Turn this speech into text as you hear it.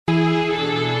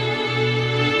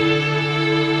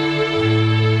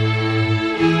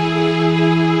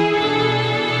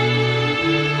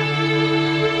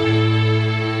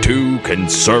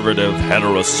conservative,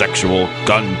 heterosexual,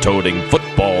 gun-toting,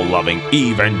 football-loving,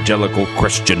 evangelical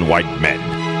Christian white men.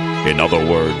 In other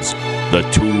words, the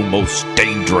two most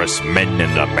dangerous men in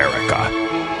America,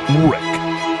 Rick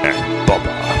and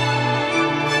Bubba.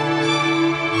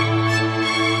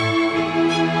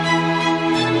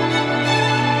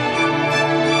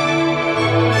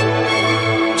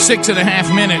 Six and a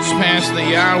half minutes past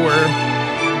the hour.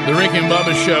 The Rick and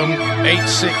Bubba Show,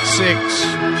 866.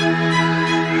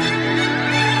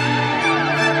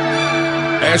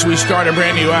 As we start a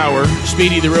brand new hour,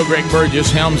 Speedy, the real Greg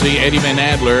Burgess, Helmsy, Eddie Van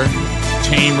Adler,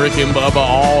 Team Rick and Bubba,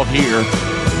 all here.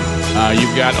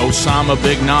 You've got Osama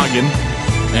Big Noggin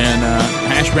and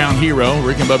Hash Brown Hero,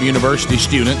 Rick and Bubba University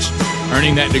students,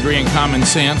 earning that degree in common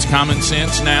sense. Common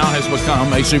sense now has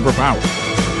become a superpower.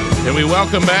 And we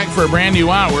welcome back for a brand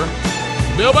new hour,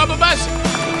 Bill Bubba Bussey.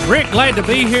 Rick, glad to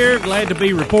be here, glad to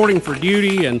be reporting for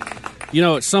duty. And, you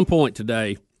know, at some point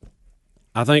today,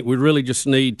 I think we really just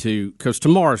need to, because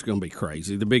tomorrow's going to be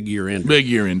crazy, the big year ender. Big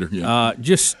year ender, yeah.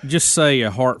 Just say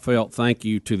a heartfelt thank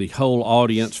you to the whole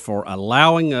audience for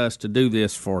allowing us to do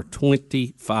this for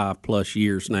 25-plus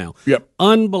years now. Yep.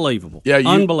 Unbelievable. Yeah,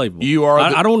 unbelievable. You are.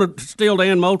 I don't want to steal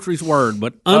Dan Moultrie's word,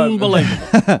 but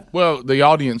unbelievable. Well, the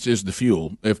audience is the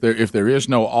fuel. If there is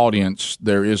no audience,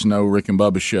 there is no Rick and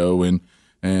Bubba Show, and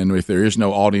if there is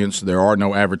no audience, there are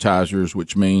no advertisers,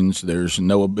 which means there's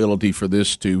no ability for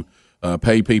this to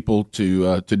pay people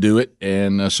to do it,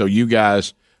 and so you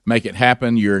guys make it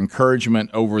happen. Your encouragement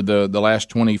over the last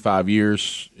 25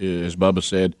 years, as Bubba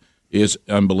said, is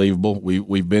unbelievable.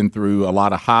 We've been through a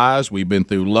lot of highs, we've been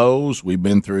through lows, we've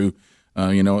been through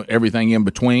everything in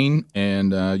between,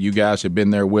 and you guys have been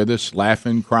there with us,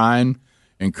 laughing, crying,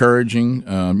 encouraging,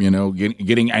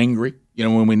 getting angry,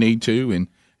 when we need to,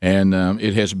 and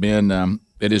it has been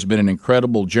an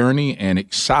incredible journey, and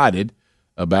excited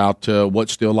about what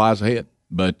still lies ahead.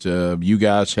 But you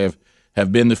guys have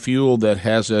been the fuel that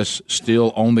has us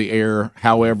still on the air.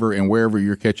 However, and wherever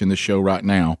you're catching this show right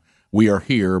now, we are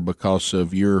here because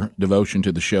of your devotion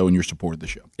to the show and your support of the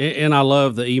show. And I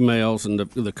love the emails and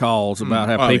the calls about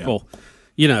how people,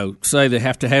 say they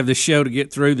have to have this show to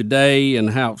get through the day,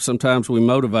 and how sometimes we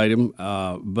motivate them.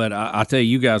 But I tell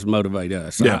you guys motivate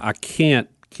us. Yeah. I can't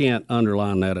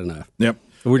underline that enough. Yep.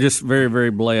 We're just very, very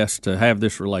blessed to have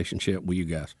this relationship with you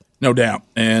guys. No doubt.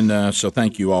 And so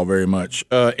thank you all very much.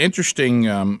 Interesting,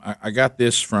 I got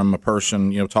this from a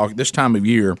person, talking this time of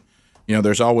year,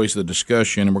 there's always the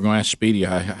discussion, and we're going to ask Speedy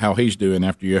how he's doing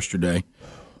after yesterday.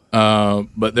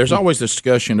 But there's always the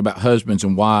discussion about husbands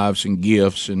and wives and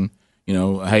gifts, and,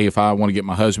 hey, if I want to get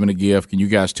my husband a gift, can you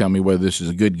guys tell me whether this is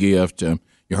a good gift?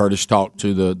 You heard us talk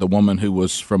to the woman who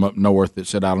was from up north that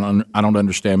said, I don't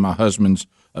understand my husband's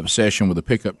obsession with a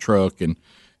pickup truck,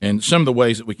 and some of the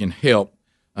ways that we can help.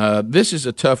 This is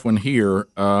a tough one here,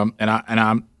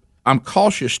 and I'm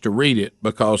cautious to read it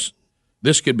because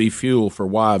this could be fuel for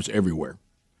wives everywhere.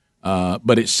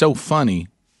 But it's so funny,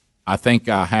 I think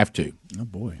I have to. Oh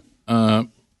boy!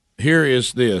 Here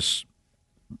is this,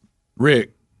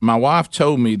 Rick. My wife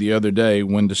told me the other day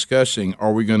when discussing,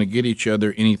 are we going to get each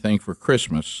other anything for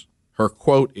Christmas? Her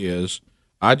quote is,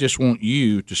 I just want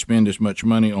you to spend as much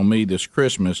money on me this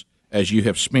Christmas as you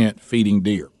have spent feeding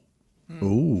deer.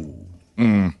 Ooh.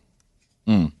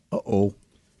 Uh-oh.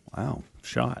 Wow.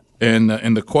 Shot. And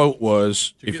the quote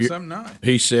was, nice.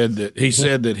 he said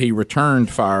that he returned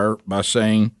fire by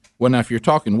saying, well, now, if you're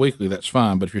talking weekly, that's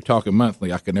fine, but if you're talking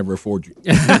monthly, I could never afford you.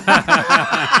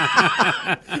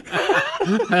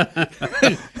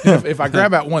 If I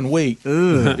grab out 1 week,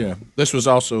 yeah. This was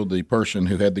also the person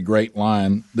who had the great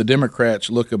line, the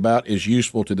Democrats look about as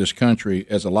useful to this country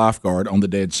as a lifeguard on the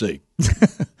Dead Sea.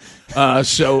 Wow.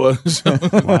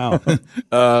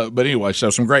 But anyway,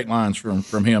 so some great lines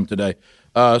from him today.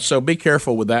 So be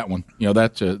careful with that one.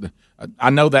 That's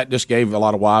I know that just gave a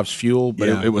lot of wives fuel, but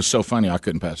it was so funny I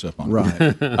couldn't pass up on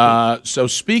it. Right. So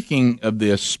speaking of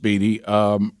this, Speedy,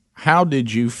 how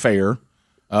did you fare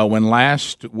when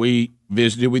last we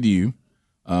visited with you?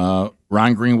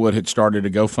 Ryan Greenwood had started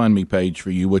a GoFundMe page for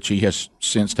you, which he has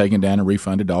since taken down and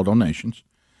refunded all donations.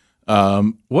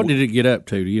 What did it get up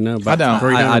to? Do you know? I don't.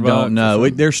 I don't know.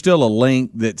 There's still a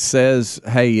link that says,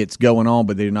 "Hey, it's going on,"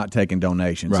 but they're not taking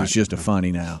donations. Right. It's just a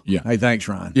funny now. Yeah. Hey, thanks,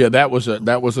 Ryan. Yeah, that was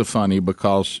a funny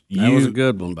because That was a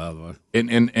good one, by the way.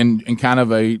 And kind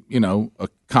of a a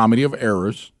comedy of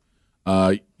errors.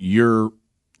 Your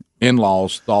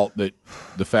in-laws thought that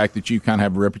the fact that you kind of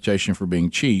have a reputation for being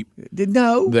cheap,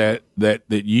 No. that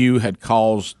you had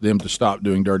caused them to stop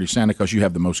doing Dirty Santa because you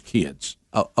have the most kids.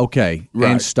 Okay,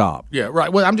 Right. and stop. Yeah,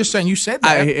 right. Well, I'm just saying you said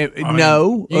that.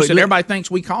 No. You said everybody thinks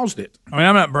we caused it. I mean,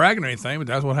 I'm not bragging or anything, but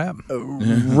that's what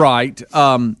happened. Right.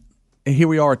 Here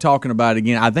we are talking about it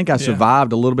again. I think I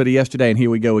survived a little bit of yesterday, and here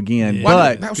we go again. Well,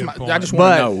 But that was I just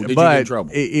want to know, did you get in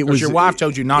trouble? It 'Cause was your wife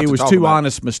told you not to It was talk two about it.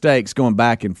 honest mistakes going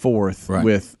back and forth Right.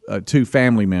 with two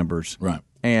family members. Right.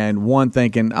 And one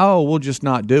thinking, oh, we'll just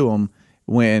not do them.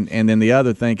 And then the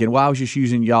other thinking, well, I was just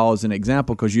using y'all as an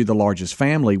example because you're the largest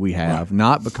family we have,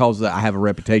 not because I have a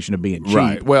reputation of being cheap.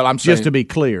 Right. Well, I'm saying, just to be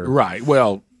clear. Right.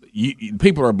 Well,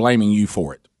 people are blaming you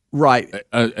for it. Right.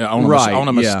 On a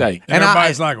yeah. mistake. And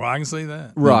everybody's like, well, I can see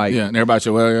that. Right. Yeah, and everybody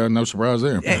said, well, yeah, no surprise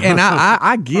there. And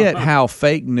I get how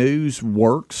fake news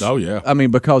works. Oh, yeah. I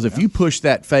mean, because if you push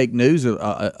that fake news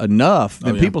enough,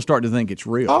 then people start to think it's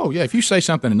real. Oh, yeah. If you say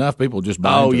something enough, people just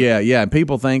buy into it. Yeah. And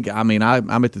people think, I mean,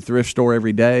 I'm at the thrift store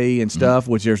every day and stuff,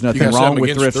 which there's nothing got wrong something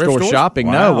with against thrift store stores? shopping.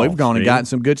 Wow, No, we've gone and gotten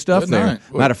some good stuff Good there. night.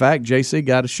 Matter of fact, JC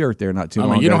got a shirt there not too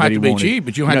long ago. You don't have that to he be wanted. cheap,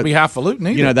 but you don't have to be highfalutin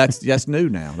either. You know, that's new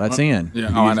now. That's in. Yeah,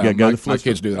 You I just know. gotta go to the My flip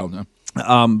kids do that all the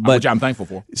time. but which I'm thankful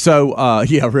for. So,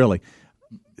 yeah, really.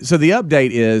 So the update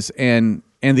is, and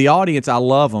the audience, I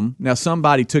love them. Now,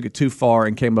 somebody took it too far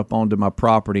and came up onto my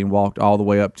property and walked all the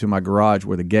way up to my garage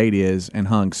where the gate is and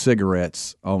hung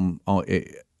cigarettes on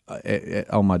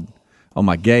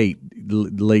my gate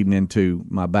leading into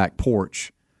my back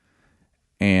porch,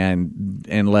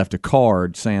 and left a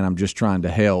card saying, "I'm just trying to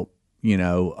help," you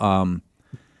know.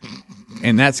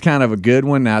 And that's kind of a good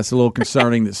one. Now, it's a little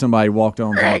concerning that somebody walked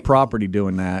onto our property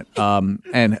doing that.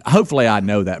 And hopefully I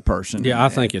know that person. Yeah, I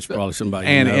think it's probably somebody.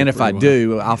 And if I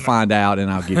do, I'll find out and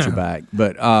I'll get you back.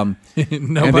 But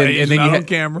Nobody's not on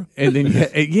camera. And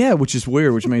then which is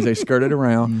weird, which means they skirted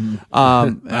around.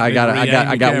 I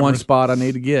got one spot I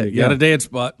need to get. You got a dead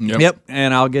spot. Yep,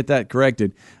 and I'll get that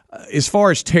corrected. As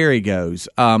far as Terry goes,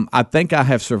 I think I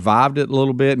have survived it a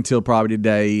little bit until probably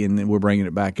today, and then we're bringing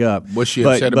it back up. Was she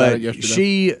upset about it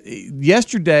yesterday?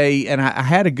 Yesterday, and I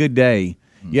had a good day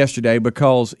yesterday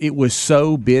because it was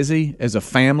so busy as a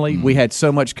family. We had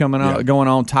so much going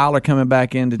on. Tyler coming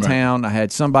back into town. I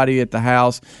had somebody at the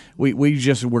house. We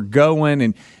just were going,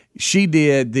 and she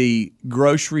did the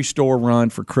grocery store run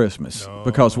for Christmas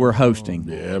because we're hosting.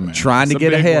 Yeah, man. Trying to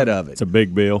get ahead of it. It's a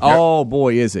big bill. Oh,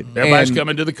 boy, is it. Everybody's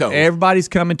coming to the Cove. Everybody's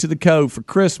coming to the Cove for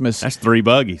Christmas. That's 3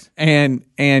 buggies.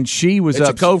 And she was It's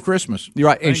up. a Cove Christmas. You're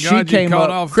right. And Thank she God you came caught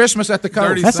up. off Christmas at the Cove.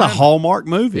 Dirty That's a Santa. Hallmark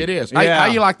movie. It is. Yeah. How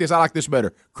you like this? I like this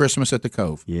better. Christmas at the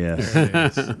Cove. Yes.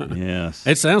 Yes.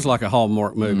 It sounds like a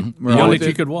Hallmark movie. Right. One that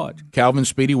you could watch. Calvin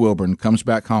Speedy Wilburn comes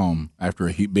back home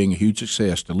after being a huge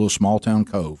success to a little small town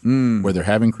Cove where they're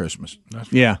having Christmas.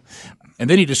 Yeah. And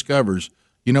then he discovers,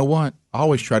 you know what? I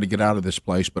always try to get out of this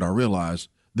place, but I realize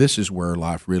this is where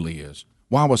life really is.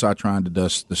 Why was I trying to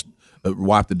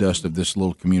wipe the dust of this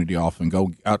little community off and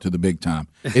go out to the big time?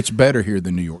 It's better here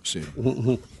than New York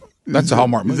City. That's a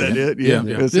Hallmark movie. Is that it? Yeah.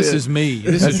 This is me.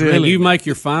 This is And really you make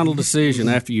your final decision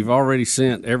after you've already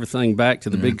sent everything back to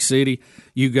the big city.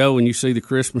 You go and you see the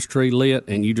Christmas tree lit,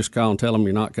 and you just call and tell them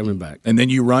you're not coming back. And then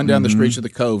you run down the streets of the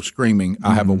Cove screaming,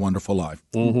 I have a wonderful life.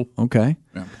 Okay.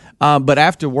 But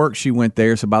after work, she went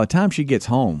there. So by the time she gets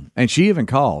home, and she even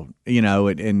called,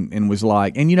 and was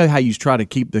like, and you know how you try to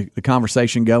keep the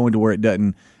conversation going to where it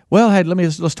doesn't. Well, hey,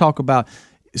 let's talk about.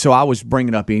 So I was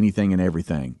bringing up anything and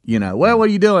everything. Well, what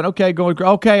are you doing? Okay, going.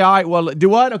 Okay, all right. Well, do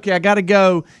what? Okay, I got to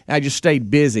go. And I just stayed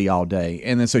busy all day,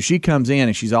 and then so she comes in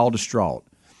and she's all distraught.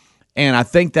 And I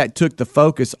think that took the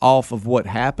focus off of what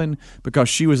happened because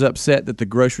she was upset that the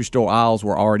grocery store aisles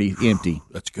were already empty.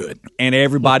 That's good. And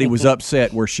everybody was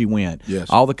upset where she went. Yes.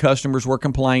 All the customers were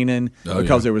complaining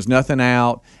because there was nothing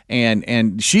out.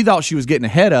 And she thought she was getting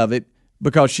ahead of it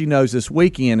because she knows this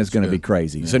weekend is going to be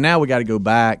crazy. Yeah. So now we got to go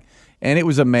back. And it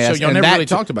was a mess. So y'all never really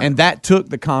talked about it. And that took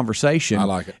the conversation. I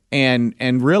like it.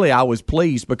 And really, I was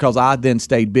pleased because I then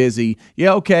stayed busy.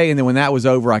 Yeah, okay. And then when that was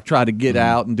over, I tried to get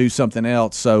out and do something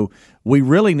else. So we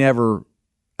really never.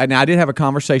 And I did have a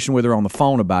conversation with her on the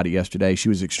phone about it yesterday. She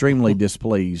was extremely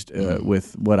displeased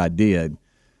with what I did,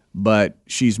 but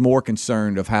she's more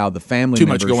concerned of how the family Too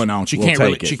members much going on. She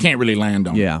can't really land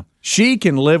on it. Yeah, she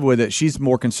can live with it. She's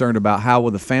more concerned about how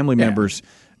will the family members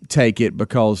take it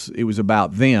because it was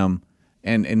about them.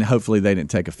 and hopefully they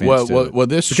didn't take offense to it. Well,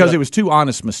 this because it was two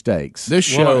honest mistakes. This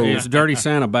show is Dirty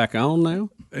Santa back on now?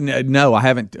 No, I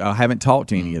haven't talked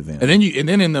to any of them. And then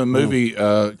in the movie,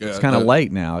 it's kind of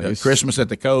late now. It's Christmas at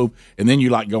the Cove, and then you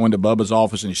like go into Bubba's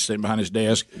office and he's sitting behind his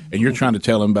desk, and you're trying to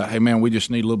tell him about, hey man, we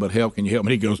just need a little bit of help. Can you help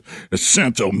me? And he goes,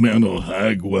 sentimental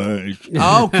hagwash.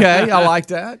 Okay, I like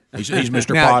that. He's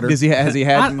Mr. Now, Potter. Has he had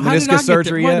meniscus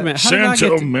surgery yet?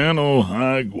 Sentimental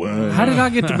hagwash. How did I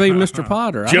get to be Mr.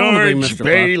 Potter? George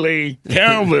Bailey,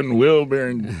 Calvin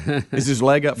Wilburn. Is his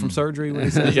leg up from surgery? When he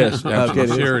says Yes, okay,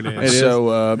 Sure it is.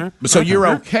 So you're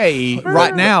okay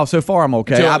right now. So far, I'm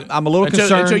okay. I'm a little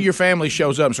concerned until your family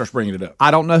shows up and starts bringing it up.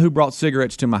 I don't know who brought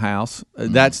cigarettes to my house.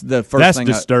 That's the first thing.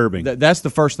 That's disturbing. That's the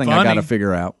first thing I got to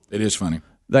figure out. It is funny.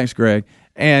 Thanks, Greg.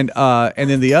 And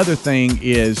then the other thing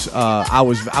is I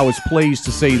was pleased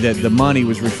to see that the money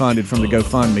was refunded from the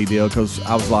GoFundMe deal because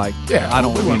I was like, I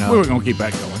don't, we were going to keep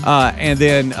that going. And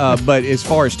then, but as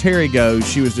far as Terry goes,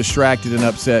 she was distracted and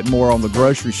upset more on the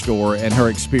grocery store and her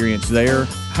experience there.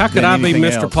 How could I be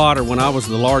Mr. Potter when I was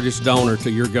the largest donor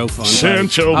to your GoFundMe?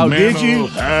 Sentimental did you?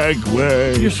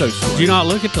 hagwash. You're so sweet. Did you not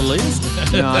look at the list?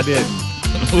 No, I didn't.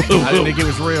 I didn't think it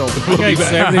was real. I gave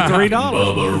 $73.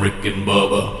 Bubba, Rick and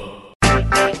Bubba.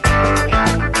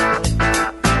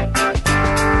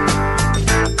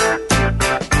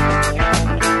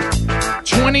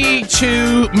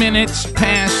 22 minutes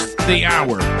past the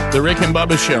hour. The Rick and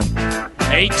Bubba Show.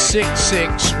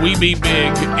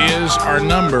 866-WE-BE-BIG is our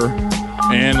number.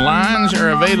 And lines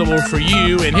are available for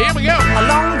you. And here we go. A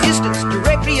long distance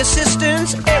directory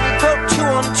assistance. Every quote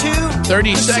 212.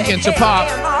 30 seconds a pop.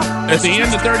 At the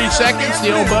end of 30 seconds,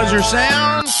 the old buzzer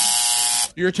sounds.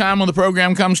 Your time on the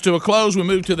program comes to a close. We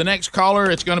move to the next caller.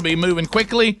 It's going to be moving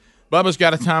quickly. Bubba's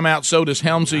got a timeout. So does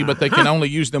Helmsy, but they can only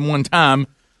use them one time.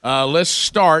 Let's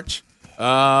start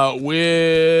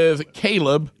with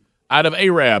Caleb out of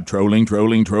Arab. Trolling.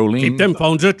 Keep them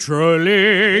phones a trolling.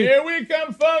 Here we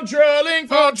come, phone trolling,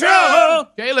 phone troll.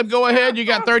 Caleb, go ahead. You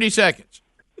got 30 seconds.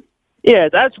 Yeah,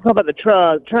 that's talking about the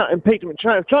Trump impeachment.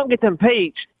 If Trump gets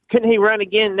impeached, couldn't he run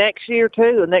again next year,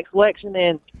 too, the next election,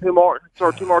 and two more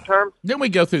terms? Then we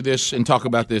go through this and talk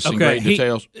about this in great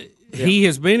details. He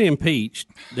has been impeached.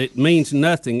 That means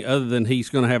nothing other than he's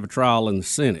going to have a trial in the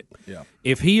Senate. Yeah.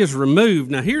 If he is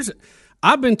removed, now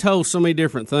I've been told so many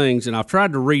different things, and I've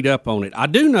tried to read up on it. I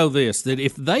do know this, that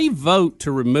if they vote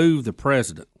to remove the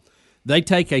president, they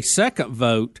take a second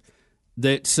vote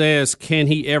that says, can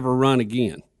he ever run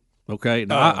again? Okay?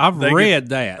 Now, I've read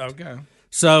that. Okay.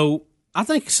 So I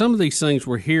think some of these things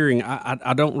we're hearing,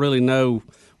 I don't really know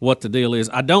what the deal is.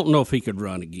 I don't know if he could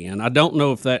run again. I don't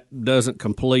know if that doesn't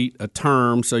complete a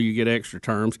term, so you get extra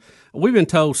terms. We've been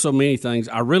told so many things.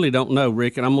 I really don't know,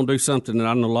 Rick, and I'm going to do something that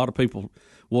I know a lot of people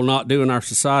will not do in our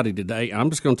society today.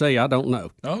 I'm just going to tell you I don't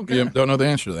know. Okay. You don't know the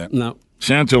answer to that. No.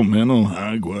 Sentimental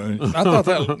hagwash. I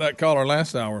thought that caller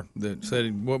last hour that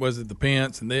said, what was it, the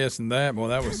Pence and this and that? Well,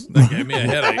 that gave me a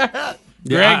headache.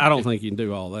 Greg, I don't think you can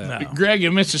do all that. No. Greg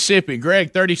in Mississippi.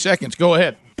 Greg, 30 seconds. Go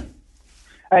ahead.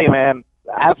 Hey, man,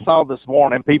 I saw this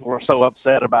morning people were so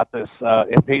upset about this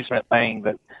impeachment thing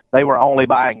that they were only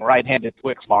buying right-handed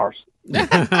Twix bars. That's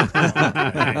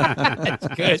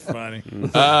good. That's funny.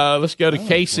 Let's go to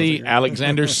Casey,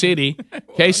 Alexander City.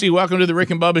 Casey, welcome to the Rick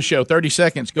and Bubba Show. 30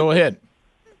 seconds. Go ahead.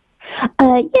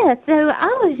 Yeah, so I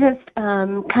was just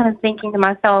kind of thinking to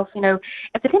myself, if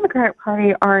the Democratic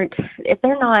Party if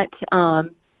they're not,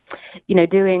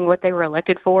 doing what they were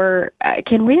elected for,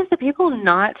 can we as the people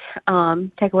not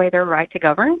take away their right to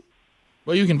govern?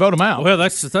 Well, you can vote them out. Well,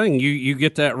 that's the thing. You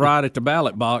get that right at the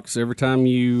ballot box every time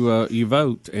you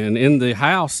vote. And in the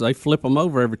House, they flip them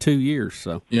over every 2 years.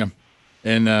 So yeah.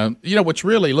 And, what's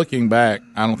really looking back,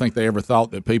 I don't think they ever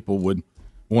thought that people would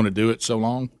want to do it so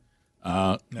long.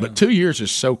 No. But 2 years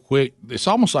is so quick. It's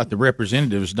almost like the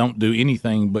representatives don't do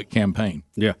anything but campaign.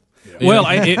 Yeah. Well,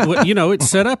 it's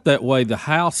set up that way. The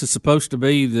House is supposed to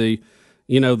be the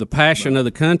passion of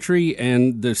the country,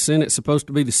 and the Senate's supposed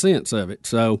to be the sense of it.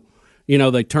 So,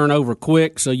 they turn over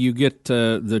quick, so you get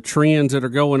the trends that are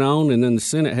going on, and then the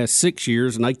Senate has 6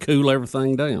 years, and they cool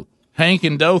everything down. Hank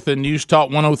in Dothan, News Talk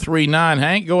 103.9.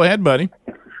 Hank, go ahead, buddy.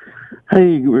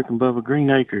 Hey, Rick and Bubba, Green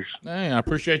Acres. Hey, I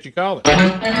appreciate you calling.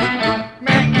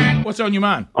 What's on your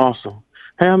mind? Awesome.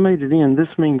 Hey, I made it in. This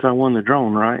means I won the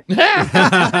drone, right?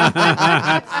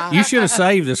 You should have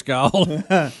saved this call.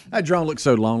 That drone looks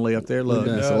so lonely up there. Look,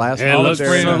 it's the last it one looks up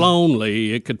there. so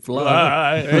lonely it could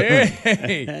fly.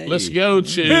 Hey. Let's go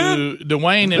to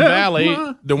Dwayne in Valley.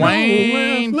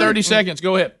 Dwayne, 30 seconds.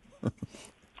 Go ahead.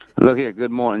 Look here, good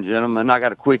morning, gentlemen. I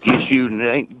got a quick issue, and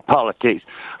it ain't politics.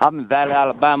 I'm in Valley,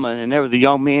 Alabama, and there was a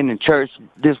young man in church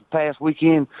this past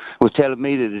weekend was telling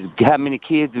me that how many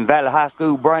kids in Valley High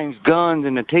School brings guns,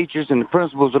 and the teachers and the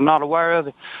principals are not aware of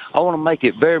it. I want to make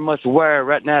it very much aware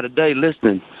right now today,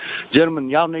 listening.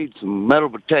 Gentlemen, y'all need some metal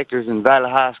detectors in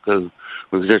Valley High School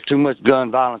because there's too much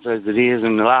gun violence as it is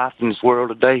in life in this world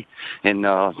today, and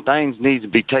things need to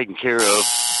be taken care of.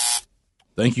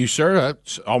 Thank you, sir.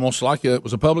 That's almost like it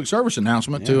was a public service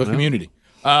announcement to a community.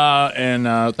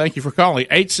 And thank you for calling.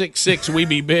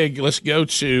 866-WE-BE-BIG. Let's go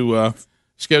to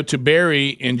Barry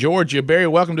in Georgia. Barry,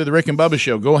 welcome to the Rick and Bubba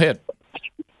Show. Go ahead.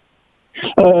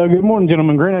 Good morning,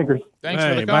 gentlemen. Green Acres. Thanks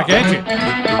for the call. Back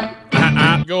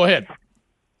at you. Go ahead.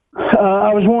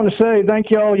 I was wanting to say thank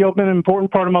y'all. Y'all been an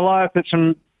important part of my life at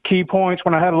some key points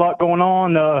when I had a lot going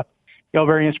on. Y'all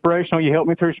very inspirational. You helped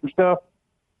me through some stuff.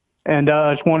 And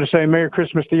I just wanted to say Merry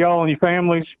Christmas to y'all and your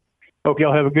families. Hope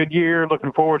y'all have a good year.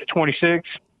 Looking forward to 26.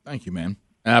 Thank you, man.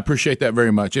 I appreciate that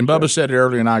very much. And Bubba said it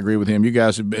earlier, and I agree with him. You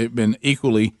guys have been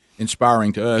equally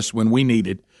inspiring to us when we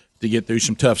needed to get through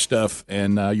some tough stuff,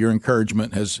 and your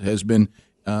encouragement has been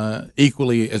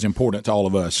equally as important to all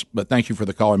of us. But thank you for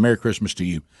the call, and Merry Christmas to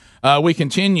you. We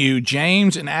continue.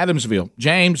 James in Adamsville.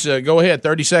 James, go ahead,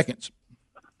 30 seconds.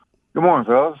 Good morning,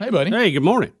 fellas. Hey, buddy. Hey, good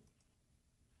morning.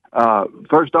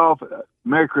 First off,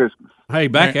 Merry Christmas. Hey,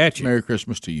 back at you. Merry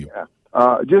Christmas to you. Yeah.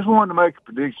 Just wanted to make a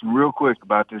prediction real quick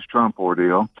about this Trump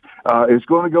ordeal. It's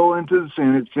going to go into the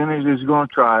Senate. Senate is going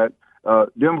to try it.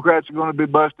 Democrats are going to be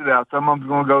busted out. Some of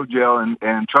them are going to go to jail,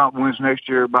 and Trump wins next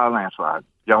year by a landslide.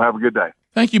 Y'all have a good day.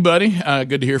 Thank you, buddy.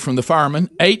 Good to hear from the fireman.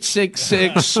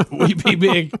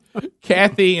 866-WE-BE-BIG.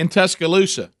 Kathy in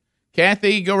Tuscaloosa.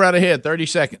 Kathy, go right ahead. 30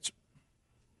 seconds.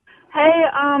 Hey,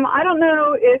 I don't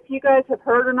know if you guys have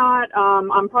heard or not.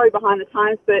 I'm probably behind the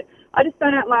times, but I just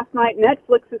found out last night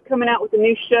Netflix is coming out with a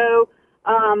new show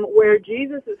where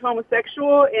Jesus is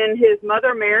homosexual and his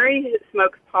mother, Mary,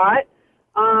 smokes pot.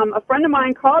 A friend of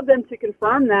mine called them to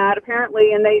confirm that,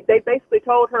 apparently, and they basically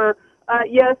told her,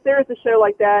 yes, there is a show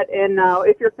like that, and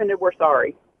if you're offended, we're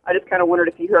sorry. I just kind of wondered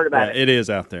if you heard about it. It is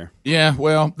out there. Yeah,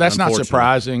 well, that's not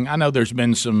surprising. I know there's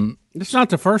been some. It's not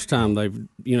the first time they've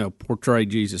portrayed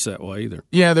Jesus that way either.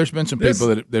 Yeah, there's been some people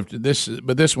that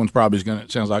but this one's probably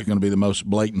sounds like going to be the most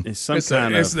blatant. It's a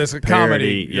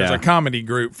comedy. Yeah. There's a comedy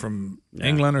group from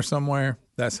England or somewhere.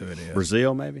 That's who it is.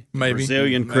 Brazil, maybe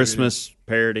Brazilian Christmas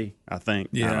parody. I think.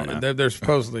 Yeah, I don't know. They're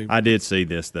supposedly. I did see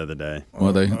this the other day.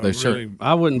 Well, they certainly.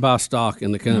 I wouldn't buy stock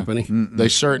in the company. They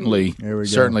certainly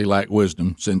lack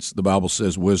wisdom, since the Bible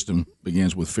says wisdom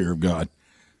begins with fear of God.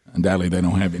 Undoubtedly, they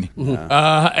don't have any.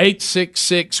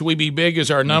 866-WE-BE-BIG is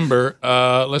our number.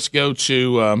 Let's go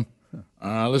to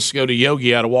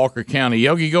Yogi out of Walker County.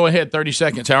 Yogi, go ahead. 30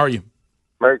 seconds. How are you?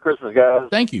 Merry Christmas, guys.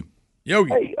 Thank you,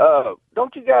 Yogi. Hey,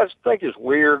 don't you guys think it's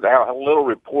weird how little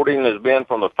reporting has been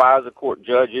from the FISA court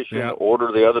judge issuing the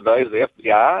order the other day to the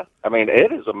FBI? I mean,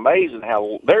 it is amazing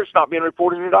how there's not being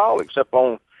reported at all, except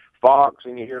on Fox,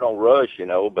 and you hear it on Rush,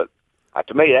 But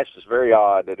to me, that's just very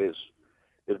odd that it's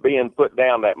being put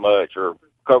down that much or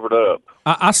covered up.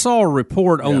 I saw a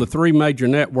report on the three major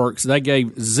networks. They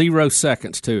gave 0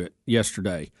 seconds to it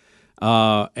yesterday,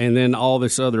 and then all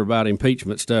this other about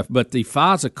impeachment stuff. But the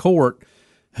FISA court,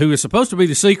 who is supposed to be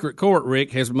the secret court,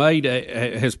 Rick, has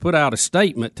put out a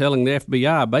statement telling the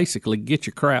FBI basically get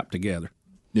your crap together.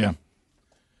 Yeah,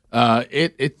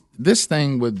 this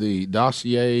thing with the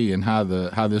dossier and how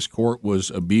this court was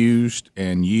abused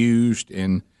and used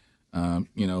and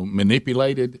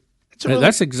manipulated.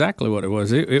 That's exactly what it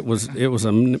was. It was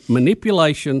a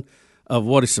manipulation of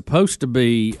what is supposed to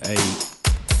be a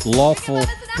lawful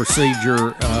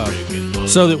procedure,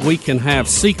 so that we can have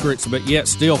secrets, but yet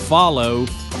still follow,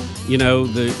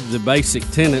 the basic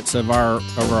tenets of our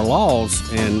laws.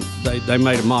 And they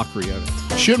made a mockery of it.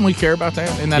 Shouldn't we care about that?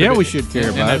 We should care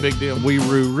about it. Isn't that a big deal? We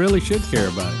really should care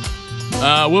about it.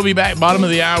 We'll be back bottom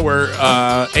of the hour,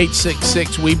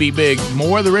 866-WE-BE-BIG.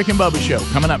 More of the Rick and Bubba Show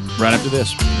coming up right after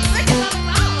this.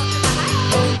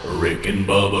 Rick and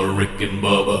Bubba, Rick and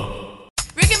Bubba.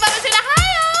 Rick and Bubba's in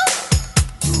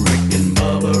Ohio. Rick and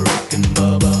Bubba, Rick and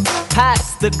Bubba.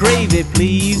 Pass the gravy,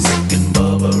 please. Rick and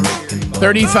Bubba, Rick and Bubba.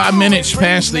 35 minutes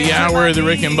past the hour of the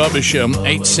Rick and Bubba Show.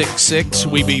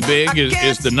 866-WE-BE-BIG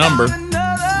is the number.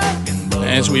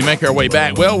 As we make our way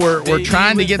back, well, we're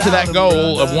trying to get to that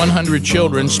goal of 100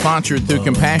 children sponsored through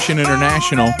Compassion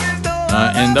International,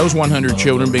 and those 100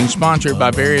 children being sponsored by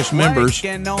various members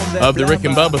of the Rick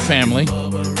and Bubba family.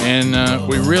 And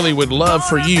we really would love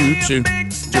for you to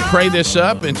pray this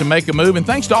up and to make a move. And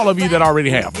thanks to all of you that already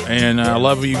have. And I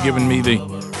love you giving me the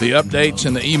the updates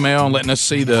and the email, and letting us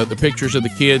see the pictures of the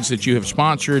kids that you have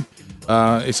sponsored.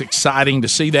 It's exciting to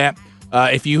see that.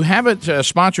 If you haven't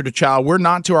sponsored a child, we're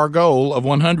not to our goal of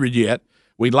 100 yet.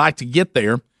 We'd like to get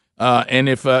there. And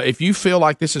if you feel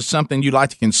like this is something you'd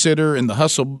like to consider, and the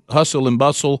hustle and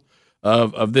bustle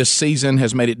of this season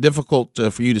has made it difficult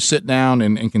for you to sit down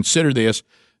and consider this,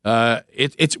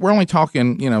 we're only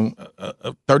talking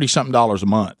 $30-something a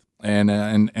month, and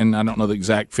I don't know the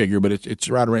exact figure, but it's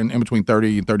right around in between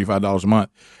 $30 and $35 a month.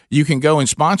 You can go and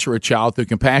sponsor a child through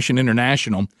Compassion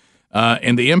International,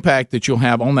 and the impact that you'll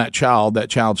have on that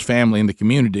child's family, and the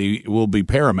community will be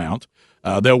paramount.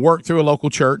 They'll work through a local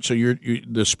church, so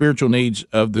the spiritual needs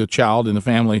of the child and the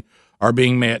family are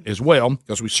being met as well,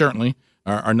 because we certainly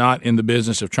are not in the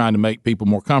business of trying to make people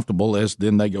more comfortable, as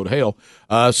then they go to hell.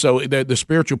 So the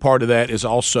spiritual part of that is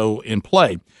also in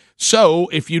play. So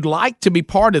if you'd like to be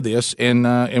part of this,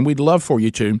 and we'd love for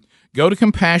you to, go to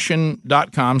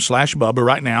compassion.com/Bubba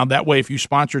right now. That way, if you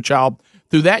sponsor a child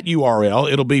through that URL,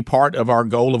 it'll be part of our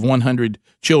goal of 100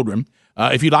 children.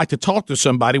 If you'd like to talk to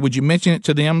somebody, would you mention it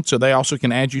to them so they also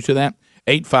can add you to that?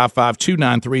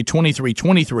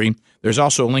 855-293-2323. There's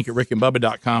also a link at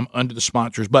rickandbubba.com under the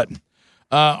sponsors button.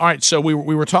 All right, so we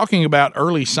were talking about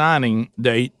early signing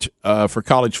date for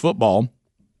college football,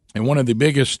 and one of the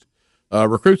biggest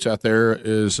recruits out there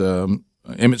is Emmitt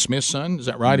Smith's son. Is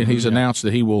that right? And he's announced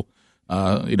that he will.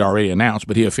 He'd already announced,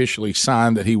 but he officially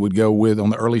signed that he would go on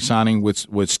the early signing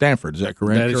with Stanford. Is that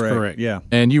correct? That is correct. Yeah.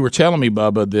 And you were telling me,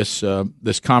 Bubba,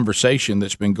 this conversation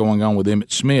that's been going on with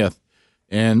Emmitt Smith,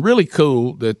 and really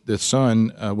cool that the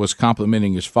son was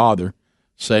complimenting his father,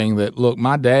 saying that, look,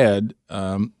 my dad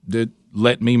did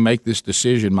let me make this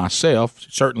decision myself.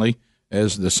 Certainly,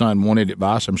 as the son wanted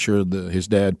advice, I'm sure his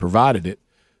dad provided it.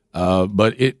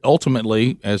 But it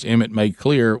ultimately, as Emmitt made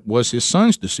clear, was his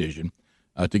son's decision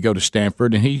to go to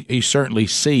Stanford, and he certainly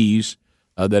sees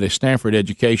that a Stanford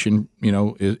education,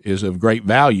 is of great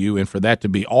value, and for that to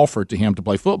be offered to him to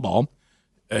play football,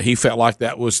 he felt like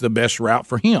that was the best route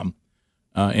for him.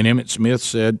 And Emmitt Smith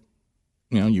said,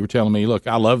 you were telling me, look,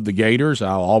 I love the Gators,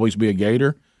 I'll always be a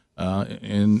Gator,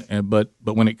 but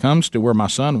when it comes to where my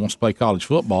son wants to play college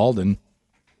football, then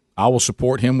I will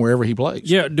support him wherever he plays.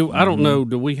 Yeah, I don't know.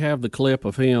 Do we have the clip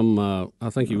of him? I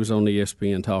think he was on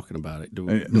ESPN talking about it.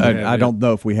 I don't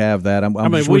know if we have that.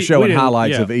 We're showing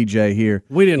highlights of EJ here.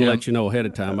 We didn't let you know ahead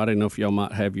of time. I didn't know if y'all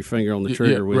might have your finger on the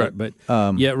trigger with it. But,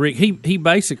 Rick, he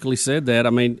basically said that.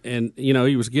 And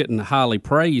he was getting highly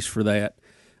praised for that.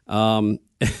 And,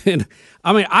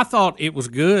 I thought it was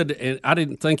good, and I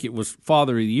didn't think it was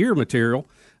Father of the Year material.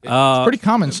 It's pretty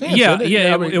common sense.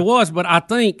 It was. But I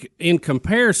think in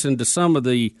comparison to some of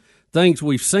the things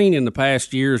we've seen in the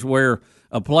past years where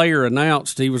a player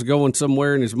announced he was going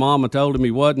somewhere and his mama told him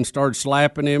he wasn't, started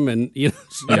slapping him, and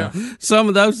some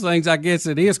of those things, I guess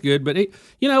it is good. But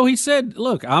he said,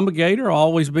 "Look, I'm a Gator. I'll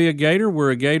always be a Gator.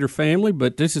 We're a Gator family,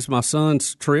 but this is my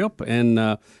son's trip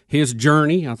and his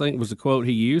journey." I think was the quote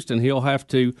he used, and he'll have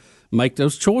to make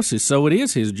those choices. So it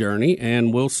is his journey,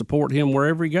 and we'll support him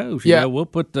wherever he goes. We'll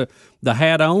put the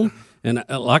hat on. And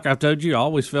like I told you, I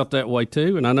always felt that way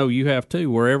too, and I know you have too.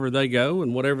 Wherever they go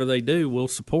and whatever they do, we'll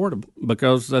support them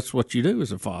because that's what you do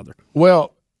as a father.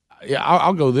 Well,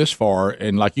 I'll go this far,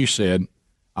 and like you said,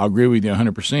 I'll agree with you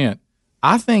 100%.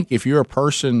 I think if you're a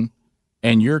person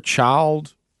and your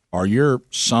child or your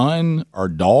son or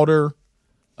daughter,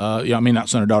 not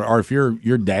son or daughter, or if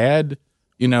your dad,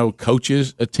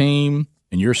 coaches a team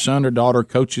and your son or daughter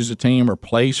coaches a team or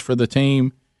plays for the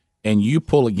team, and you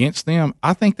pull against them,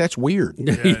 I think that's weird.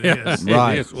 Yeah, it is.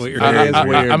 Right. It is weird. It is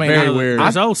weird. Very weird.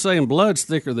 There's old saying, blood's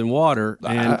thicker than water.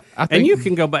 And you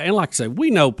can go back, and like I said,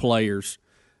 we know players.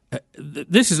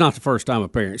 This is not the first time a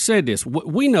parent said this.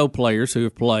 We know players who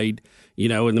have played,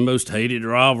 in the most hated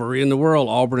rivalry in the world,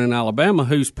 Auburn and Alabama,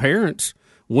 whose parents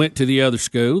went to the other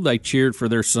school. They cheered for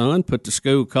their son, put the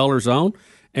school colors on.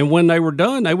 And when they were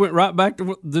done, they went right back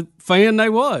to the fan they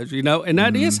was, and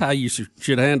that is how you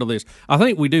should handle this. I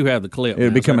think we do have the clip.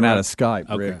 It'll be coming out of Skype,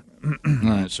 okay. Rick. All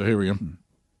right, so here we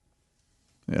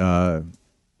go.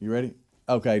 You ready?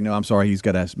 Okay, no, I'm sorry. He's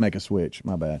got to make a switch.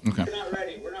 My bad. Okay. We're not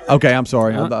ready. Okay, I'm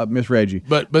sorry. I misread you.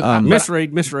 But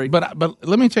misread. But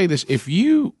let me tell you this: if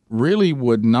you really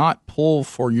would not pull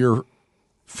for your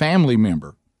family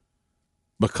member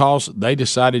because they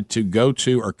decided to go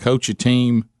to or coach a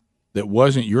team that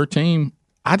wasn't your team,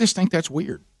 I just think that's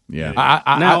weird. Yeah.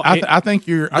 I think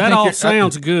you're. That all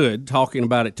sounds good talking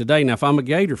about it today. Now, if I'm a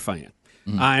Gator fan,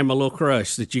 I am a little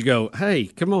crushed that you go, "Hey,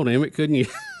 come on, Emmitt, couldn't you?"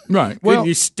 Right. Couldn't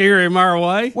you steer him our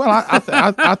way? Well,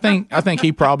 I think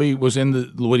he probably was in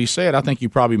what he said. I think you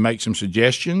probably make some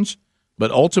suggestions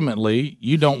But ultimately,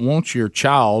 you don't want your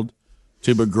child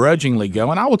to begrudgingly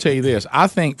go. And I will tell you this: I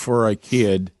think for a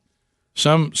kid,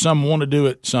 some want to do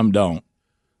it, some don't.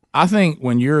 I think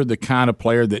when you're the kind of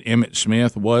player that Emmitt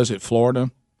Smith was at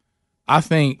Florida, I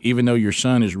think even though your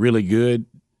son is really good,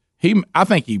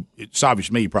 it's obvious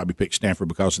to me he probably picked Stanford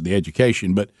because of the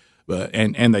education, but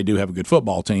and they do have a good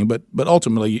football team. But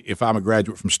ultimately, if I'm a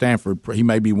graduate from Stanford, he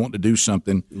may be wanting to do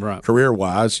something career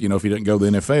wise. If he doesn't go to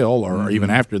the NFL or even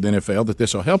after the NFL, that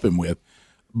this will help him with.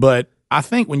 But I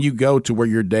think when you go to where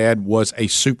your dad was a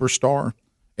superstar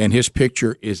and his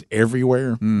picture is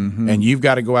everywhere, and you've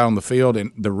got to go out on the field,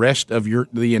 and the rest of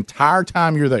the entire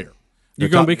time you're there, you're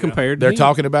going to be compared to They're him.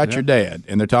 talking about your dad,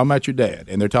 and they're talking about your dad,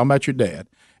 and they're talking about your dad.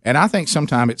 And I think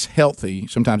sometimes it's healthy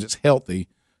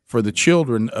for the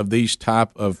children of these type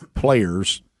of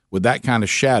players with that kind of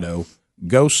shadow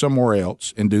go somewhere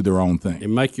else and do their own thing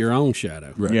and make your own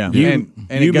shadow. Right. Yeah,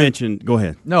 you mentioned. Go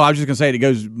ahead. No, I was just going to say it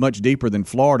goes much deeper than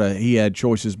Florida. He had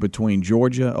choices between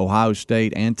Georgia, Ohio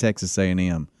State, and Texas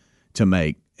A&M to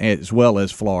make, as well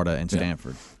as Florida and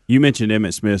Stanford. You mentioned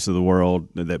Emmitt Smiths of the world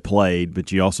that played,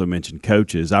 but you also mentioned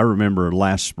coaches. I remember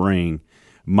last spring,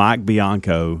 Mike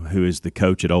Bianco, who is the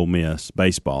coach at Ole Miss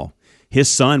baseball, his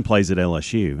son plays at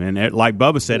LSU. And like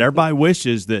Bubba said, everybody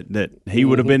wishes that he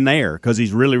would have been there because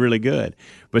he's really, really good.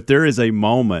 But there is a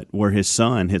moment where his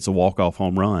son hits a walk-off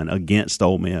home run against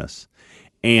Ole Miss.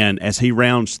 And as he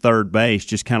rounds third base,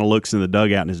 just kind of looks in the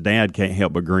dugout, and his dad can't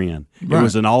help but grin. Right. It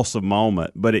was an awesome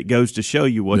moment, but it goes to show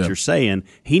you what you're saying.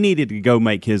 He needed to go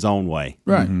make his own way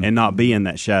and not be in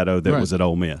that shadow that was at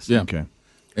Ole Miss. Yeah. Okay.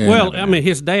 Well, I mean,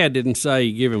 his dad didn't say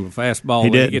give him a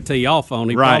fastball that he could tee off on.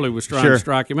 He probably was trying to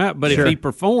strike him out. But if he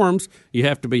performs, you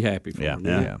have to be happy for him.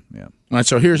 Yeah. All right,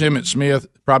 so here's Emmitt Smith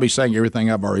probably saying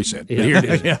everything I've already said. Here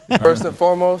it is. First and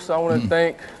foremost, I want to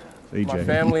thank my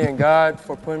family and God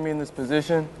for putting me in this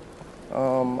position. I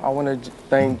want to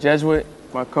thank Jesuit,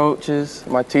 my coaches,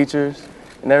 my teachers,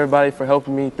 and everybody for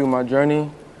helping me through my journey.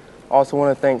 I also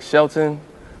want to thank Shelton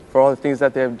for all the things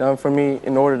that they have done for me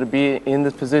in order to be in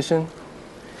this position.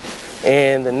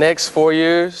 And the next 4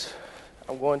 years,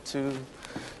 I'm going to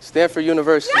Stanford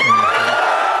University.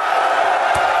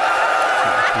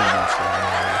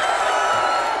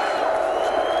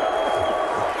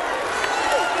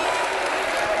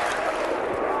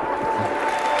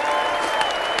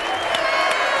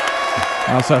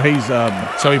 So he's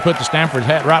so he put the Stanford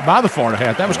hat right by the Florida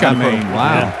hat. That was kind of cool.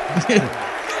 Wow.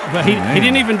 But he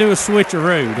didn't even do a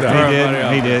switcheroo.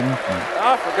 He didn't.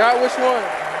 I forgot which one.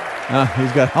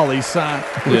 He's got all these signs.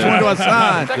 Which one do I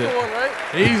sign? Second one, right?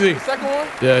 Easy. The second one?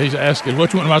 Yeah, he's asking,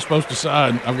 which one am I supposed to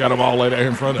sign? I've got them all laid out here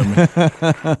in front of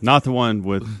me. Not the one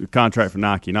with the contract for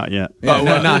Nike, not yet. Not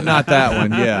that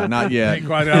one. Yeah, not yet. Ain't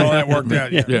quite got all that worked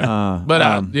out yet.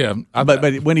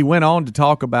 But when he went on to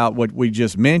talk about what we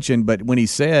just mentioned, but when he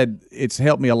said it's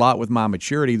helped me a lot with my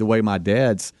maturity, the way my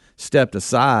dad's stepped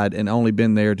aside and only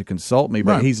been there to consult me,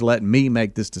 but he's letting me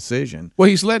make this decision. Well,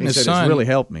 he's letting his son. It's really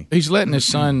helped me. He's letting his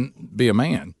son be a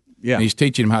man. Yeah, and he's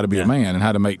teaching him how to be a man and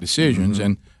how to make decisions.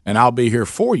 And I'll be here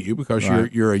for you because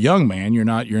you're a young man. You're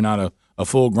not a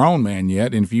full grown man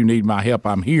yet. And if you need my help,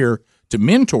 I'm here to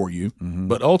mentor you.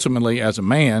 But ultimately, as a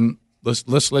man,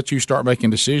 let's let you start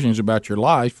making decisions about your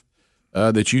life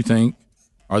that you think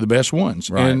are the best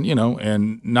ones. Right. And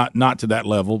and not to that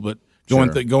level, but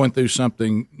going through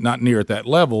something not near at that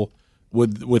level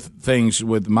with things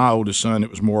with my oldest son.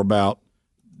 It was more about,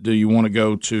 do you want to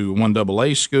go to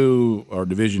 1AA school or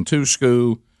Division II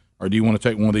school, or do you want to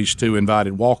take one of these two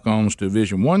invited walk-ons to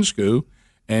Division I school?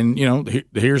 And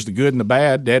here's the good and the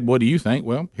bad. Dad, what do you think?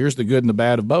 Well, here's the good and the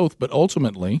bad of both. But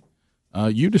ultimately,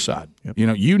 you decide. Yep.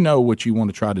 You know what you want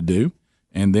to try to do.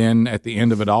 And then at the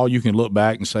end of it all, you can look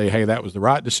back and say, hey, that was the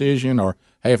right decision, or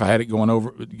hey, if I had it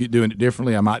doing it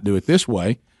differently, I might do it this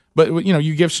way. But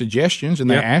you give suggestions, and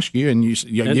they ask you, and you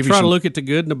give try to look at the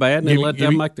good and the bad, and then let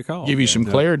them make the call. Give you some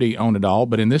clarity on it all.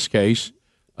 But in this case,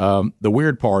 the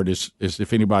weird part is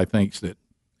if anybody thinks that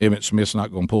Emmitt Smith's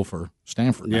not going to pull for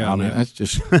Stanford. Yeah, that's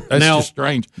just just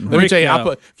strange. Let me tell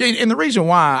you, and the reason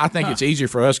why I think it's easier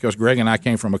for us because Greg and I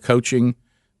came from a coaching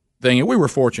thing, and we were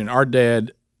fortunate. Our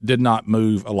dad did not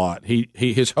move a lot.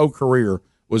 His whole career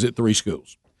was at 3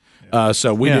 schools,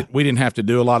 so we didn't have to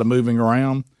do a lot of moving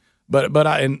around. But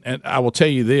I will tell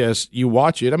you this: you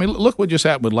watch it. I mean, look what just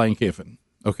happened with Lane Kiffin.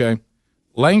 Okay,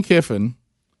 Lane Kiffin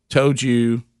told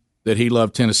you that he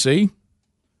loved Tennessee,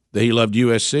 that he loved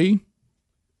USC,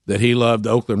 that he loved the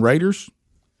Oakland Raiders,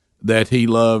 that he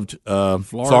loved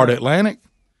Florida Atlantic,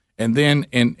 and then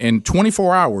in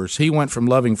 24 hours he went from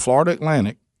loving Florida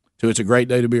Atlantic to it's a great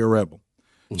day to be a Rebel.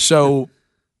 So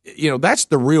that's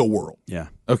the real world. Yeah.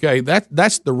 Okay,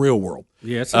 that's the real world.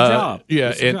 Yeah, it's a job. Yeah,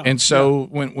 It's a job. and so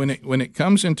when it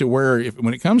comes into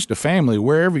when it comes to family,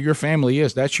 wherever your family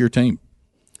is, that's your team.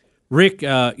 Rick,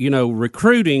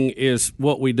 recruiting is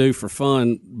what we do for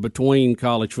fun between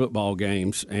college football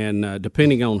games, and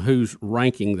depending on who's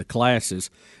ranking the classes,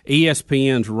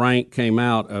 ESPN's rank came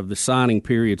out of the signing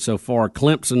period so far.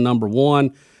 Clemson number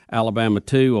 1, Alabama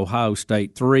 2, Ohio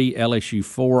State 3, LSU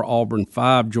 4, Auburn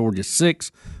 5, Georgia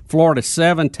 6, Florida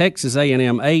 7, Texas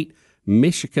A&M 8,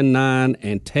 Michigan 9,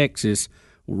 and Texas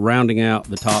rounding out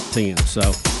the top 10.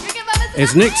 So,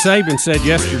 as Nick Saban said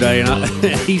yesterday, and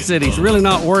he said he's really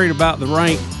not worried about the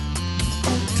rank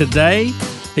today.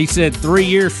 He said 3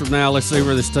 years from now, let's see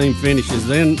where this team finishes.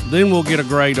 Then we'll get a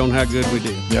grade on how good we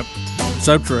did. Yep.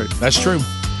 So true. That's true.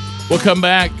 We'll come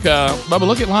back. Bubba,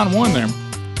 look at line 1 there.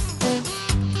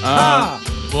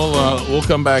 We'll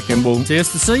come back and we'll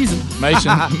test the season.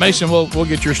 Mason, we'll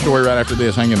get your story right after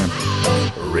this. Hang in there.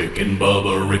 Rick and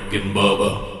Bubba, Rick and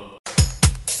Bubba.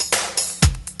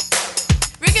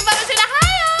 Rick and Bubba's in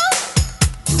Ohio.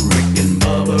 Rick and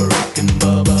Bubba, Rick and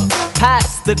Bubba.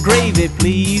 Pass the gravy,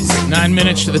 please. 9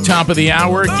 minutes to the top of the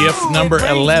hour. Gift number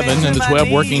 11 in the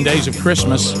 12 working days of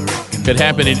Christmas. Could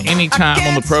happen at any time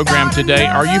on the program today.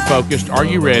 Are you focused? Are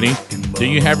you ready? Do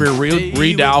you have your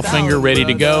redial finger ready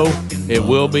to go? It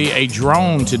will be a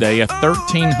drone today, a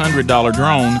 $1,300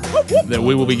 drone that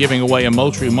we will be giving away a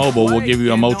Moultrie Mobile. We'll give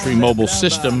you a Moultrie Mobile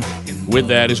system with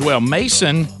that as well.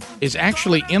 Mason is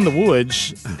actually in the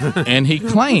woods, and he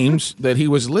claims that he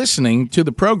was listening to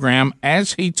the program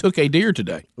as he took a deer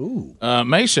today. Ooh.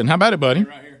 Mason, how about it, buddy?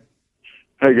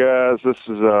 Hey guys, this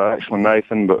is actually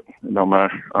Nathan, but it don't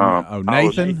matter.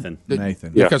 Nathan.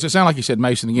 Yeah. Because it sounded like you said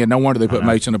Mason again. No wonder they put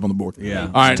Mason up on the board.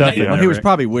 Yeah. All right. Well, he was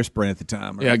probably whispering at the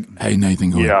time. Right? Yeah. Hey, Nathan,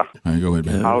 go Yeah. ahead. All right, go ahead,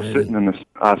 man. I was sitting in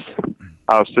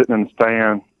I was sitting in the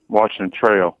stand watching the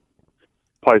trail.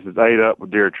 Place is ate up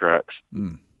with deer tracks.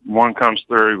 One comes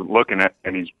through looking at,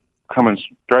 and he's coming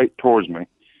straight towards me.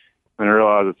 And I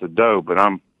realize it's a doe, but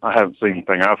I haven't seen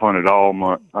anything. I've hunted all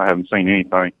month. I haven't seen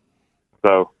anything.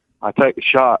 So I take the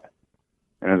shot,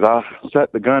 and as I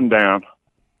set the gun down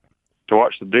to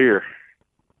watch the deer,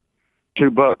 2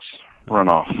 bucks run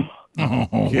off.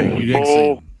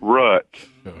 Full rut.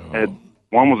 And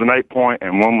one was an 8-point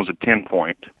and one was a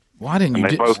 10-point. Why didn't you?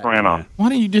 They both ran off. Why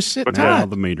didn't you just sit tight?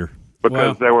 The meter.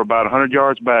 Because they were about 100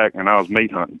 yards back, and I was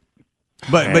meat hunting.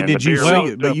 But did you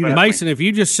see? But you Mason, if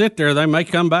you just sit there, they may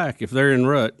come back if they're in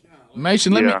rut.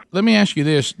 Mason, let me ask you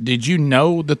this: did you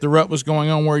know that the rut was going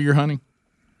on where you're hunting?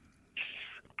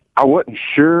 I wasn't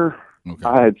sure. Okay.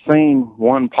 I had seen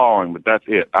one pawing, but that's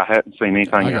it. I hadn't seen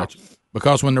anything else.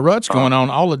 Because when the rut's going on,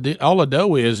 all a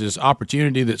doe is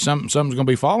opportunity that something's going to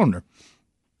be following her.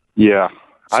 Yeah,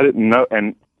 I didn't know,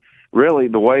 and really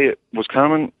the way it was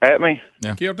coming at me,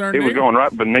 it was going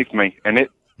right beneath me, and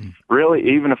it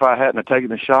really, even if I hadn't have taken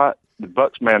the shot, the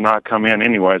bucks may have not come in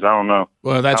anyways. I don't know.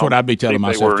 Well, that's what I'd be telling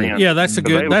myself too. Yeah, that's a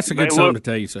good something to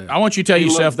tell yourself. I want you to tell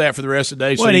yourself that for the rest of the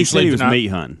day. Well, he said he was meat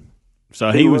hunting.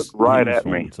 So he was right at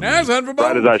me. Right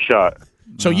as I shot.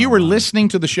 So you were listening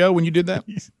to the show when you did that?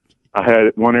 I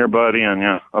had one earbud in,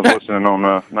 yeah. I was listening on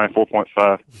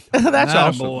 94.5. That's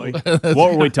awesome. Boy.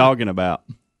 What were we talking about?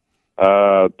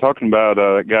 Talking about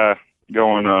that guy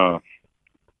going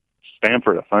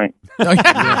Stanford, I think.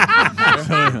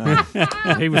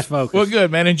 He was focused. Well,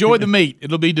 good, man. Enjoy the meat.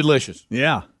 It'll be delicious.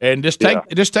 Yeah. And just take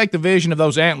the vision of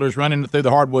those antlers running through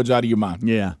the hardwoods out of your mind.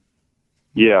 Yeah.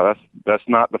 Yeah, that's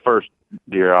not the first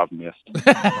deer I've missed.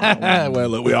 Well,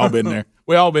 look, we all been there.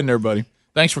 We all been there, buddy.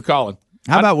 Thanks for calling.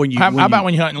 How about when you hunt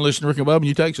and listen to Rick and Bubba and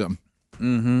you take something?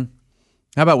 Mm-hmm.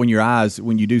 How about when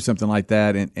you do something like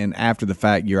that and after the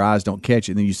fact your eyes don't catch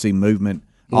it and then you see movement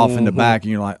off in the back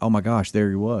and you're like, oh my gosh, there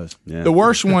he was. Yeah. The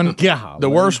worst one,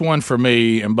 worst one for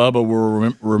me, and Bubba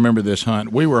will remember this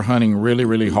hunt. We were hunting really,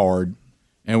 really hard,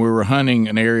 and we were hunting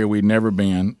an area we'd never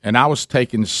been, and I was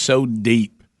taken so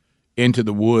deep into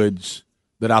the woods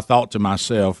that I thought to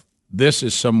myself, this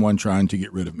is someone trying to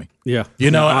get rid of me. Yeah.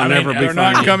 You know, they're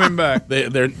not coming back.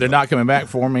 They're not coming back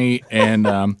for me. And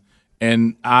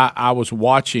I was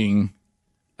watching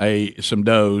some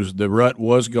does. The rut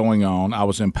was going on. I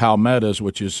was in Palmettos,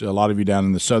 which is a lot of you down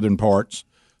in the southern parts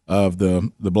of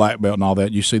the Black Belt and all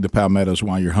that. You see the palmettos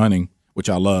while you're hunting, which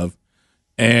I love.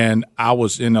 And I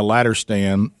was in a ladder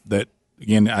stand that,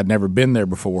 again, I'd never been there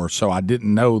before, so I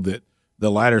didn't know that the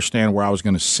ladder stand where I was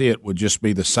going to sit would just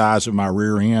be the size of my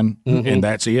rear end, and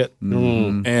that's it.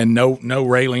 Mm-hmm. And no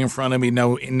railing in front of me, and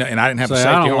I didn't have a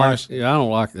safety harness. I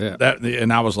don't like that.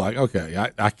 And I was like, okay,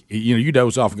 you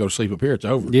doze off and go to sleep up here, it's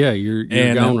over. Yeah, you're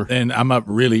a goner. And I'm up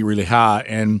really, really high,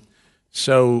 and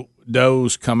so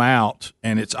does come out,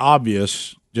 and it's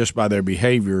obvious just by their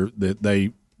behavior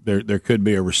that there could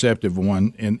be a receptive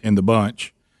one in the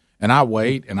bunch. And I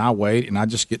wait, and I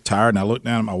just get tired, and I look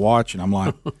down at my watch, and I'm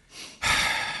like,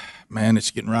 man,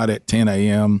 it's getting right at 10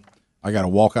 a.m. I got to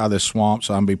walk out of this swamp,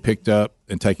 so I'm going to be picked up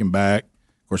and taken back.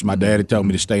 Of course, my dad had told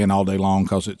me to stay in all day long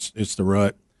because it's the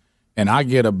rut. And I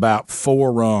get about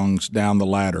 4 rungs down the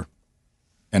ladder,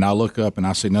 and I look up, and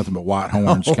I see nothing but white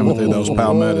horns coming through those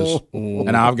palmettos.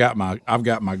 And I've got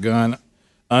my gun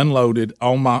unloaded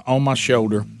on my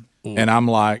shoulder, and I'm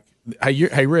like,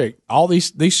 hey, Rick, all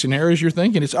these scenarios you're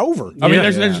thinking, it's over. I mean,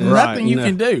 there's nothing you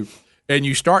can do. And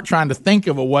you start trying to think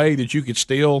of a way that you could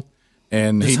steal.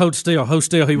 And just hold still.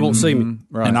 He won't see me.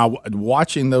 Right. And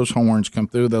watching those horns come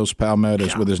through those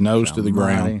palmettos with his nose to the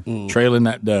ground, trailing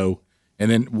that doe, and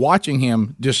then watching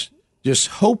him just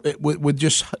hope with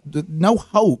just no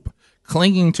hope,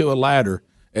 clinging to a ladder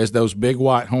as those big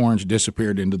white horns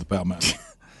disappeared into the palmetto.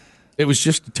 It was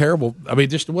just terrible. I mean,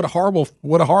 just what a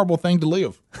horrible thing to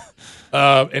live.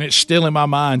 And it's still in my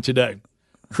mind today.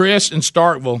 Chris in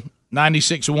Starkville,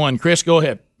 96.1. Chris, go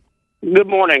ahead. Good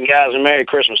morning, guys, and Merry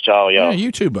Christmas to all y'all. Yeah,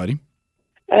 you too, buddy.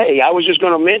 Hey, I was just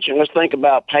going to mention, let's think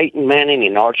about Peyton Manning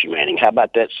and Archie Manning. How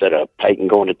about that setup? Peyton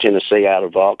going to Tennessee out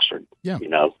of Oxford, his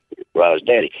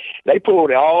daddy. They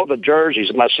pulled all the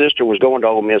jerseys. My sister was going to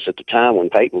Ole Miss at the time when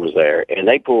Peyton was there, and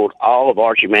they pulled all of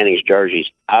Archie Manning's jerseys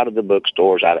out of the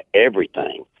bookstores, out of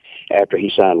everything, after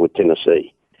he signed with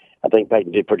Tennessee. I think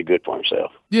Peyton did pretty good for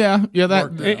himself. Yeah.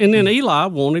 And then Eli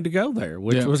wanted to go there,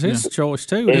 which was his choice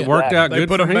too. It worked out good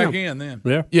for him. They put him back in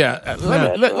then. Yeah.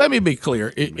 Let me be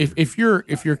clear. If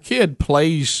your kid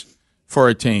plays for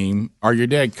a team or your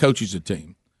dad coaches a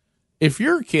team, if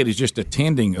your kid is just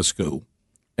attending a school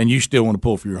and you still want to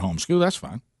pull for your home school, that's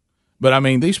fine. But I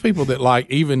mean, these people that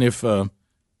even if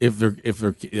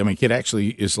their kid actually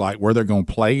is like where they're going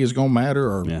to play is going to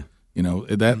matter, or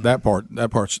that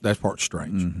part's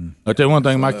strange. Mm-hmm. I'll tell you one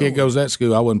thing: my kid goes to that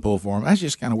school, I wouldn't pull for him. That's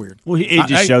just kind of weird. Well, it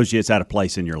just shows you it's out of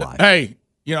place in your life. Hey,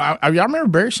 I remember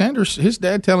Barry Sanders, his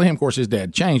dad telling him. Of course, his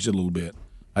dad changed it a little bit.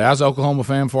 Hey, I was an Oklahoma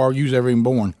fan before you was ever even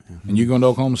born, and you going to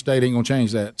Oklahoma State ain't going to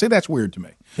change that. See, that's weird to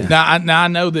me. Yeah. Now I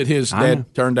know that his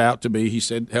dad turned out to be, he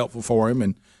said, helpful for him,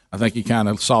 and I think he kind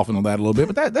of softened on that a little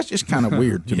bit. But that's just kind of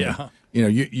weird to me.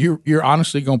 You're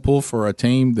honestly going to pull for a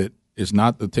team that is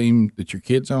not the team that your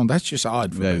kid's on. That's just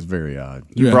odd. That is very odd.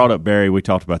 You brought up Barry. We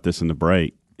talked about this in the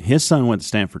break. His son went to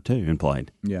Stanford too and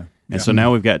played. Yeah. And so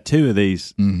now we've got 2 of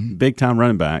these big time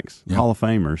running backs, Hall of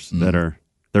Famers, that are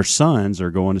their sons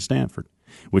are going to Stanford,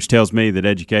 which tells me that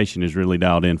education is really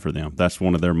dialed in for them. That's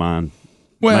one of their main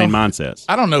mindsets.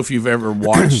 I don't know if you've ever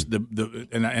watched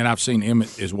and I've seen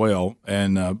Emmett as well,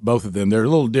 and both of them, they're a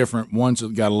little different. One's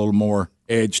got a little more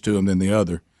edge to them than the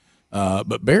other.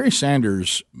 But Barry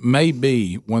Sanders may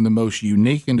be one of the most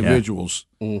unique individuals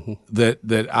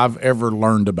that I've ever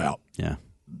learned about. Yeah,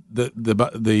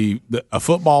 a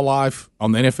football life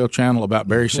on the NFL channel about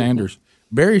Barry Sanders.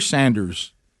 Barry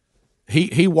Sanders,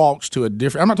 he walks to a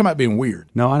different. I'm not talking about being weird.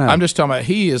 No, I know. I'm just talking about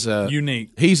he is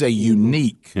unique. He's a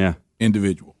unique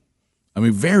individual. I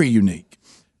mean, very unique,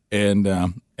 and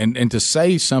to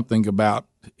say something about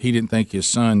he didn't think his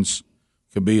sons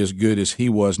could be as good as he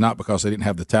was, not because they didn't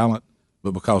have the talent,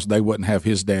 but because they wouldn't have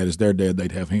his dad as their dad,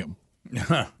 they'd have him.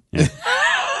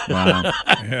 Wow.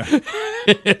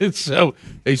 So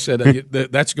he said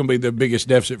that's going to be the biggest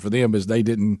deficit for them is they're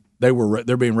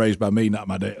being raised by me, not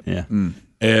my dad. Yeah.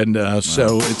 And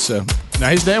so it's now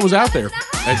his dad was out there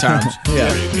at times.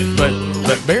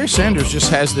 But Barry Sanders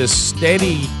just has this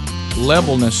steady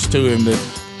levelness to him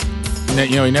that.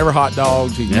 He never hot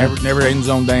dogged. He never ate his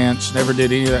own dance. Never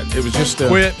did any of that. It was just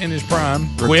quit in his prime.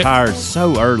 Retired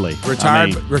so early.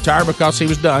 Retired because he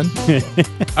was done.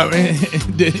 I mean,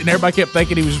 and everybody kept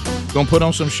thinking he was going to put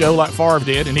on some show like Favre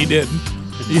did, and he didn't.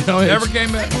 Never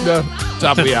came back.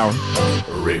 Top of the hour.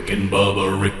 Rick and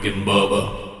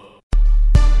Bubba.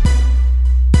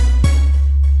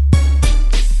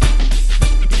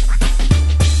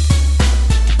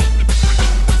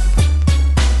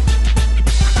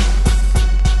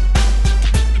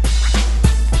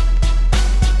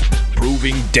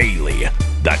 Proving daily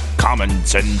that common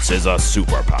sense is a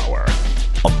superpower.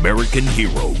 American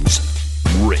heroes,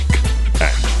 Rick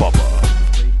and Bubba.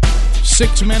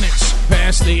 6 minutes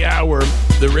past the hour,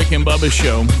 the Rick and Bubba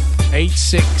Show.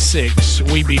 866,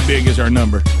 we be big is our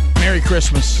number. Merry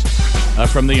Christmas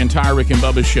from the entire Rick and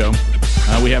Bubba Show.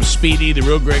 We have Speedy, the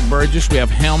real Greg Burgess. We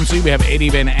have Helmsy. We have Eddie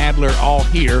Van Adler all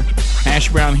here. Hash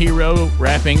Brown Hero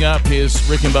wrapping up his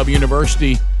Rick and Bubba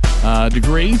University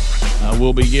degree.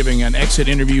 We'll be giving an exit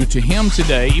interview to him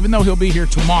today. Even though he'll be here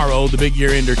tomorrow, the big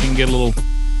year ender can get a little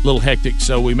little hectic,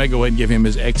 so we may go ahead and give him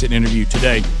his exit interview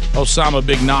today. Osama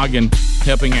Big Noggin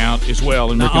helping out as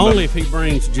well. And now, only if he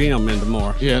brings Jim in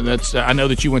tomorrow. Yeah, that's. I know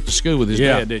that you went to school with his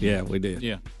dad, didn't you? Yeah, we did.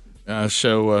 Yeah.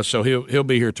 So he'll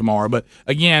be here tomorrow. But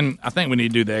again, I think we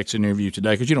need to do the exit interview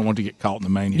today because you don't want to get caught in the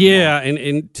mania. Yeah,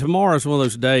 and tomorrow's one of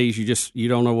those days you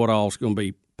don't know what all's going to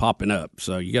be popping up,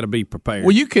 so you got to be prepared.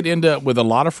 Well, you could end up with a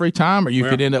lot of free time, or you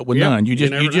could end up with none. You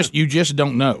just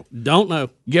don't know. Don't know.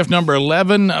 Gift number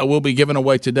 11 will be given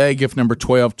away today. Gift number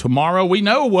 12 tomorrow. We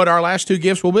know what our last two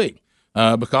gifts will be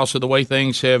because of the way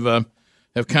things have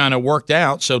kind of worked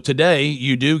out. So today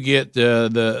you do get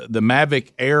the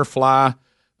Mavic Airfly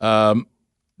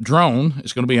drone.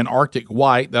 It's going to be an Arctic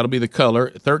white. That'll be the color.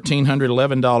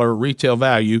 $1,311 retail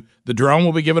value. The drone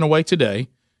will be given away today.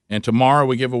 And tomorrow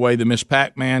we give away the Miss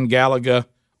Pac-Man Galaga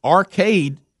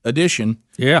Arcade Edition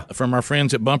from our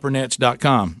friends at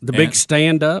BumperNets.com. The big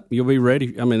stand-up, you'll be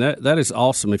ready. I mean, that is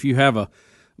awesome. If you have a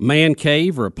man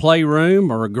cave or a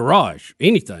playroom or a garage,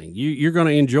 anything, you're going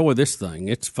to enjoy this thing.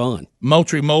 It's fun.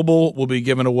 Moultrie Mobile will be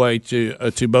given away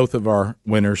to both of our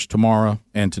winners tomorrow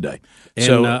and today. And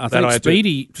so I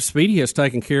think Speedy has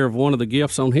taken care of one of the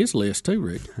gifts on his list too,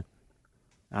 Rick.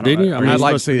 Didn't you? I mean, I'd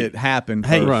like to see it happen.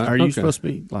 Hey, first. are you supposed to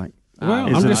be like?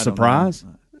 Well, is it a surprise?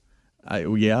 Yeah, it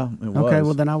was. Okay,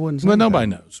 well then I wouldn't say Well, that. nobody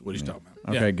knows what he's talking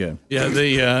about. Okay, good. Yeah,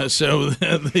 Well,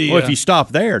 if you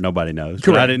stop there, nobody knows.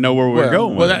 Correct. I didn't know where we were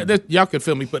going. Well, y'all could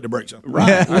feel me putting the brakes on.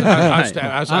 Right.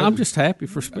 I'm just happy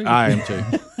for Speedy. I am too.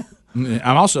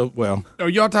 I'm also Are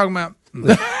y'all talking about?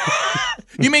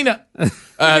 You mean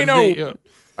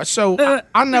so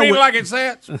I know You mean like it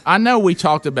sets? I know we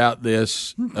talked about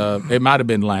this. It might have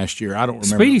been last year. I don't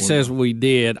remember. Speedy says we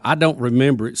did. I don't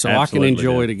remember it, so Absolutely I can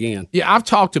enjoy did. it again. Yeah, I've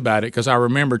talked about it because I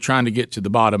remember trying to get to the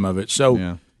bottom of it.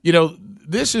 So,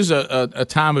 this is a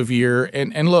time of year,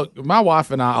 and look, my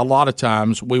wife and I, a lot of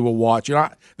times we will watch.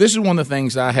 This is one of the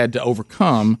things I had to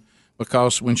overcome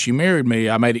because when she married me,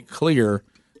 I made it clear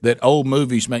that old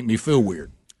movies make me feel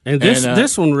weird. And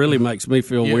this one really makes me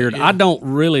feel weird. yeah. I don't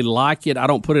really like it. I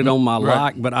don't put it on my Right.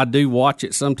 like, but I do watch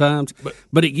it sometimes.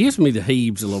 But it gives me the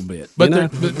heaves a little bit. But you know?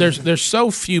 there's so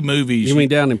few movies. You mean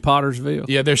down in Pottersville?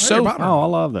 Yeah, there's so. Oh, I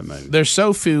love that movie. There's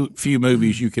so few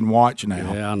movies you can watch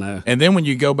now. Yeah, I know. And then when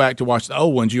you go back to watch the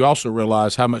old ones, you also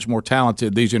realize how much more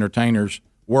talented these entertainers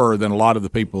were than a lot of the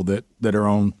people that are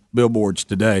on billboards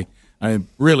today. I mean,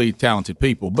 really talented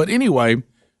people. But anyway,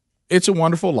 It's a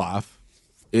Wonderful Life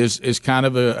is kind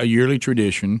of a yearly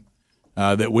tradition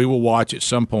that we will watch at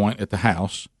some point at the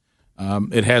house.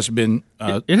 It has been.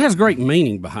 It has great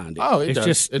meaning behind it. Oh, it it's does.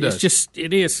 just, It does. It's just,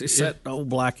 it is. It's that old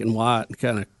black and white,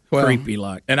 kind of creepy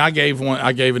like. And I gave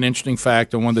an interesting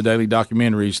fact on one of the daily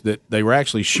documentaries that they were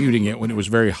actually shooting it when it was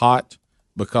very hot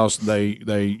because they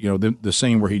the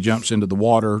scene where he jumps into the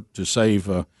water to save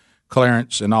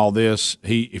Clarence and all this.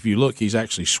 If you look, he's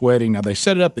actually sweating. Now they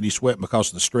set it up that he's sweating because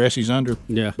of the stress he's under.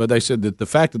 Yeah. But they said that the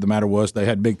fact of the matter was they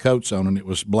had big coats on and it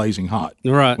was blazing hot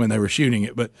when they were shooting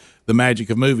it. But the magic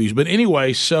of movies. But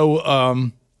anyway,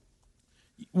 so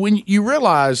when you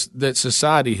realize that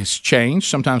society has changed,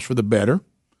 sometimes for the better,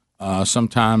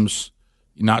 sometimes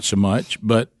not so much,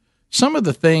 but some of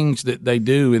the things that they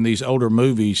do in these older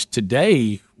movies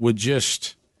today would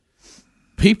just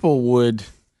people would.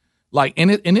 Like in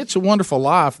It's a Wonderful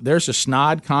Life, there's a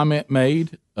snide comment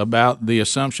made about the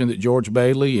assumption that George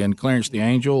Bailey and Clarence the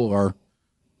Angel are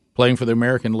playing for the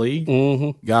American League.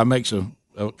 Mm-hmm. Guy makes a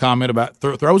comment about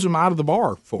throws him out of the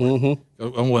bar for it.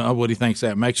 On what he thinks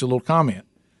that makes a little comment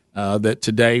that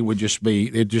today would just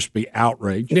be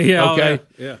outrage. Yeah, okay,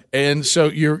 yeah. And so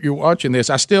you're watching this.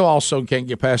 I still also can't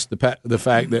get past the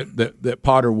fact that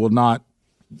Potter will not.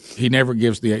 He never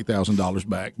gives the $8,000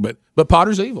 back, but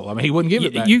Potter's evil. I mean, he wouldn't give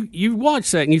it back. You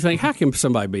watch that and you think, how can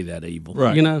somebody be that evil?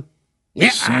 Right. You know,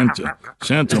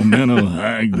 sentimental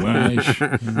hogwash,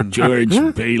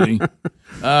 George Bailey.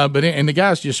 But the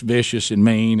guy's just vicious and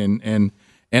mean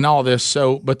and all this.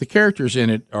 So, but the characters in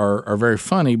it are very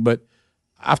funny. But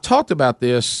I've talked about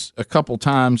this a couple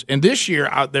times, and this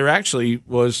year there actually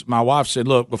was. My wife said,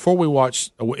 "Look, before we watch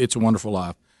It's a Wonderful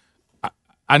Life."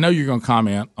 I know you're going to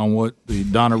comment on what the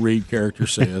Donna Reed character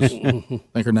says. I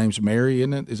think her name's Mary,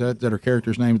 isn't it? Is that her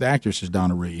character's name? The actress is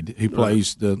Donna Reed, who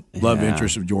plays the love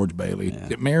interest of George Bailey. Yeah.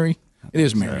 Is it Mary? It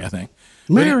is Mary, I think.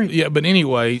 Mary. But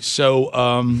anyway, so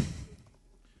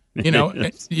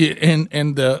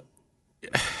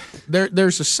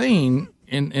there's a scene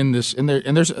in this, and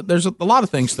there's a lot of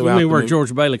things throughout. You mean the where movie.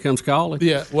 George Bailey comes calling?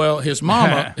 Yeah. Well, his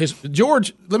mama,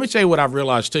 George. Let me tell you what I've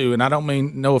realized too, and I don't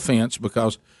mean no offense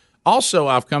because. Also,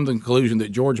 I've come to the conclusion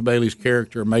that George Bailey's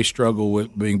character may struggle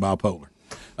with being bipolar.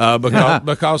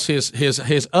 because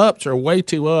his ups are way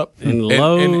too up and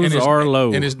lows are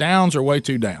low, and his downs are way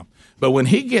too down. But when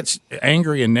he gets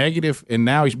angry and negative, and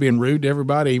now he's being rude to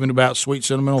everybody, even about sweet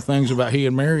sentimental things about he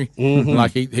and Mary,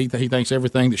 like he thinks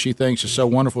everything that she thinks is so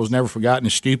wonderful is never forgotten,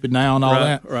 is stupid now, and all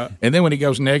that. Right. And then when he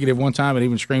goes negative one time and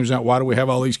even screams out, "Why do we have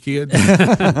all these kids?"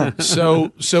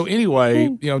 so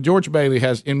anyway, George Bailey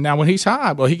has, and now when he's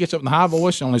high, well, he gets up in the high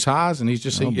voice on his highs, and he's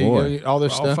just all this All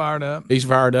stuff. fired up. He's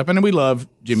fired up, and then we love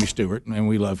Jimmy Stewart, and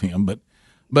we love him, but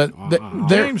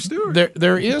James Stewart.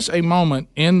 there is a moment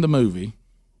in the movie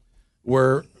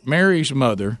where Mary's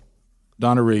mother,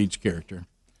 Donna Reed's character,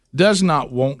 does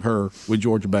not want her with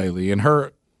George Bailey, and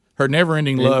her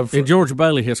never-ending love. And George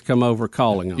Bailey has come over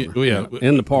calling on her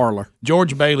in the parlor.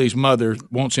 George Bailey's mother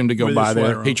wants him to go With by his there.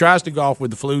 sweater He on. tries to golf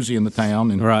with the floozy in the town,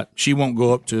 and she won't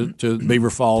go up to Beaver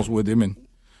Falls with him,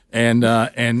 and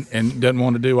doesn't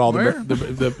want to do all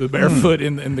the barefoot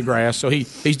in the grass. So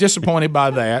he's disappointed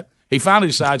by that. He finally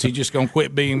decides he's just going to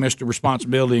quit being Mr.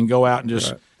 Responsibility and go out and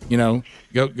just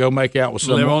go make out with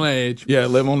someone. Live on the edge. Yeah,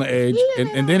 live on the edge.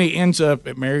 And then he ends up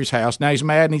at Mary's house. Now he's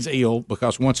mad and he's ill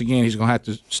because once again he's going to have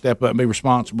to step up and be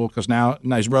responsible because now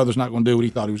his brother's not going to do what he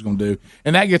thought he was going to do,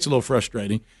 and that gets a little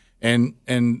frustrating. And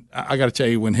I got to tell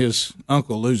you, when his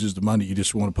uncle loses the money, you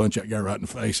just want to punch that guy right in the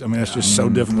face. I mean, that's just so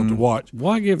difficult to watch.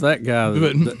 Why give that guy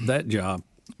that job?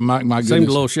 My goodness. Seemed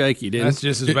a little shaky, didn't That's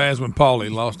just as bad as when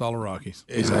Paulie lost all the Rockies.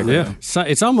 Exactly. Yeah,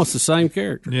 it's almost the same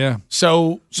character. Yeah.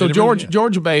 So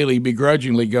George Bailey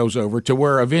begrudgingly goes over to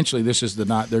where eventually this is the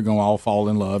night they're going to all fall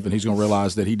in love, and he's going to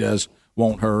realize that he does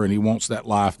want her, and he wants that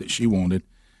life that she wanted,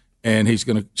 and he's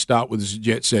going to stop with his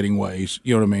jet setting ways.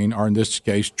 You know what I mean? Or in this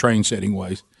case, train setting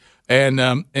ways,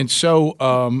 and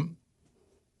so.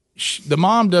 The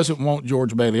mom doesn't want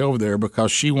George Bailey over there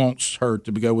because she wants her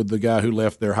to go with the guy who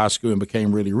left their high school and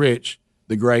became really rich,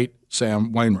 the great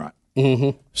Sam Wainwright.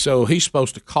 Mm-hmm. So he's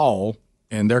supposed to call,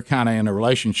 and they're kind of in a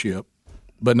relationship,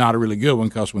 but not a really good one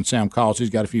because when Sam calls, he's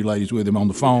got a few ladies with him on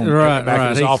the phone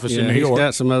back in his office in New York. He's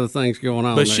got some other things going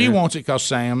on. But she wants it because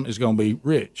Sam is going to be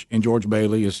rich, and George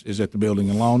Bailey is at the building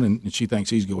alone, and she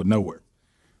thinks he's going nowhere.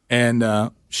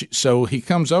 And so he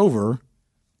comes over.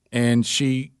 And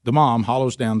the mom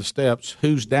hollers down the steps,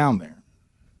 "Who's down there?"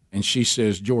 And she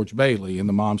says, "George Bailey." And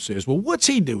the mom says, "Well, what's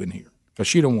he doing here?" Because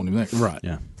she don't want him there. Right.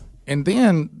 Yeah. And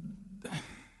then,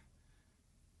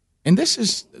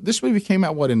 this movie came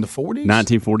out, in the 40s?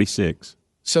 1946.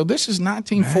 So this is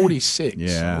 1946.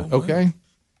 Yeah. Okay.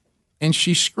 And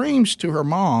she screams to her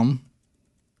mom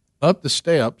up the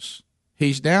steps,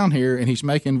 "He's down here and he's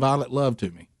making violent love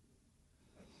to me."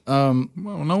 Well,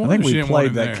 no I think she we didn't want played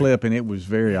him that there. clip, and it was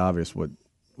very obvious what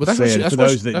Well, said. For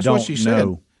those that that's don't what she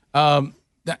know,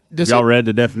 said. Y'all read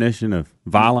the definition of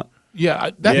violent? Yeah,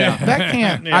 that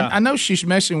can't. Yeah. I know she's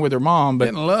messing with her mom, but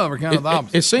Getting love are kind of the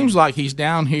opposite. it seems like he's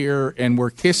down here and we're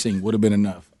kissing would have been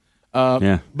enough.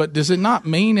 But does it not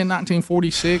mean in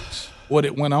 1946 what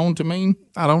it went on to mean?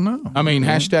 I don't know. I mean,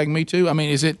 hashtag Me Too. I mean,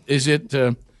 is it?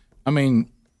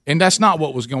 And that's not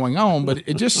what was going on, but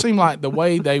it just seemed like the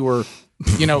way they were.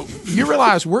 You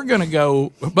realize we're going to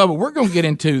go, Bubba. We're going to get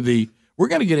into the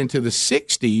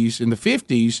 60s and the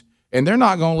 50s, and they're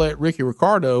not going to let Ricky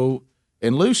Ricardo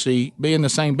and Lucy be in the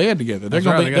same bed together. They're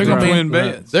going to be twin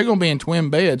beds. They're going to be in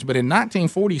twin beds. But in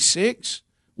 1946,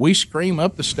 we scream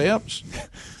up the steps.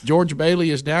 George Bailey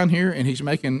is down here, and he's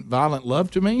making violent love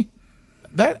to me.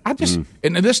 That I just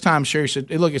and this time Sherry said,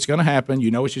 "Hey, look, it's going to happen. You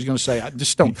know what she's going to say. I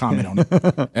just don't comment on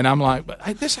it." And I'm like, "But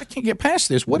I can't get past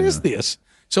this. What is this?"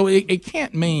 So it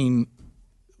can't mean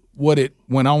what it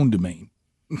went on to mean.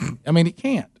 I mean, it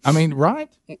can't. I mean, right?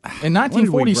 In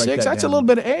 1946, that's a little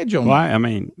bit of edge on Well, it. I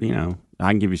mean,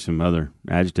 I can give you some other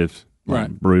adjectives. Right.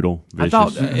 Brutal, vicious, I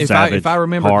thought savage, if I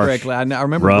remember harsh, correctly, I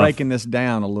remember rough, breaking this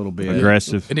down a little bit.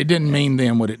 aggressive. And it didn't mean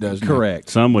then what it does now. Correct.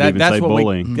 Some would even that's say what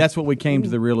bullying. That's what we came to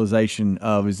the realization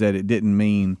of, is that it didn't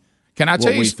mean Can I tell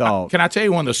what you? we thought. Can I tell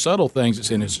you one of the subtle things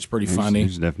that's in this is pretty funny?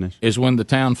 Here's the definition. Is when the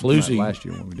town floozy last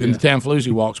year when we did and the town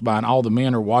floozy walks by and all the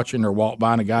men are watching her walk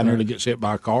by and a guy nearly gets hit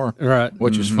by a car, Right.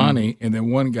 which is funny. And then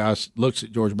one guy looks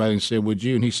at George Bailey and said, "Would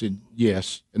you?" And he said,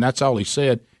 "Yes." And that's all he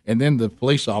said. And then the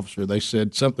police officer, they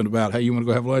said something about, "Hey, you want to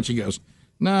go have lunch?" He goes,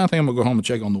 "No, I think I'm gonna go home and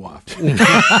check on the wife."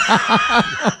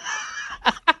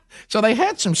 So they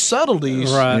had some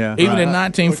subtleties, Right. even in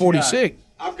 1946.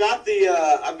 I've got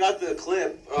the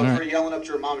clip of her yelling up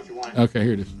to her mom if you want it. Okay,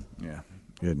 here it is. Yeah,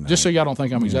 good night. Just so y'all don't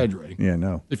think I'm exaggerating. Yeah,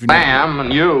 no. If you're not,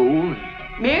 Bam, you.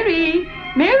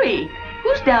 Mary,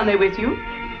 who's down there with you?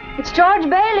 It's George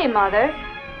Bailey, Mother.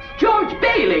 George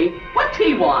Bailey? What's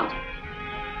he want?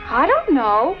 I don't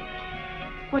know.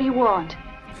 What do you want?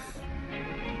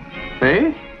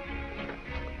 Hey?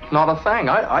 Not a thing.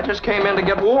 I just came in to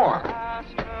get warm.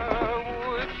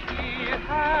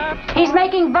 He's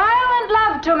making violent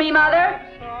love to me, Mother.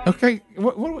 Okay,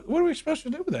 what are we supposed to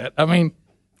do with that? I mean,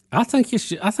 I think it's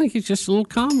just a little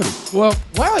comedy. Well,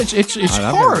 it's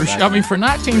harsh. I mean, for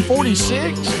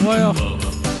 1946. Well,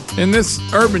 in this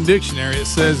Urban Dictionary, it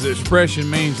says the expression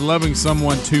means loving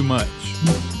someone too much.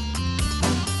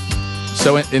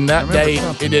 So in that day,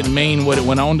 it didn't mean what it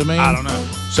went on to mean? I don't know.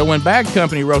 So when Bad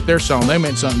Company wrote their song, they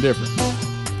meant something different.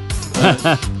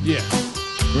 Yeah.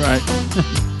 Right.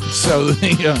 So,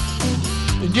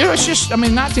 it's just,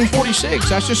 1946.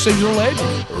 That's just a little edgy.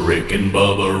 Rick and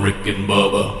Bubba, Rick and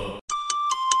Bubba.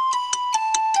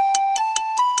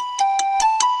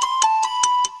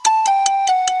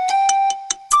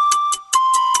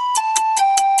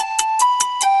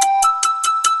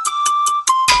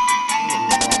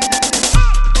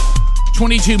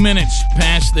 $22 minutes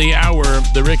past the hour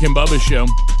of the Rick and Bubba Show.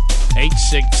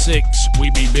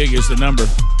 866-WE-BE-BIG is the number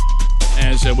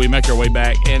as we make our way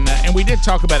back. And we did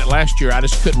talk about it last year. I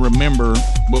just couldn't remember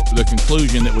the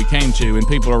conclusion that we came to, and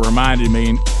people are reminding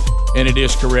me, and it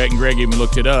is correct, and Greg even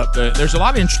looked it up. There's a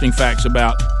lot of interesting facts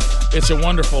about It's a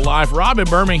Wonderful Life. Rob in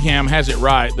Birmingham has it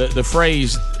right. The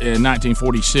phrase in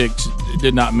 1946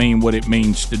 did not mean what it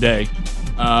means today.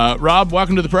 Rob,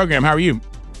 welcome to the program. How are you?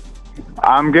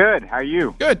 I'm good. How are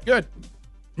you? Good.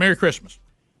 Merry Christmas.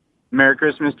 Merry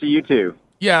Christmas to you, too.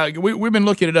 Yeah, we've been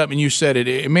looking it up, and you said it.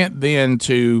 It meant then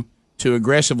to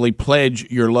aggressively pledge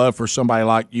your love for somebody,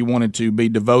 like you wanted to be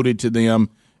devoted to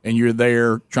them, and you're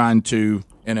there trying to,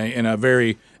 in a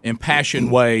very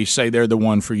impassioned way, say they're the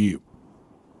one for you.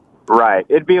 Right.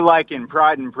 It'd be like in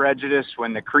Pride and Prejudice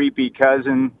when the creepy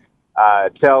cousin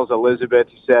tells Elizabeth,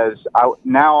 he says,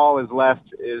 now all is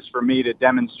left is for me to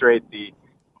demonstrate the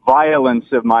violence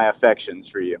of my affections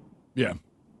for you. Yeah.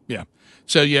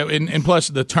 So, and plus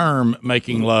the term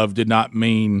making love did not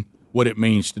mean what it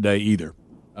means today either.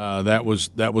 That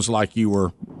was like you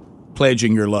were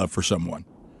pledging your love for someone.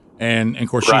 And of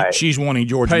course, right. she's wanting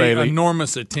George Bailey.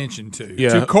 Enormous attention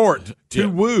to court, to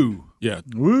woo. Yeah,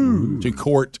 woo. To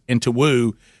court and to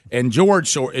woo. And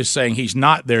George is saying he's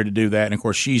not there to do that. And of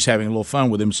course, she's having a little fun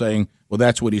with him, saying, well,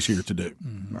 that's what he's here to do.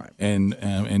 Right. And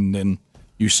then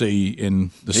you see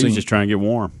in the scene. He's just trying to get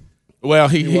warm. Well,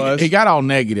 he got all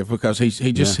negative because he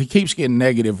keeps getting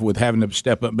negative with having to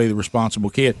step up and be the responsible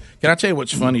kid. Can I tell you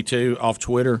what's funny, too, off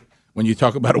Twitter? When you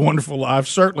talk about A Wonderful Life,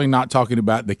 certainly not talking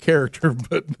about the character,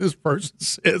 but this person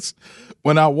says,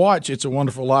 when I watch It's a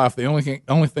Wonderful Life, the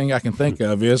only thing I can think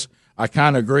of is I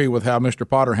kind of agree with how Mr.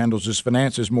 Potter handles his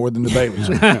finances more than the babies.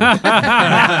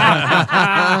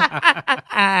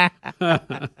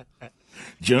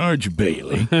 George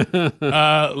Bailey.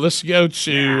 Let's go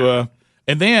to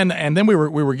and then we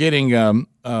were getting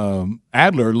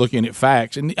Adler looking at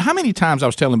facts. And how many times I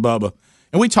was telling Bubba,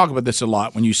 and we talk about this a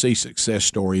lot when you see success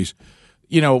stories,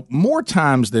 more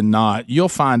times than not, you'll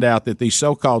find out that these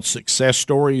so-called success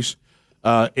stories,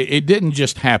 it didn't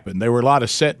just happen. There were a lot of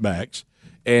setbacks.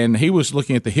 And he was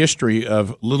looking at the history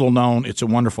of little-known It's a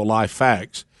Wonderful Life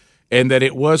facts, and that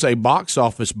it was a box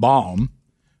office bomb.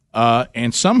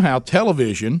 And somehow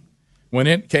television, when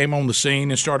it came on the scene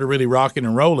and started really rocking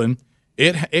and rolling,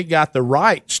 it got the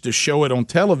rights to show it on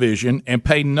television and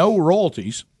pay no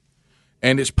royalties.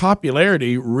 And its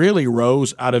popularity really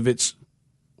rose out of its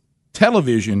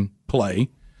television play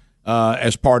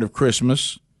as part of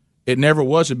Christmas. It never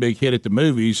was a big hit at the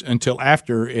movies until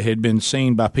after it had been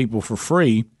seen by people for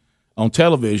free on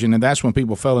television, and that's when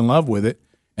people fell in love with it.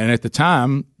 And at the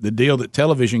time, the deal that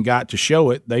television got to show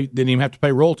it, they didn't even have to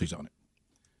pay royalties on it.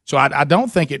 So I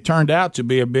don't think it turned out to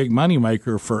be a big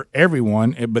moneymaker for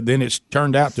everyone, but then it's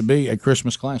turned out to be a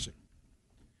Christmas classic.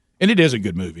 And it is a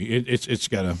good movie. It's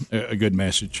got a good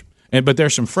message. But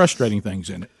there's some frustrating things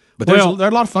in it. But there are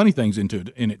a lot of funny things in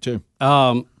it, too.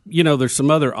 There's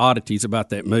some other oddities about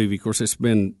that movie. Of course, it's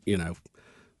been,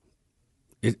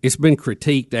 it's been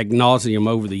critiqued ad nauseum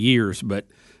over the years. But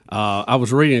I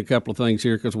was reading a couple of things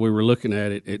here because we were looking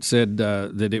at it. It said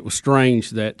that it was strange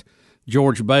that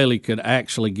George Bailey could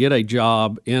actually get a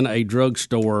job in a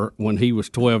drugstore when he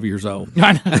was 12 years old.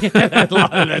 I know. A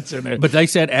lot of that's in there. But they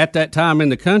said at that time in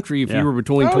the country, if you were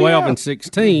between 12 and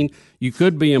 16, you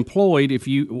could be employed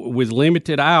with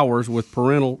limited hours with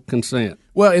parental consent.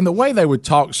 Well, in the way they would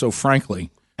talk so frankly.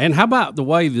 And how about the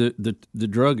way the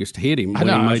druggist hit him when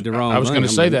he made the wrong thing? I was going to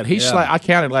say that. I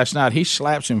counted last night. He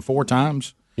slaps him 4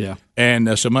 times. Yeah,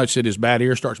 and so much that his bad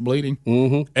ear starts bleeding.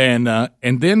 Mm-hmm.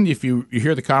 And then if you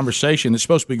hear the conversation that's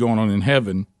supposed to be going on in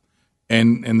heaven,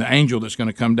 and the angel that's going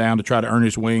to come down to try to earn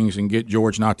his wings and get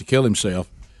George not to kill himself,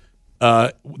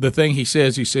 the thing he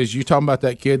says, you talking about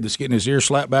that kid that's getting his ear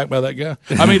slapped back by that guy?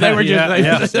 I mean, they were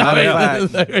just,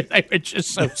 they were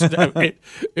just so stupid.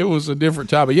 It was a different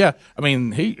time. But yeah, I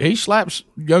mean, he slaps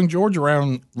young George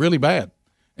around really bad.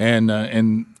 And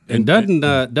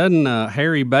doesn't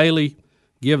Harry Bailey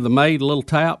give the maid a little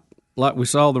tap like we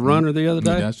saw the runner the other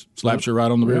day? He does. Slaps her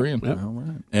right on the rear end. Yep. All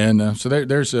right. And so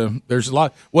there's a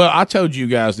lot. Well, I told you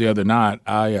guys the other night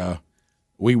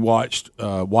we watched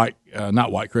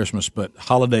not White Christmas, but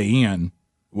Holiday Inn,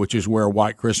 which is where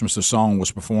White Christmas the song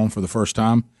was performed for the first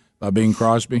time by Bing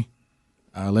Crosby.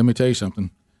 Let me tell you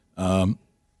something.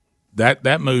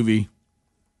 That movie,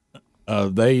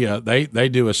 they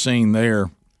do a scene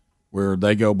there where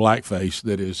they go blackface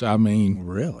that is, I mean,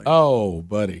 really? Oh,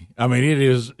 buddy. I mean,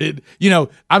 it. You know,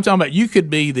 I'm talking about you could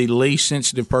be the least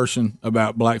sensitive person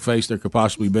about blackface there could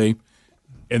possibly be,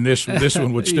 and this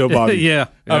one would still bother you. Yeah.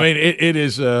 I mean, it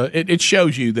is. It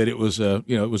shows you that it was it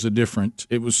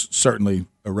was certainly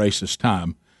a racist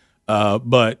time,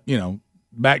 but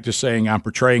back to saying I'm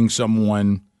portraying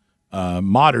someone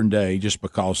modern day just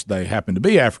because they happen to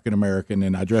be African American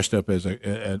and I dressed up as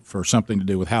for something to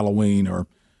do with Halloween or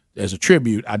as a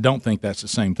tribute. I don't think that's the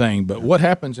same thing. But what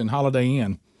happens in Holiday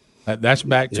Inn? That's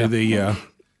back to the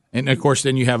and of course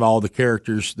then you have all the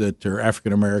characters that are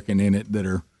African American in it that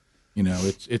are,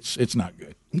 it's not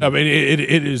good. I mean, it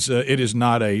is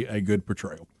not a good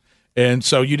portrayal. And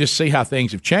so you just see how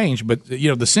things have changed. But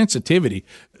the sensitivity,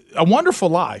 A Wonderful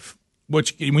Life.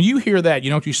 Which when you hear that,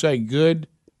 you say good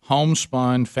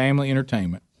homespun family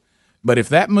entertainment. But if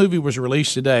that movie was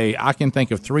released today, I can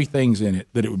think of 3 things in it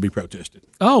that it would be protested.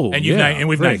 Oh, and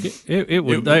we've named it. It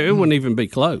wouldn't even be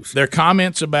close. There are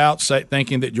comments about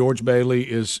thinking that George Bailey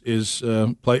is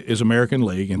American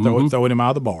League and throwing him out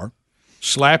of the bar,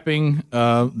 slapping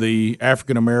the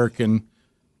African American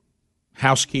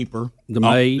housekeeper, the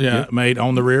maid, maid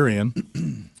on the rear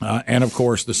end, and of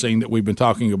course the scene that we've been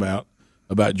talking about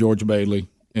George Bailey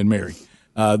and Mary.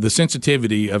 The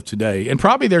sensitivity of today, and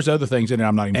probably there's other things in it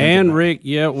I'm not even thinking about. Rick,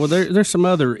 there's some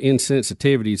other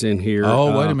insensitivities in here.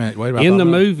 Oh, wait a minute. In the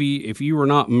movie, if you were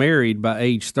not married by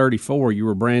age 34, you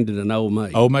were branded an old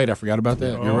maid. Old maid, I forgot about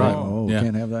that. You're right. Oh,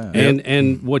 can't have that.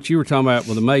 And what you were talking about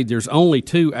with the maid, there's only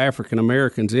 2 African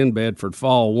Americans in Bedford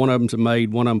Fall. One of them's a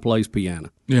maid, one of them plays piano.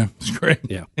 Yeah, it's great.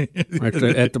 Yeah,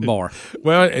 at the bar.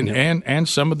 Well, and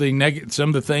some of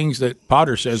the things that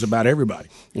Potter says about everybody.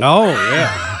 Oh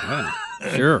yeah.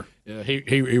 Sure.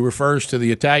 He refers to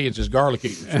the Italians as garlic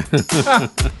eaters.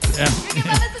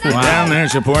 Down there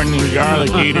supporting these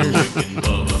garlic eaters.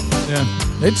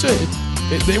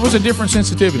 It was a different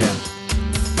sensitivity.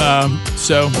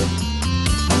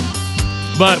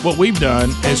 But what we've done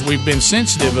is we've been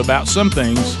sensitive about some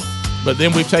things, but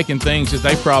then we've taken things that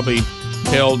they probably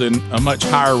held in a much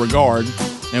higher regard,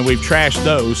 and we've trashed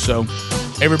those. So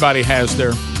everybody has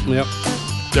their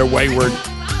wayward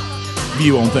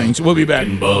view on things. We'll be back.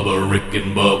 Rick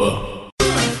and Bubba.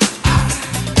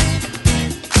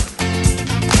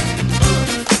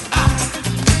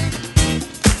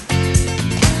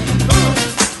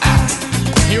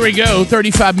 Here we go.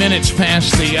 35 minutes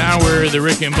past the hour of the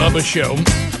Rick and Bubba Show.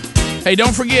 Hey,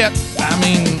 don't forget,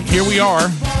 here we are,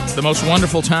 the most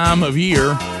wonderful time of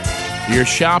year. You're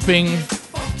shopping.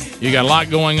 You got a lot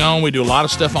going on. We do a lot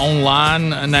of stuff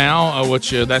online now,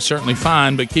 which that's certainly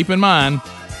fine. But keep in mind,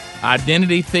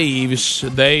 identity thieves,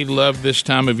 they love this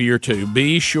time of year too.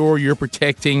 Be sure you're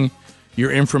protecting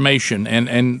your information.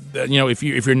 And if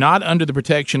you're not under the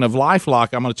protection of LifeLock,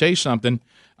 I'm going to tell you something.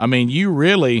 You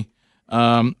really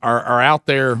are out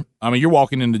there. You're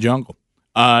walking in the jungle.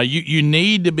 You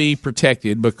need to be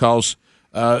protected because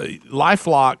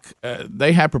LifeLock,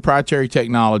 they have proprietary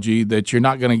technology that you're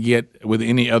not going to get with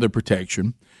any other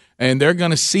protection. And they're going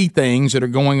to see things that are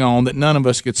going on that none of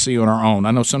us could see on our own.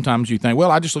 I know sometimes you think, well,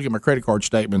 I just look at my credit card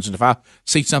statements, and if I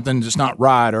see something that's not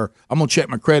right, or I'm going to check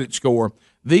my credit score.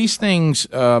 These things,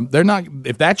 they're not.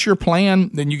 If that's your plan,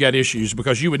 then you got issues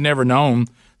because you would never know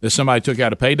that somebody took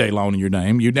out a payday loan in your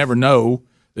name. You'd never know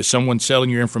that someone's selling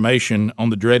your information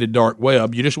on the dreaded dark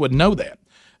web. You just wouldn't know that.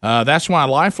 That's why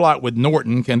LifeLock with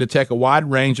Norton can detect a wide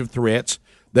range of threats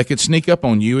that could sneak up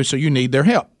on you, and so you need their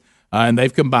help. And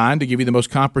they've combined to give you the most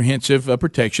comprehensive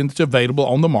protection that's available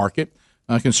on the market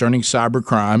concerning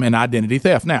cybercrime and identity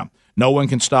theft. Now, no one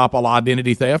can stop all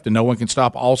identity theft, and no one can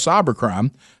stop all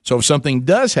cybercrime. So if something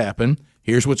does happen,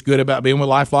 here's what's good about being with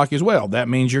LifeLock as well. That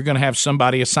means you're going to have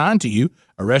somebody assigned to you,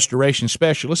 a restoration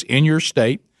specialist in your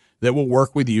state, that will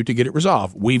work with you to get it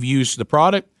resolved. We've used the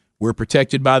product. We're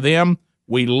protected by them.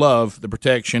 We love the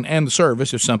protection and the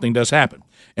service if something does happen.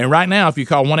 And right now, if you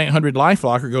call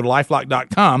 1-800-LifeLock or go to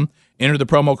LifeLock.com enter the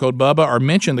promo code Bubba or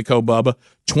mention the code Bubba,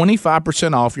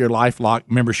 25% off your LifeLock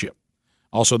membership.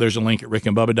 Also, there's a link at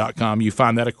rickandbubba.com. You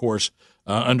find that, of course,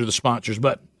 under the sponsors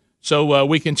button. So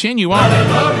we continue on.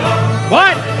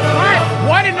 What?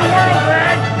 What in the world,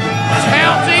 Greg?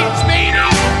 Healthy, Speedy,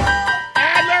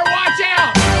 Adler, watch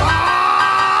out!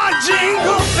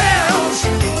 Jingle bells.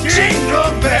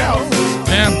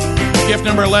 Yeah. Gift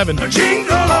number 11.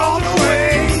 Jingle all the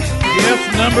way.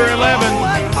 Gift number 11. Oh,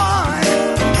 what fun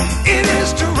it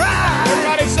is to ride.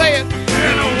 Everybody say it.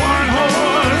 In a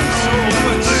one-horse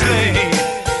open sleigh.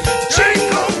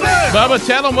 Jingle bells. Bubba,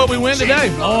 tell them what we win today.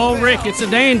 Oh, Rick, it's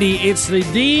a dandy. It's the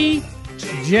DJI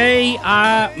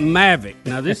Mavic.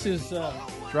 Now, this is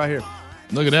It's right here.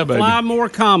 Look at that, baby. Fly More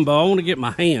combo. I want to get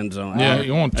my hands on it. Yeah,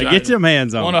 you want to get your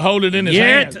hands on it. Want to hold it in his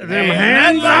Get hand. them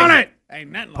hands on it.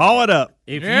 Paw it up.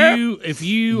 If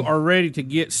you are ready to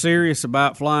get serious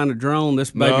about flying a drone,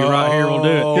 this baby right here will do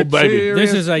it. Oh, baby.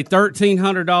 This is a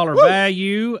 $1,300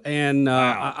 value, and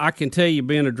I can tell you,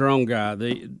 being a drone guy,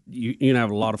 you can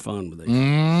have a lot of fun with these.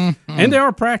 Mm-hmm. And they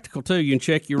are practical too. You can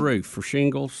check your roof for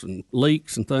shingles and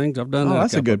leaks and things. I've done that.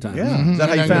 That's a good times. Yeah, is that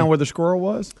how you found where the squirrel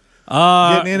was?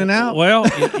 Getting in and out. Well,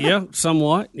 yeah,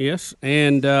 somewhat, yes.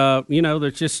 And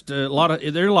there's just they're a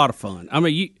lot of fun. I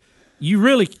mean, you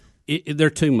really. They're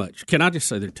too much. Can I just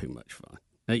say they're too much fun?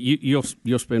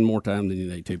 You'll spend more time than you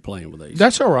need to playing with these.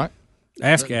 That's all right.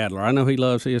 Ask Adler. I know he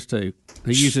loves his too.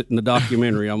 He uses it in the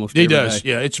documentary almost He every does. day.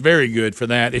 Yeah, it's very good for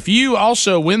that. If you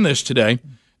also win this today,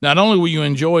 not only will you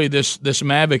enjoy this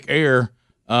Mavic Air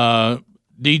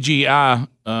DJI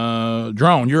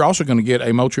drone, you're also going to get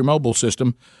a Moultrie Mobile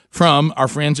system from our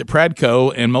friends at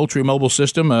Pradco, and Moultrie Mobile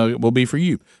system will be for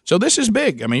you. So this is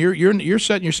big. I mean, you're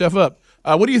setting yourself up.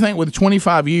 What do you think with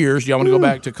 25 years? Y'all want to go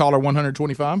back to caller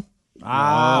 125?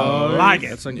 I like it.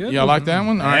 That's a good Y'all one. like that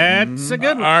one? All right. That's a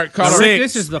good one. All right, caller Rick,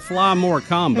 6. this is the Fly More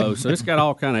combo, so it's got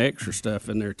all kind of extra stuff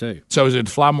in there too. So is it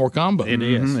Fly More combo? It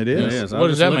is. It is. What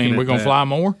does that mean? We're going to fly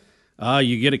more?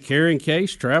 You get a carrying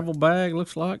case, travel bag,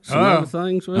 looks like, some other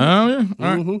things with it. Oh, yeah.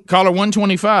 All right. Caller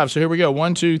 125. So here we go.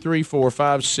 1, 2, 3, 4,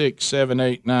 5, 6, 7,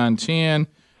 8, 9, 10,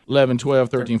 11, 12,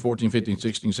 13, 14, 15,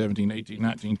 16, 17, 18,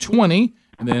 19, 20.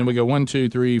 And then we go 1, 2,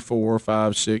 3, 4,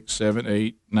 5, 6, 7,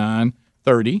 8, 9,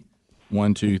 30.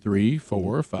 1, 2, 3,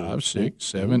 4, 5, 6,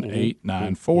 7, 8,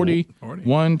 9, 40.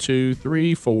 1, 2,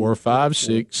 3, 4, 5,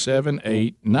 6, 7,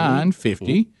 8, 9,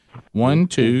 50. 1,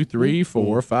 2, 3,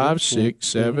 4, 5, 6,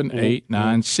 7, 8,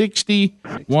 9, 60.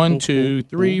 1, 2,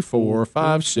 3, 4,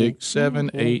 5, 6,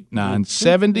 7, 8, 9,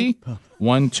 70.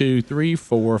 1, 2, 3,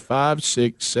 4, 5,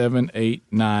 6, 7, 8,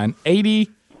 9,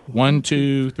 80. 1,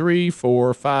 2, 3,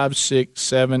 4, 5, 6,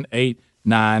 7, 8,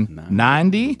 9,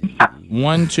 90.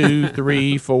 1, 2,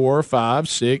 3, 4, 5,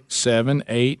 6, 7,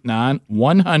 8, 9,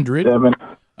 100.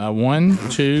 1,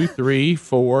 2, 3,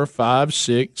 4, 5,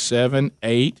 6, 7,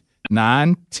 8,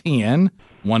 9, 10,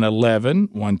 111,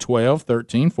 112,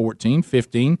 13, 14,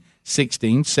 15,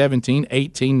 16, 17,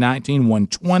 18, 19,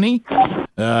 120.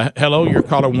 Hello, your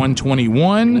caller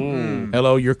 121.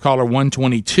 Hello, your caller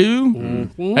 122.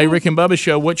 Hey, Rick and Bubba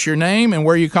Show, what's your name and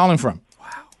where are you calling from?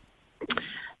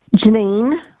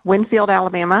 Janine, Winfield,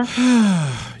 Alabama.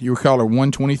 You were caller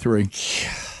 123.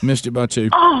 Missed it by 2.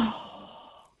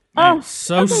 I'm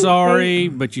so sorry,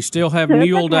 but you still have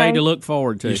Mule Day to look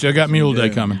forward to. You still got Mule Day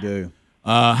coming.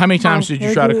 How many times did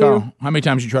you try to call? How many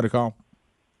times did you try to call?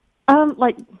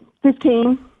 Like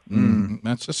 15.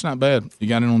 That's not bad. You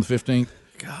got in on the 15th.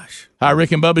 Gosh. Hi,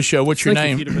 Rick and Bubba Show. What's your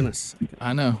name?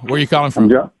 I know. Where are you calling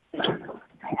from?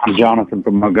 Jonathan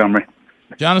from Montgomery.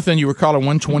 Jonathan, you were calling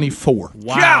 124.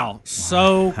 Wow.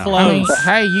 So close.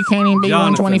 Hey, you can't even be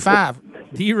Jonathan.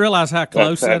 125. Do you realize how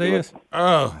close that is?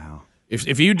 Oh.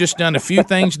 If you'd just done a few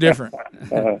things different,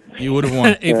 you would have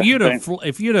won. If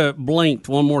you'd have blinked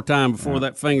one more time before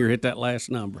that finger hit that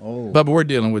last number. But we're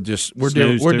dealing with just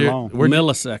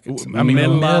milliseconds. I mean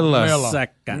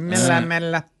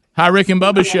milliseconds. Hi, Rick and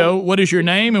Bubba Show. What is your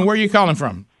name and where are you calling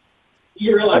from?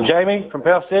 I'm Jamie from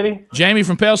Pell City. Jamie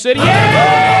from Pell City.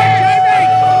 Yeah!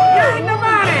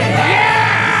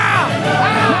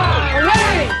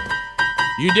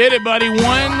 You did it, buddy.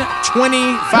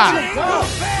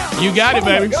 125. You got it,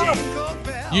 baby.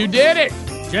 You did it.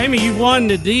 Jamie, you won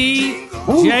the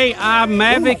DJI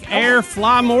Mavic Air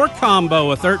Fly More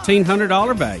combo, a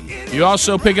 $1,300 value. You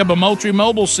also pick up a Moultrie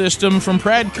Mobile system from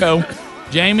Pradco.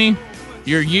 Jamie,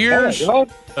 your years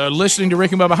listening to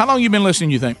Rick and Bubba, how long have you been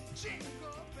listening, you think?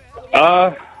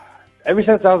 Ever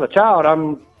since I was a child.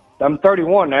 I'm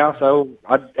 31 now, so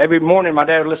every morning my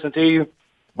dad would listen to you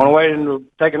on the way to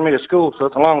taking me to school, so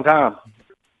it's a long time.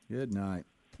 Good night.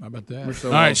 How about that?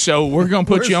 All right, so we're going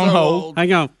to put you on hold.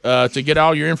 Hang on. To get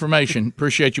all your information.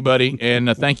 Appreciate you, buddy, and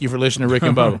thank you for listening to Rick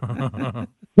and Bubba.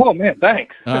 Well, man,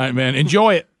 thanks. All right, man.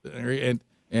 Enjoy it.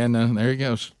 And there he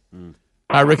goes.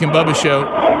 Hi, Rick and Bubba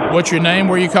Show. What's your name?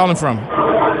 Where are you calling from?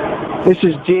 This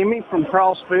is Jimmy from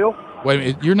Crossville. Wait a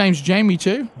minute. Your name's Jamie,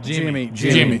 too? Jimmy.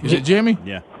 Is it Jimmy?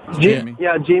 Yeah. Jimmy.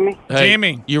 Yeah, Jimmy. Hey,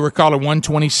 Jimmy. You were caller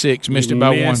 126. Missed it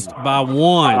by one. By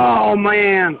one. Oh,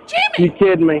 man. Jimmy. You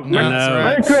kidding me? No.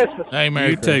 Merry Christmas. Hey,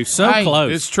 Merry You Christmas. too. So Hey,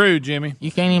 close. It's true, Jimmy. You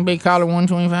can't even be caller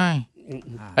 125.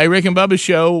 Hey, Rick and Bubba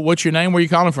Show. What's your name? Where are you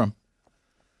calling from?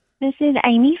 This is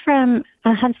Amy from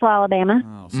Huntsville, Alabama.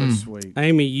 Oh, so sweet.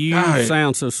 Amy, you God,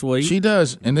 sound so sweet. She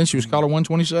does. And then she was caller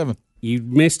 127. You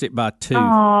missed it by 2.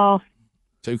 Oh,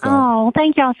 Two calls. oh,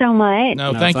 thank y'all so much.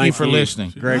 No, thank you for listening.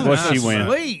 Greg, what's she win?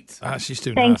 Sweet. She's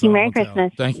too Thank nice. you. I Merry won't tell.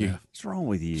 Christmas. Thank you. What's wrong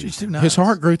with you? She's too nice. His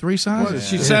heart grew 3 Well, sizes.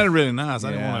 she sounded really nice.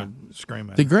 I didn't want to scream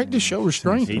at her. Did Greg just show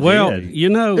restraint? He Well, did. you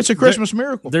know, It's a Christmas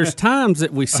miracle. There's times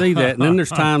that we see that, and then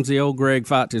there's times the old Greg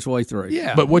fights his way through.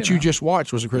 Yeah. But what you just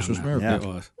watched was a Christmas miracle. Yeah. It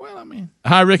was. Well, I mean.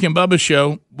 Hi, Rick and Bubba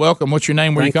Show. Welcome. What's your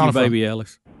name? Where Thank you you, calling baby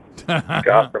Ellis.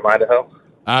 Scott from Idaho. from?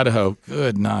 Idaho.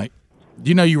 Good night. Do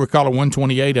you know you were caller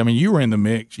 128? I mean, you were in the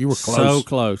mix. You were close. So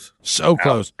close. So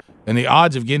close. And the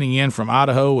odds of getting in from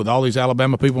Idaho with all these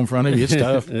Alabama people in front of you, it's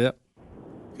tough. Yep.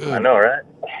 I know,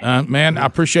 right? Man, I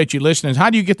appreciate you listening. How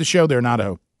do you get the show there in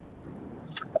Idaho?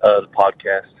 The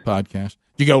podcast. Podcast.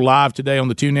 Do you go live today on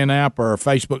the TuneIn app or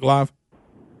Facebook Live?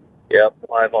 Yep,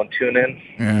 live on TuneIn.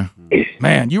 Yeah.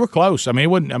 Man, you were close. I mean, it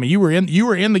wasn't. I mean, you were in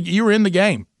the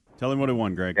game. Tell him what it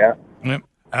won, Greg. Yeah. Yep.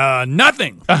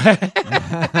 Nothing.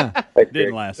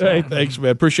 Didn't last. Hey, thanks,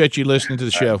 man. Appreciate you listening to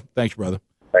the show. Thanks, brother.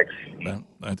 Thanks.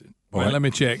 Well, let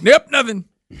me check. Yep, nothing.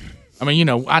 I mean,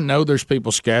 I know there's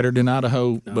people scattered in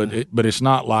Idaho, but it's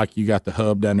not like you got the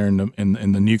hub down there in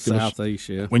the nucleus. Southeast,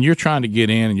 yeah. When you're trying to get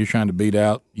in and you're trying to beat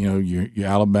out, your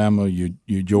Alabama, your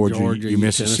Georgia, your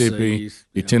Mississippi,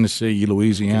 your Tennessee, your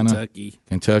Louisiana,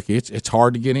 Kentucky, it's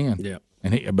hard to get in. Yeah.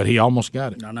 But he almost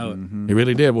got it. I know it. He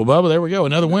really did. Well, Bubba, there we go,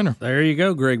 another winner. There you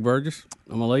go, Greg Burgess.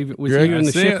 I'm gonna leave it with Greg, you in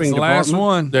the shipping department.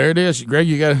 one. There it is, Greg.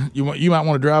 You might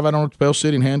want to drive out on to Pell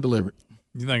City and hand deliver it.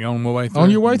 You think on my way through? On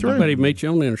your way through. I bet he'd meet you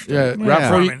on the interstate. Yeah,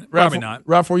 right not.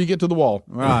 Right before you get to the wall.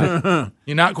 Right.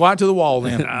 You're not quite to the wall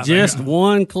then. Just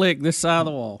one click this side of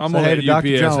the wall. I'm going to let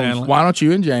UPS handle it. Why don't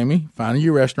you and Jamie find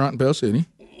you a restaurant in Pell City,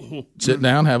 sit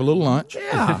down, have a little lunch.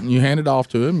 Yeah. And you hand it off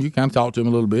to him. You kind of talk to him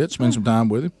a little bit, spend some time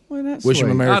with him. Well, that's Wish him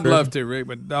a sweet. Merry I'd Christmas. love to, Rick,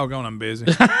 but doggone, I'm busy.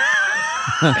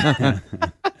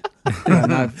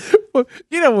 Well,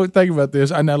 think about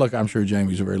this. I know, look, I'm sure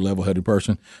Jamie's a very level-headed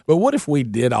person, but what if we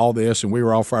did all this and we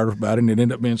were all fired up about it and it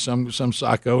ended up being some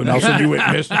psycho and all of a sudden you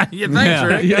went missing? You think,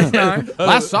 Rick? Yeah. Well,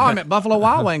 I saw him at Buffalo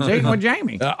Wild Wings eating with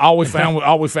Jamie. All we found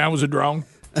was a drone.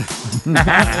 A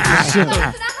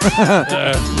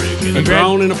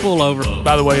drone and a pullover.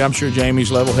 By the way, I'm sure Jamie's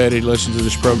level-headed. He listens to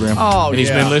this program. Oh, and he's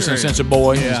been listening since a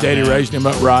boy. His daddy raised him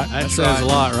up right. That says a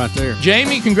lot right there.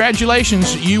 Jamie,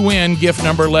 congratulations. You win gift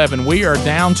number 11. We are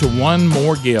down to one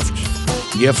more gift.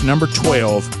 Gift number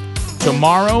 12.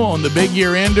 Tomorrow on the Big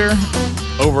Year Ender,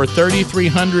 over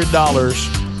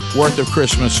 $3,300 worth of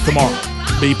Christmas tomorrow.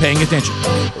 Be paying attention.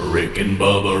 Rick and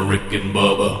Bubba, Rick and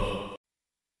Bubba.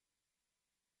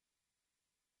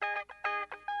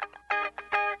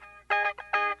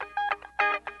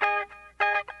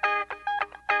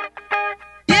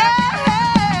 Yeah!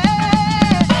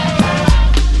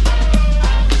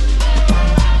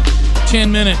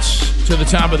 10 minutes to the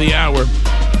top of the hour.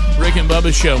 Rick and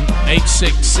Bubba Show,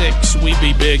 866 We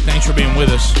Be Big. Thanks for being with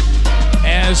us.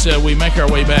 As we make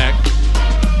our way back,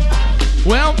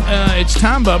 well, it's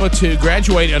time, Bubba, to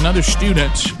graduate another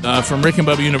student from Rick and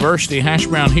Bubba University. Hash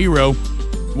Brown Hero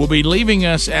will be leaving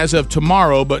us as of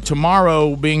tomorrow, but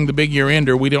tomorrow being the Big Year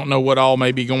Ender, we don't know what all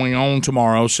may be going on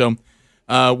tomorrow. So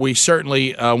we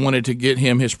certainly wanted to get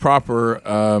him his proper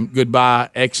goodbye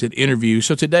exit interview.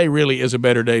 So today really is a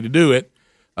better day to do it.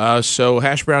 So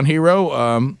Hash Brown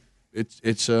Hero,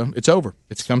 it's over.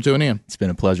 It's come to an end. It's been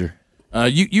a pleasure.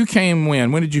 You came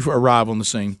when? When did you arrive on the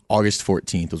scene? August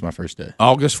 14th was my first day.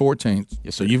 August 14th.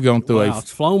 Yes, so you've gone through it's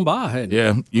flown by, hadn't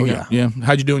it? Yeah.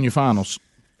 How'd you do in your finals?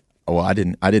 Oh, well, I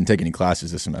didn't take any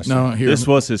classes this semester. No, this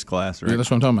was his class, right? Yeah,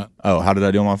 that's what I'm talking about. Oh, how did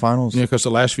I do on my finals? Yeah, because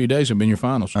the last few days have been your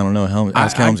finals. I don't know.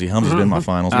 Ask Helmsy. Helmsy's been my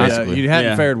finals, basically. You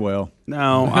hadn't fared well.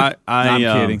 No, I'm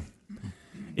kidding.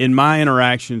 In my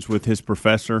interactions with his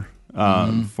professor,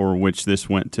 for which this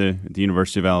went to at the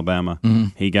University of Alabama,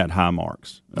 he got high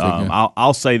marks.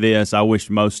 I'll say this: I wish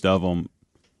most of them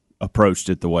approached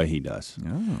it the way he does.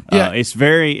 It's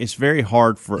very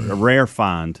hard for a rare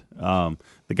find.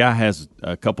 The guy has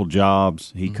a couple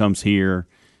jobs. He comes here.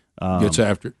 Gets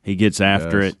after it. He gets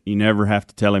after it. You never have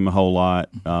to tell him a whole lot.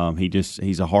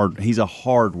 He's a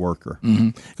hard worker.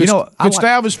 Could stay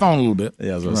off his phone a little bit.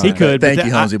 Yeah, he could. Thank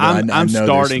you, Helmsy. But I'm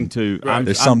starting to.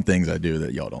 There's some things I do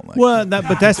that y'all don't like. Well,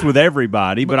 but that's with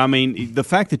everybody. But I mean, the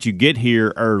fact that you get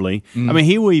here early. I mean,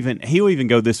 he'll even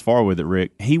go this far with it,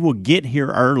 Rick. He will get here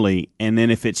early, and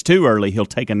then if it's too early, he'll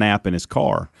take a nap in his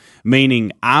car.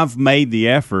 Meaning, I've made the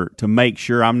effort to make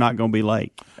sure I'm not going to be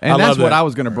late. And that's what I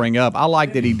was going to bring up. I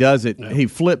like that he does it. He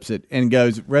flips it and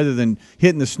goes, rather than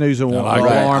hitting the snooze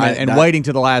alarm and waiting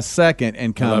to the last second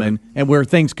and coming, and where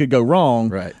things could go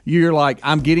wrong, you're like,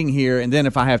 I'm getting here, and then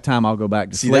if I have time, I'll go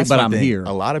back to sleep, but I'm here.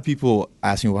 A lot of people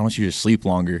ask me, why don't you just sleep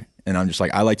longer? And I'm just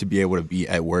like, I like to be able to be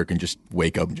at work and just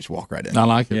wake up and just walk right in. I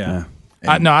like it. Yeah.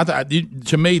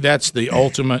 To me, that's the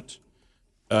ultimate.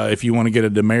 If you want to get a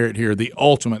demerit here, the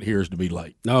ultimate here is to be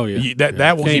late. Oh yeah,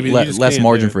 that will give you less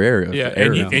margin for error. Yeah,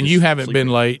 and you haven't been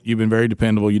late. You've been very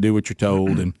dependable. You do what you're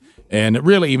told, and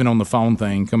really even on the phone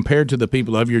thing, compared to the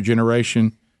people of your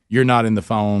generation, you're not in the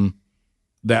phone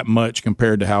that much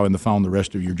compared to how in the phone the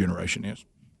rest of your generation is.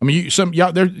 I mean,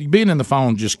 being in the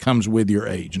phone just comes with your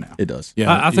age now. It does.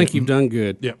 Yeah, I think you've done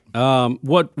good. Yeah.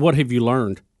 What have you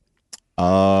learned?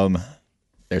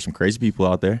 There's some crazy people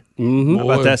out there. Mm-hmm. How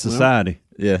about that society?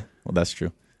 Yeah, well, that's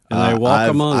true. And they walk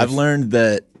among us. I've learned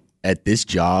that at this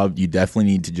job, you definitely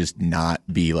need to just not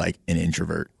be like an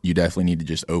introvert. You definitely need to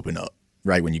just open up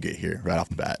right when you get here, right off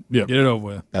the bat. Yeah, get it over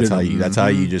with. That's how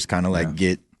you just kind of like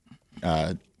get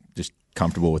just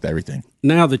comfortable with everything.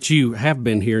 Now that you have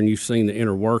been here and you've seen the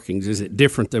inner workings, is it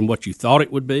different than what you thought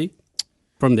it would be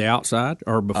from the outside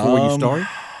or before you started?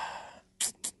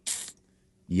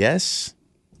 Yes,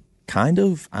 kind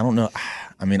of. I don't know.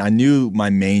 I mean, I knew my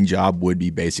main job would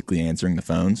be basically answering the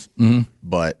phones,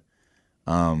 but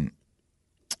I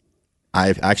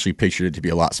actually pictured it to be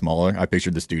a lot smaller. I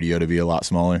pictured the studio to be a lot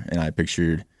smaller, and I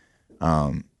pictured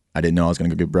I didn't know I was going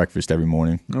to go get breakfast every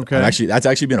morning. Okay. That's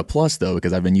actually been a plus, though,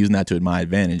 because I've been using that to my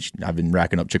advantage. I've been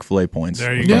racking up Chick-fil-A points.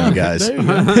 There you go. go. You guys. There you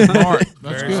go. Smart.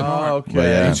 That's good. Oh, okay. But,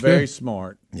 yeah. Very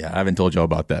smart. Yeah, I haven't told y'all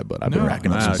about that, but I've been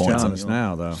racking up some points. Telling us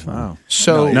now, though. Wow.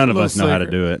 So none of us know how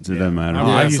to do it, so it doesn't matter.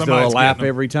 I used to laugh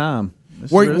every time.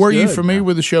 Were you familiar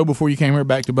with the show before you came here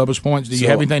back to Bubba's Points? Do you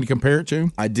have anything to compare it to?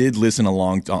 I did listen a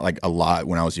lot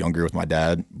when I was younger with my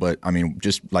dad, but I mean,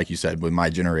 just like you said, with my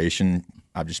generation,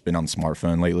 I've just been on the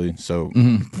smartphone lately. So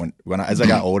as I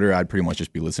got older, I'd pretty much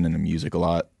just be listening to music a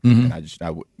lot, and I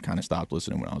kind of stopped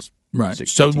listening when I was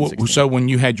 16. So when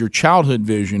you had your childhood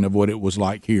vision of what it was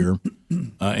like here,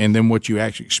 and then what you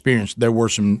actually experienced, it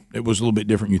was a little bit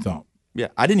different. You thought? Yeah,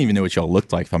 I didn't even know what y'all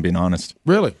looked like, if I'm being honest.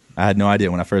 Really? I had no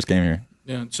idea when I first came here.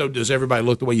 Yeah. So does everybody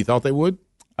look the way you thought they would?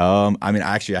 I mean,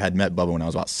 actually, I had met Bubba when I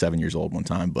was about 7 years old one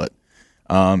time, but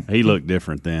he looked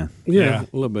different then. Yeah, a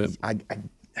little bit.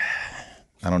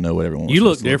 I don't know what everyone was. You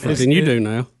look different than you do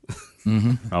now.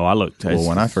 Oh, I look. Well,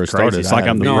 when I first started, it's like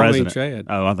I'm the president. Chad.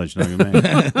 Oh, I thought you were talking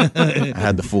about me. I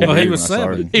had the full. He was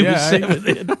 7. He was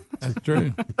 7. That's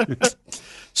true.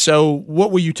 So,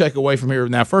 what will you take away from here?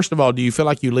 Now, first of all, do you feel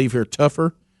like you leave here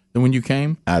tougher than when you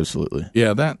came? Absolutely.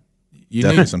 Yeah, that you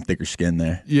definitely need some thicker skin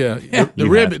there. Yeah,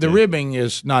 the ribbing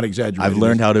is not exaggerated. I've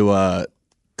learned how to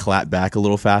clap back a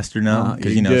little faster now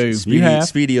because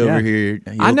Speedy over here.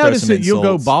 I noticed that you'll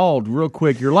go bald real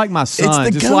quick. You're like my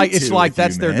son. It's like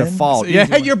that's their default.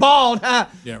 Yeah, you're bald. Huh?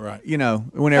 Yeah, right. You know,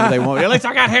 whenever they want. At least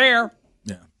I got hair.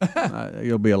 Yeah,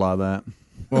 you'll be a lot of that.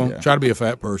 Well, try to be a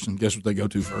fat person. Guess what they go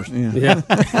to first?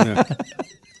 Yeah.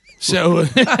 So,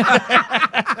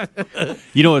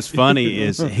 you know what's funny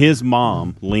is his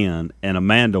mom, Lynn, and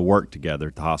Amanda worked together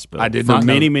at the hospital. I did for not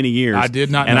know. many years. I did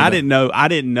not, and know I that. didn't know. I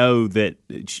didn't know that.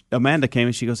 Amanda came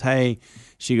and she goes, "Hey,"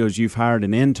 she goes, "You've hired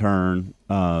an intern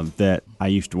that I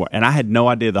used to work," and I had no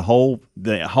idea the whole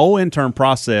intern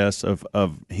process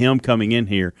of him coming in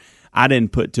here. I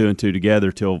didn't put 2 and 2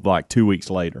 together till like 2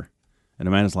 weeks later, and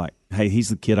Amanda's like, "Hey, he's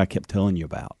the kid I kept telling you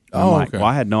about." I'm like, okay. "Well,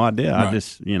 I had no idea. Right. I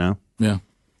just, Yeah.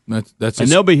 That's and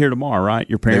they'll be here tomorrow, right?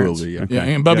 Your parents, They will be, yeah. Okay.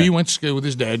 Yeah, and Bubba, you went to school with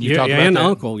his dad. You talked about and that.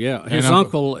 uncle. Yeah, his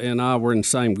uncle and I were in the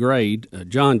same grade.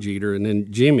 John Jeter, and then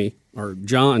Jim,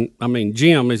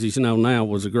 as he's known now,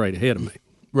 was a grade ahead of me.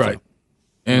 Right.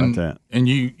 So. And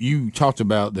you talked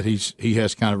about that he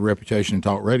has kind of a reputation in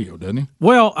talk radio, doesn't he?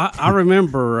 Well, I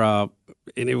remember, and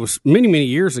it was many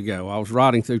years ago. I was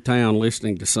riding through town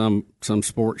listening to some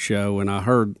sports show, and I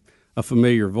heard a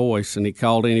familiar voice, and he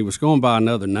called in. He was going by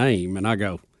another name, and I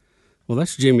go, "Well,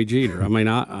 that's Jimmy Jeter." I mean,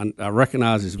 I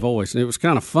recognize his voice, and it was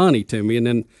kind of funny to me. And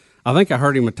then I think I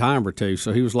heard him a time or two.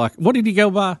 So he was like, "What did he go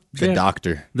by?" The Jeff?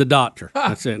 doctor. The doctor.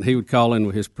 That's it. And he would call in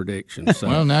with his predictions. So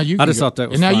Well, now you. I just thought that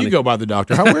was and now funny. you go by the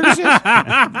doctor. How weird is this?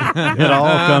 It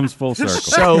all comes full circle.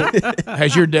 So,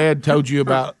 has your dad told you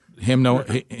about him knowing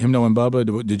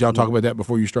Bubba? Did y'all talk about that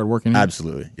before you started working here?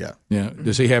 Absolutely, yeah. Yeah.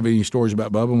 Does he have any stories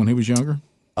about Bubba when he was younger?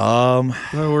 Well,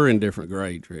 we're in different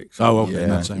grades, Rick. So Oh, okay. Yeah,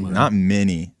 Not same grade. not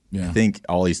many. Yeah. I think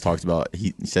all he's talked about.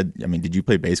 He said, I mean, did you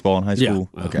play baseball in high Yeah. school?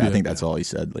 Okay, Yeah. I think that's all he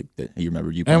said. Like that he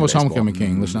remembered you. Playing And was baseball. homecoming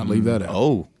king. Let's not leave that out.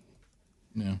 Oh,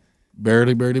 Yeah.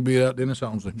 Barely beat out Dennis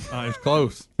Holmsley. It's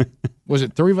close. Was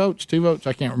it 3 votes, 2 votes?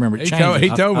 I can't remember. It He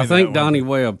changed. told me I think that Donnie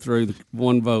Webb threw the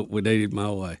one vote we needed my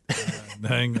way.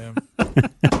 Dang him.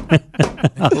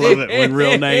 I love it when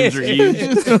real names are used.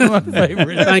 It's one of my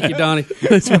favorites. Thank you, Donnie.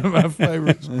 It's one of my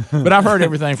favorites. But I've heard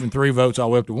everything from 3 votes all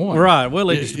the way up to 1. Right. Well,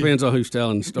 it just depends on who's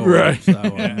telling the story. Right. So,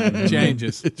 It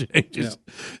changes. It changes.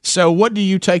 So, what do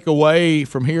you take away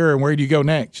from here, and where do you go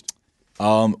next?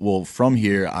 well, from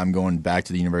here, I'm going back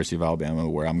to the University of Alabama,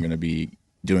 where I'm going to be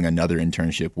doing another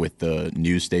internship with the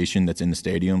news station that's in the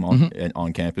stadium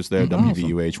on campus there,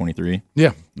 WVUA 23.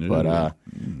 Yeah. But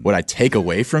what I take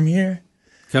away from here?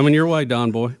 Coming your way,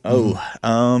 Don boy.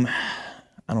 I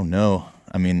don't know.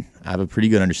 I mean, I have a pretty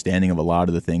good understanding of a lot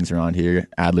of the things around here.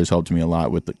 Adler's helped me a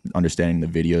lot with understanding the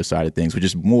video side of things, which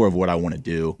is more of what I want to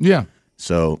do. Yeah.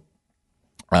 So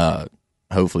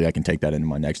hopefully I can take that into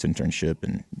my next internship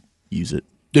and use it.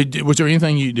 Was there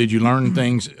anything did you learn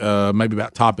things maybe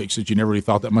about topics that you never really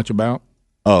thought that much about?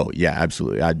 Oh yeah,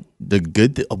 absolutely.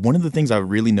 One of the things I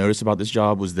really noticed about this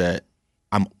job was that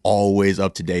I'm always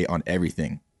up to date on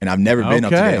everything, and I've never been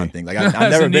up to date on things. Like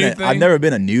I've never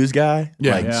been a news guy.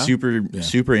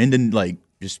 Super into like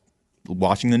just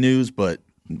watching the news. But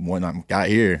when I got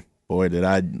here, boy, did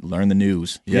I learn the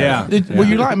news. Well,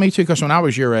 you like me too, because when I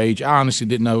was your age, I honestly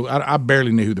didn't know. I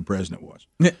barely knew who the president was,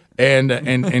 and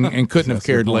couldn't have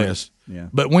cared less. Yeah.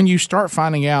 But when you start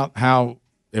finding out how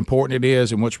important it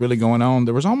is and what's really going on,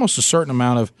 there was almost a certain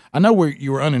amount of. I know where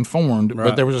you were uninformed,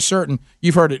 but there was a certain.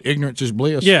 You've heard it. Ignorance is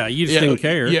bliss. Yeah, you just didn't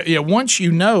care. Yeah. Once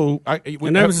you know,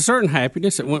 and there was a certain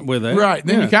happiness that went with it. Right.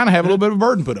 Then you kind of have a little bit of a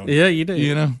burden put on you. Yeah, you do.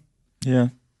 You know. Yeah.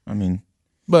 I mean.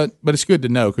 But it's good to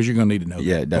know, because you're going to need to know.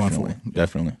 Yeah, that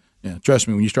definitely. Yeah, trust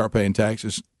me. When you start paying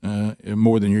taxes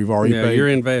more than you've already paid, you're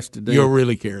invested. You'll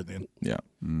really care then. Yeah.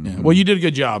 Yeah. Well, you did a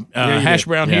good job, Hash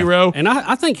Brown Hero. And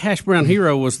I think Hash Brown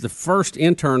Hero was the first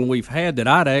intern we've had that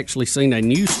I'd actually seen a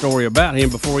news story about him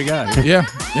before he got here. Yeah.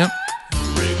 Yep.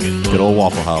 Good old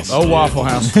Waffle House. Oh, Waffle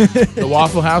House, the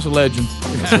Waffle House legend.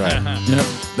 That's right. Yep.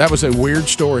 That was a weird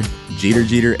story.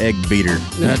 Jeter, egg beater.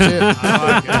 That's it.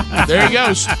 I like it. There he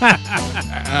goes.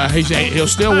 He'll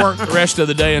still work the rest of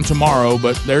the day and tomorrow,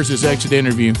 but there's his exit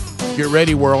interview. Get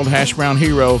ready, world. Hash Brown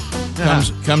Hero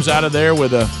comes out of there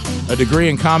with a degree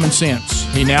in common sense.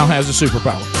 He now has a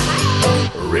superpower.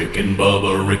 Rick and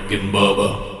Bubba, Rick and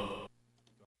Bubba.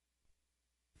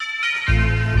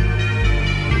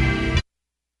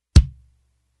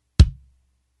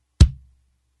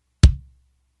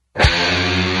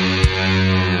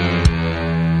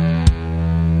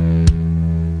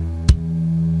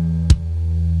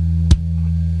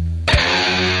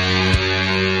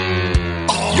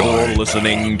 You're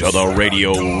listening to the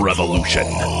Radio Revolution.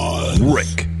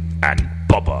 Rick and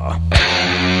Bubba.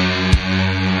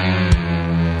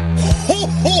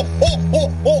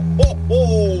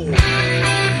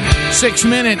 6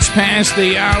 minutes past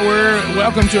the hour.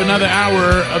 Welcome to another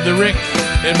hour of the Rick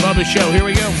and Bubba Show. Here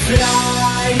we go.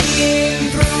 Flying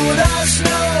through the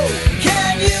snow,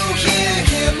 can you hear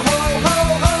him? Ho, ho,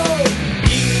 ho.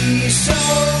 He's so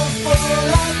full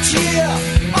of cheer,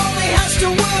 only has to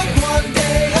work one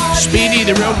day. Speedy,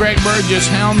 the real Greg Burgess,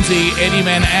 Helmsy, Eddie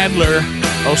Van Adler,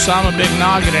 Osama Big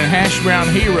Noggin, and Hash Brown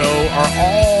Hero are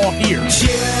all here.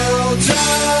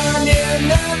 Children in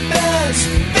their beds,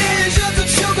 visions of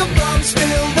sugar bombs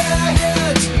fill their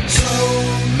heads. So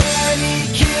many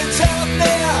kids out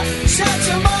there,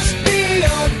 Santa must be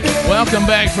on Bill. Welcome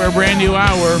back for a brand new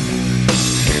hour.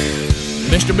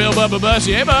 Mr. Bill Bubba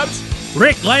Bussy. Hey, Bubs.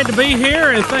 Rick, glad to be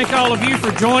here, and thank all of you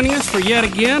for joining us for yet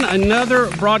again another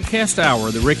broadcast hour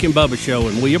of the Rick and Bubba Show,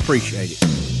 and we appreciate it.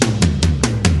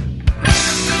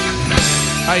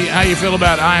 How you feel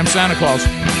about I Am Santa Claus?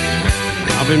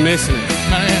 I've been missing it.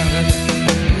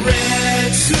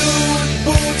 Red suit,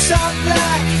 boots are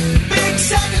black, big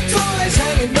Santa toys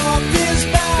hanging off his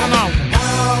back. Come on.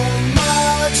 How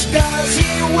much does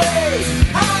he weigh?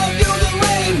 How do the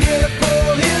reindeer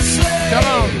pull his sleigh? Come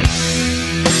on.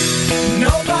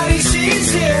 Nobody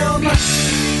sees him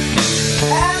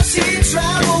as he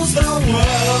travels the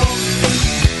world.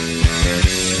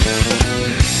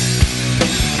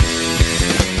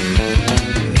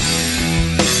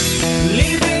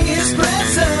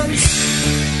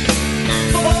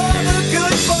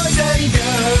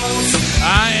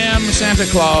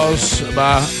 Santa Claus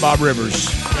by Bob Rivers.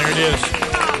 There it is.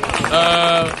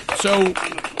 So,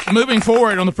 moving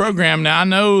forward on the program, now I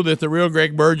know that the real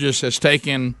Greg Burgess has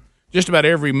taken just about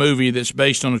every movie that's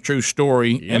based on a true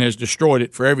story and has destroyed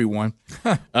it for everyone.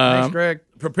 Thanks, Greg.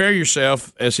 Prepare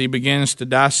yourself as he begins to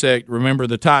dissect Remember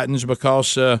the Titans,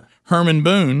 because Herman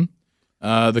Boone,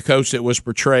 the coach that was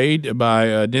portrayed by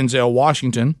Denzel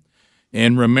Washington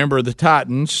in Remember the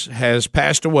Titans, has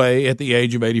passed away at the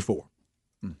age of 84.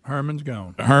 Herman's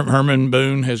gone. Herman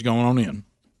Boone has gone on in.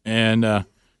 And, of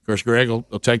course, Greg will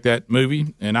take that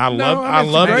movie, and I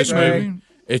love this movie.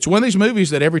 It's one of these movies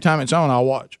that every time it's on, I'll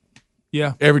watch.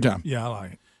 Yeah. Every time. Yeah, I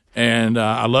like it. And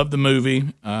I love the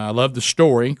movie. I love the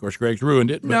story. Of course, Greg's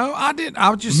ruined it. But No, I didn't.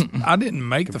 I didn't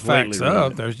make the facts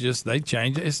up. There's just they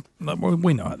changed it.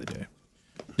 We know how they do.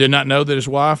 Did not know that his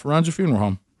wife runs a funeral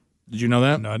home. Did you know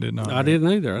that? No, I did not. I didn't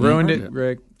either. Ruined it,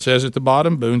 Greg. It says at the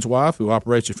bottom, Boone's wife, who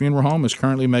operates a funeral home, is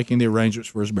currently making the arrangements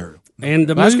for his burial. And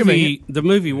the That's movie, convenient. the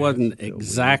movie wasn't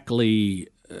exactly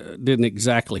didn't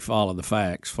exactly follow the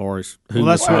facts as far as who. Well,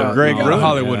 that's what Greg ruined.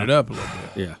 Hollywooded up a little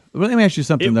bit. Yeah. Well, let me ask you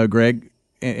something though, Greg.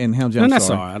 And Helms, I'm And that's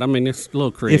sorry. all right. I mean, it's a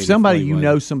little creative. If somebody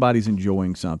anyway. somebody's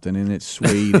enjoying something and it's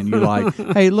sweet, and you're like,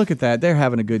 "Hey, look at that! They're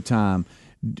having a good time."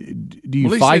 Do you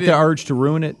Well, at least fight they the didn't- urge to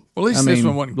ruin it? Well, at least this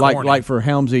one wasn't like corny. for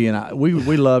Helmsy and I. We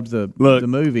loved the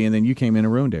movie, and then you came in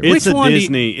and ruined it. It's a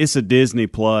Disney. It's a Disney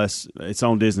Plus. It's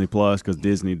on Disney Plus because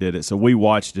Disney did it. So we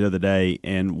watched it the other day,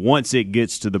 and once it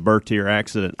gets to the Bertier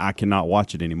accident, I cannot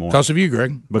watch it anymore. Because of you,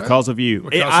 Greg. Because of you.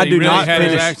 Because I he do really not had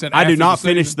his finish. accident I do after not the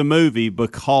finish season. the movie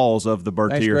because of the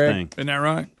Bertier Greg. thing. Isn't that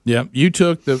right? Yeah, you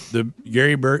took the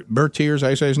Gary Bertier, is that how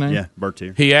you say his name? Yeah,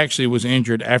 Bertier. He actually was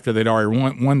injured after they'd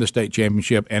already won the state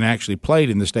championship and actually played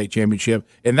in the state championship,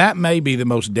 and that may be the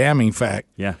most damning fact.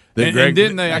 Yeah, that And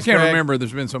didn't they? I can't remember.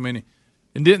 There's been so many.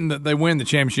 And didn't they win the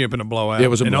championship in a blowout? It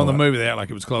was a and on the blowout. movie they act like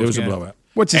it was close. It was a game. blowout,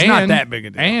 which is not that big a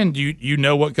deal. And you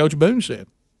know what Coach Boone said?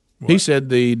 He said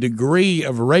the degree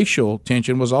of racial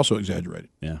tension was also exaggerated.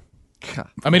 Yeah,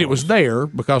 I mean it was there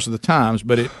because of the times,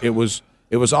 but it was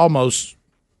almost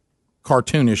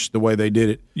cartoonish the way they did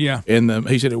it. Yeah. And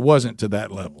he said it wasn't to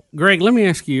that level. Greg, let me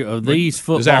ask you: of these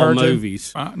Does that football hurt you?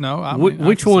 movies, no, I which mean,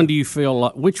 I can one do you feel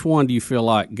like? Which one do you feel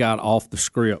like got off the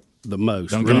script the most?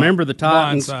 Don't get Remember the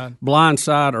Titans, Blindside.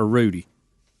 Blindside, or Rudy?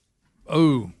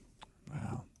 Oh,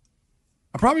 wow.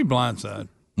 Probably Blindside.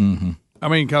 Mm-hmm. I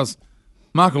mean, because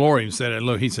Michael Ory said it.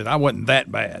 Look, he said I wasn't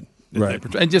that bad. Right.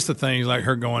 And just the things like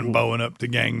her going bowing up to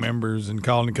gang members and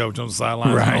calling the coach on the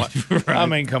sideline. Right. I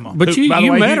mean, come on. But you By the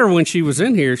way, met he- her when she was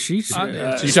in here. She's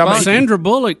she's fine. Sandra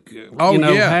Bullock. Oh,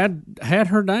 had yeah.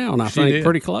 her down. I She think did.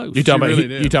 pretty close. You talking about really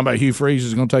did. you talking about Hugh Freeze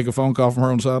is going to take a phone call from her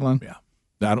on the sideline? Yeah.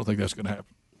 I don't think that's going to happen.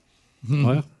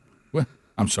 Well,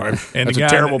 I'm sorry. And That's the a guy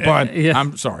terrible that- pun. yeah.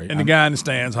 I'm sorry. And the guy in the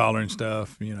stands hollering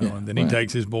stuff, and then he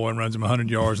takes his boy and runs him 100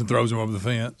 yards and throws him over the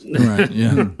fence. Right.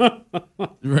 Yeah.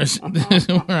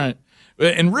 Right.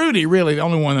 And Rudy, really, the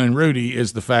only one in Rudy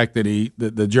is the fact that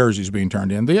the jersey's being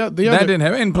turned in. The other That didn't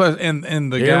happen. And plus, and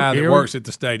the guy that Here- works at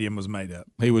the stadium was made up.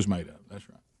 He was made up. That's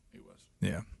right. He was.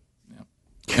 Yeah.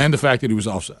 And the fact that he was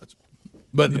offsides.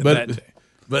 But Yeah, but that too.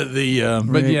 but the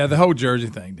But yeah, the whole jersey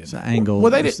thing didn't. It's an angle.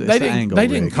 Well, they It's didn't. the They didn't. angle, They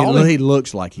didn't Rick. call He him.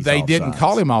 looks like he's. They didn't offsides.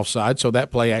 call him offside, so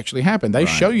that play actually happened. They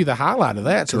show you the highlight of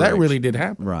that, so that Correct. really did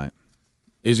happen. Right.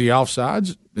 Is he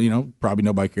offsides? Probably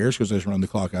nobody cares because they just run the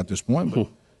clock out at this point. But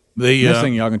the Next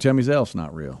thing y'all gonna tell me is Elf's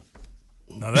not real.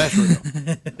 No, that's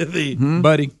real.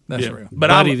 Buddy, that's real. But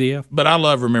Buddy I, the F. but I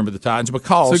love Remember the Titans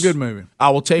because It's a good movie. I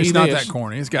will tell It's you not this. that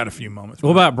corny. It's got a few moments.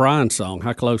 What about Brian's song?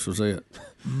 How close was it?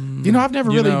 I've never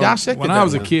really dissected when that I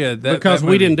was a one. kid. Because that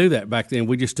we movie, didn't do that back then.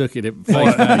 We just took it at face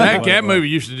Boy, value. that movie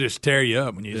used to just tear you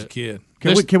up when you was a kid.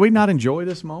 Can we not enjoy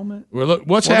this moment? Well, look,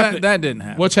 what's Well, happening? that didn't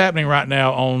happen. What's happening right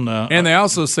now on? And they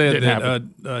also said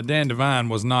didn't that Dan Devine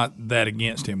was not that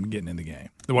against him getting in the game.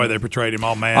 The way they portrayed him,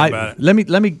 all mad about it.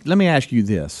 Let me ask you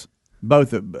this: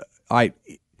 both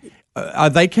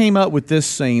they came up with this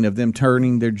scene of them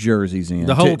turning their jerseys in.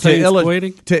 The whole team's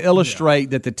quitting? to illustrate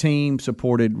that the team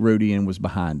supported Rudy and was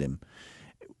behind him.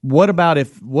 What about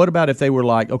if they were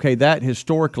like, okay, that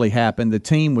historically happened. The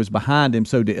team was behind him,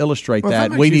 so to illustrate Well, if that that,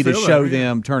 makes we you need to feel show better, yeah.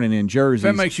 them turning in jerseys.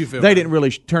 That makes you feel They better. didn't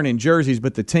really turn in jerseys,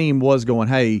 but the team was going,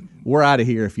 "Hey, we're out of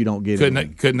here if you don't get couldn't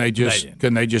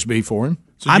it." they just be for him?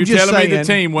 So I'm you're just telling me the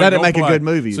saying, team wasn't that'd going make to a play. good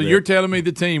movie, So Rick. you're telling me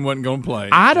the team wasn't going to play.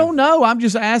 I don't know. I'm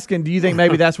just asking. Do you think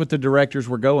maybe that's what the directors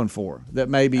were going for? That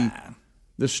maybe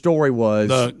the story was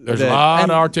There's that, a lot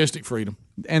and, of artistic freedom.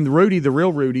 and Rudy, the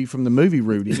real Rudy from the movie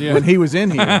Rudy, when he was in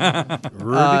here,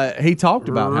 he talked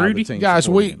about how the team Guys,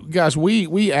 supported him.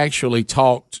 we actually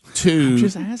talked to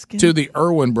just asking. to the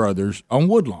Irwin brothers on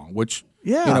Woodlawn, which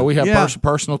Yeah, we have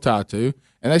personal tie to.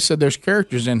 And they said there's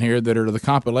characters in here that are the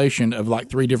compilation of like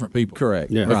 3 different people.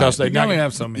 Correct. Yeah. Because they only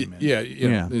have so many. Man. Yeah.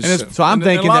 And so I'm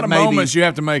thinking a lot that of maybe moments you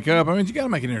have to make up. I mean, you got to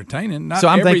make it entertaining. Not so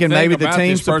I'm thinking everything maybe the about team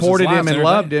this person's supported him life's and entertaining.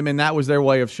 loved him, and that was their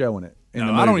way of showing it. In the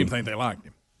No, movie. I don't even think they liked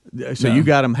him. So No, you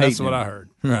got him hating. That's what him. I heard.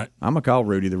 Right. I'm gonna call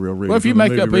Rudy the real Rudy. Well, if you from the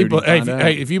make up movie people, Rudy and find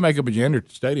out. if you make up a gender at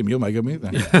the stadium, you'll make up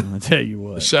anything. I'll tell you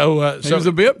what. So He was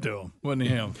a bip to him, wasn't he?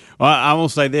 Him. Well, I will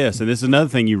say this, and this is another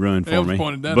thing you ruined for Elvis me.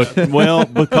 pointed that But out. well,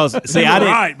 because see, You were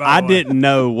right, by the I way. didn't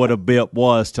know what a bip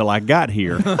was till I got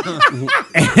here,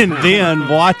 and then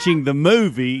watching the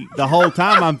movie the whole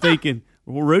time, I'm thinking,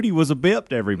 well, Rudy was a bip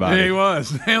to everybody. Yeah, he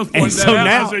was. Elvis And pointed so that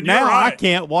out. now, I said, now You're I right.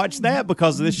 can't watch that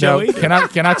because of this show No, either.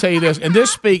 can I tell you this? And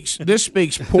this speaks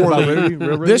poorly. Rudy? Real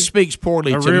Rudy? This speaks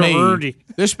poorly The to real me. Rudy.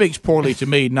 This speaks poorly to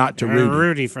me, not to Rudy.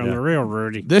 Rudy from the real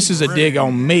Rudy. This is a dig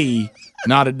on me,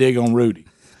 not a dig on Rudy.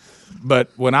 But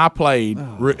when I played,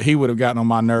 he would have gotten on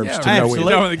my nerves to no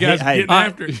absolutely. end. No, the guy's Hey, getting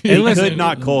after it. He listen, could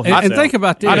not call And himself. think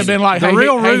about this. I'd have been like, the hey,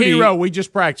 real hey, Rudy, hero, we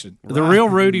just practicing. the real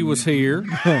Rudy was here.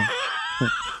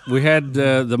 We had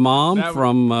the mom That-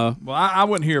 from. Well, I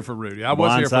wasn't here for Rudy. I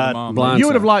was here for the Blindside. mom. Blind You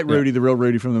would have Side. liked Rudy, the real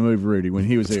Rudy from the movie Rudy, when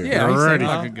he was here. Yeah, he Rudy. seemed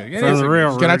like a good. Yeah, From he's the a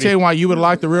real good- Can I Rudy. tell you why you would have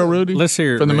liked the real Rudy? Let's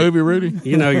hear it, from the Rick. movie Rudy.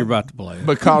 You know you're about to play it.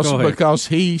 Because Go ahead. because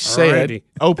he said Already.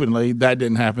 openly that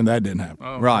didn't happen. That didn't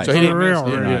happen. Right. So he From the didn't. real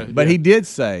yeah, Rudy. yeah. But he did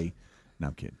say, no,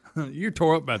 I'm kidding. You're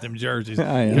tore up about them jerseys.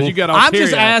 I am. Because you got all I'm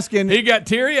just teary-eyed. asking- He got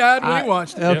teary-eyed when he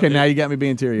watched it. Okay, now you got me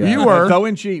being teary-eyed. You were.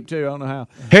 Throwing cheap, too. I don't know how.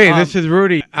 Hey, this is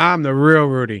Rudy. I'm the real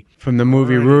Rudy from the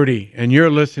movie Rudy, and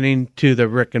you're listening to the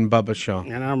Rick and Bubba Show.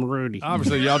 And I'm Rudy.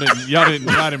 Obviously, y'all didn't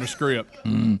write him a script.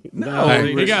 No.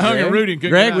 He got hung at Rudy and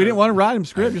couldn't Greg, get we out. didn't want to write him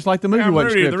script, just like the movie I'm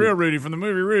wasn't Rudy, scripted. the real Rudy from the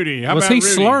movie Rudy. How Was about he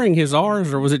Rudy? slurring his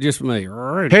R's or was it just me?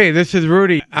 Rudy. Hey, this is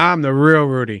Rudy. I'm the real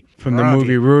Rudy from the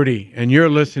movie Rudy, and you're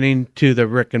listening to the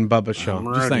Rick and Bubba Show.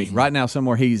 Just think, right now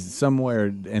he's somewhere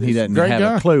and he doesn't Great have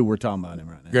guy. a clue we're talking about him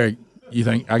right now. Greg, you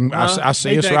think I see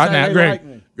he us thinks right they now, Greg? like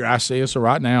me. I see us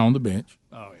right now on the bench.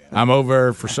 Oh yeah. I'm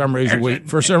over for some reason we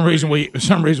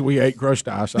ate crushed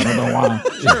ice. I don't know why.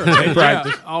 Sure. In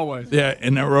practice. Yeah, always. Yeah,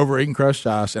 and they were over eating crushed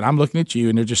ice, and I'm looking at you,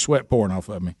 and there's just sweat pouring off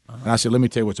of me. And I said, "Let me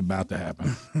tell you what's about to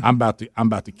happen. I'm about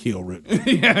to kill Rudy."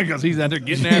 Yeah, because he's out there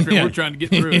getting after it. We're trying to get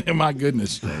through it. My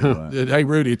goodness. Hey,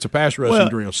 Rudy, it's a pass rushing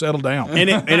drill. Settle down. And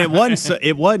it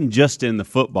wasn't just in the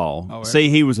football. Oh, yeah. See,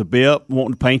 he was a bip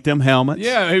wanting to paint them helmets.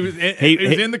 Yeah, he was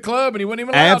in the club and he wasn't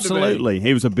even allowed Absolutely.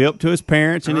 He was a bip to his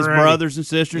parents and his Right. brothers and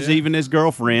sisters, even his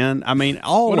girlfriend. I mean,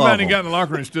 all What of about them. he got in the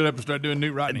locker room and stood up and started doing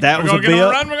Newt Rodney? That we're was gonna a get on bip.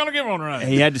 a run. We're gonna give him on a run.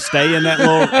 He had to stay in that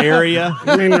little area.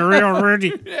 You mean the real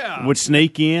Rudy? Yeah. Would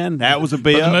sneak in. That was a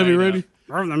bip. The movie Rudy.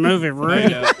 From the movie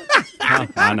Rudy.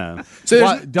 I know. So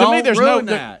Well, to don't me, there's ruin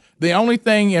no that. the only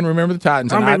thing in Remember the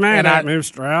Titans. Don't and be mad I, at me,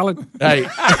 Mr. Allen. Hey.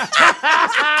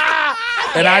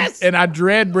 And I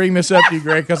dread bringing this up to you,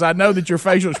 Greg, because I know that your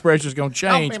facial expression is going to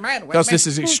change because this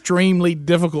is extremely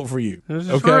difficult for you. This is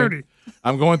Okay, Rudy.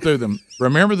 I'm going through them.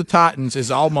 Remember the Titans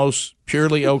is almost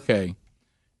purely okay,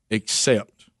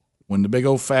 except when the big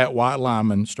old fat white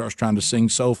lineman starts trying to sing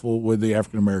soulful with the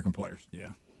African American players. Yeah.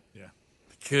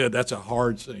 Good. That's a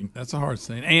hard scene. That's a hard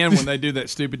scene. And when they do that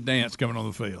stupid dance coming on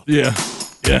the field. Yeah.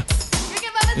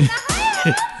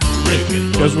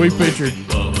 Because we pictured.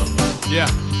 Yeah.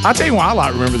 I tell you why I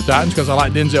like Remember the Titans, because I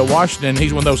like Denzel Washington.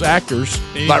 He's one of those actors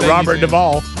like Anything Robert he's in.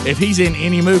 Duvall. If he's in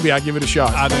any movie, I give it a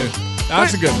shot. I do.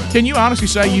 That's a good one. Can you honestly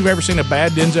say you've ever seen a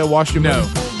bad Denzel Washington No,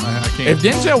 movie? I can't. If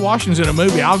Denzel Washington's in a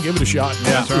movie, I'll give it a shot.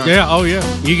 Yeah, that's right. Yeah, oh yeah.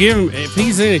 You give him if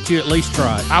he's in it, you at least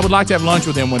try it. I would like to have lunch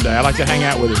with him one day. I'd like to hang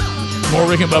out with him. More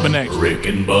Rick and Bubba next. Rick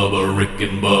and Bubba, Rick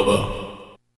and Bubba.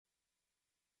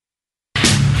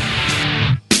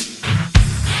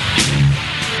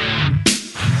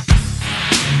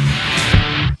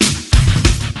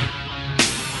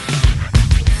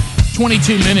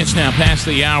 Minutes now past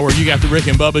the hour. You got the Rick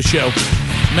and Bubba Show.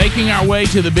 Making our way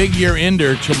to the big year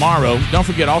ender tomorrow. Don't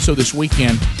forget also this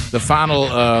weekend, the final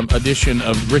edition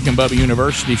of Rick and Bubba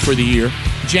University for the year.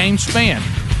 James Spann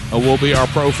will be our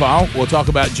profile. We'll talk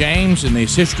about James and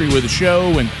his history with the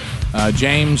show and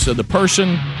James, the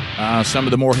person, some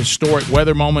of the more historic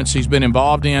weather moments he's been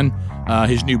involved in,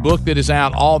 his new book that is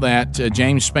out, all that.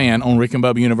 James Spann on Rick and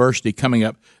Bubba University coming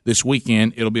up this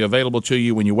weekend. It'll be available to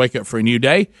you when you wake up for a new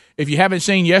day. If you haven't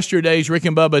seen yesterday's Rick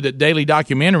and Bubba daily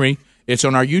documentary, it's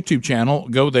on our YouTube channel.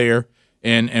 Go there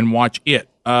and watch it.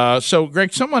 So,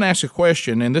 Greg, someone asked a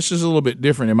question, and this is a little bit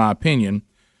different in my opinion.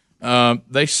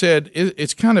 They said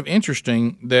it's kind of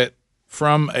interesting that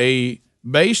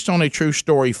based on a true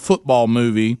story football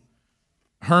movie,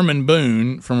 Herman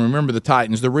Boone from Remember the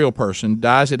Titans, the real person,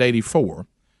 dies at 84.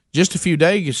 Just a few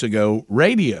days ago,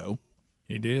 radio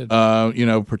He did.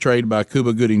 Portrayed by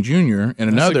Cuba Gooding Jr. and That's a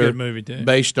another good movie, too.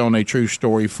 based on a true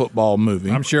story football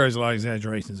movie. I'm sure there's a lot of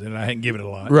exaggerations in it. I hadn't given it a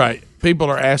lot. Right. People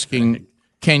are asking,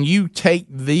 can you take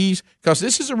these? Because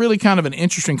this is a really kind of an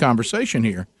interesting conversation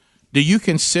here. Do you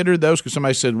consider those? Because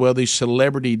somebody said, well, these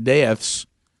celebrity deaths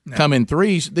come in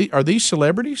threes. Are these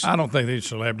celebrities? I don't think these are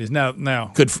celebrities. Now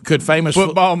could famous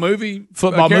football movie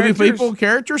people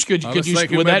characters? Could you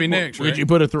would that be next? Would you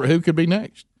put who could be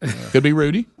next? Could be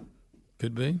Rudy.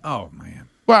 Could be. Oh man.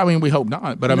 Well, I mean, we hope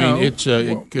not, but I mean,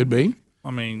 it could be. I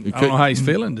mean, I don't know how he's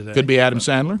feeling today. Could be Adam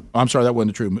Sandler. Oh, I'm sorry, that wasn't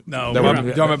the true. No, that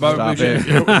wasn't talking about Bobby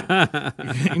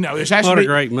it has What to a be,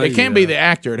 great movie, it can't be the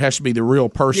actor; it has to be the real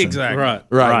person. Exactly.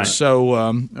 Right. So,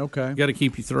 okay, got to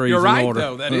keep your threes. You're right, in order.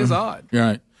 though. That is odd.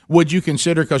 Right. Would you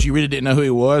consider, because you really didn't know who he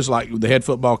was, like the head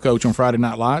football coach on Friday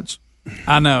Night Lights?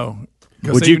 I know.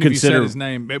 Would you consider said his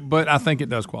name? But I think it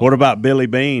does qualify. What about Billy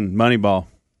Bean, Moneyball?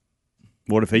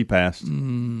 What if he passed?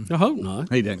 I hope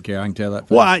not. He doesn't care. I can tell that.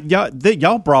 Well,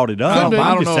 y'all brought it up.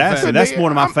 I don't just know if asking. That's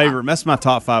one of my favorite. That's my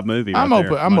top 5 movie. I'm right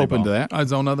open. there, I'm open Moneyball. to that.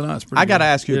 It's on other nights. I got to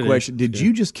ask you a question. Did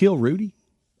you just kill Rudy?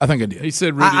 I think I did. He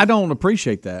said Rudy. I don't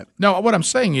appreciate that. No, what I'm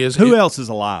saying is, Who else is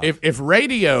alive? If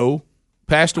radio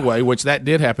passed away, which that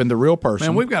did happen, the real person.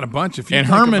 Man, we've got a bunch of. And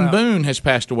Herman Boone has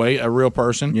passed away, a real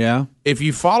person. Yeah. If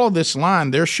you follow this line,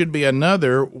 there should be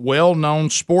another well-known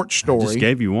sports story. Just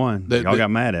gave you one. Y'all got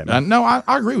mad at me. No, I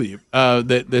agree with you.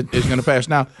 That is going to pass.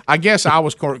 Now, I guess I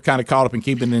was kind of caught up in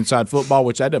keeping it inside football,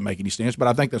 which that doesn't make any sense. But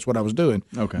I think that's what I was doing.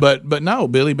 Okay. But no,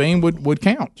 Billy Bean would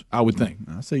count. I would think.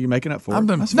 I see you making up for I'm it.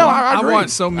 done. I I agree.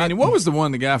 watched so many. What was the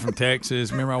one? The guy from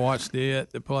Texas. Remember, I watched it.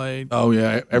 That played. Oh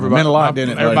yeah, everybody. Meant a lot,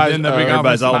 didn't it?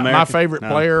 Everybody's All-American. My favorite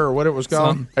player, or what it was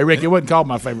called. Hey Rick, it wasn't called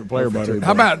My Favorite Player, but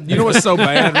How about you know what's so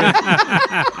bad?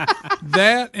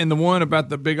 That and the one about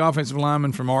the big offensive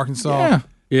lineman from Arkansas.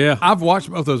 Yeah. I've watched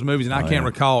both those movies and I can't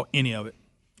recall any of it.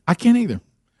 I can't either.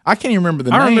 I can't even remember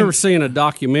the name. I remember seeing a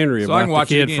documentary So I can about watch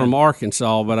the it kid again. from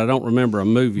Arkansas, but I don't remember a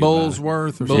movie.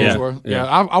 Bullsworth or something. Bullsworth. Yeah,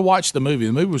 I watched the movie.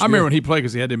 The movie was. I good. remember when he played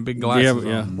because he had them big glasses.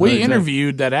 Yeah. on. We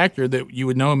interviewed that actor that you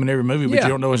would know him in every movie, but Yeah. you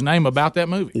don't know his name about that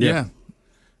movie. Yeah.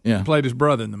 Yeah. Played his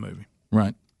brother in the movie.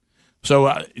 Right. So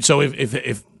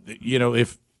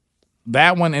if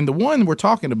that one and the one we're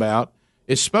talking about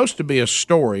is supposed to be a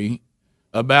story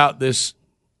about this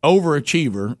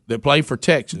overachiever that played for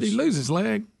Texas. Did he lose his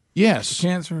leg? Yes.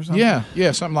 Cancer or something?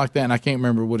 Yeah, something like that. And I can't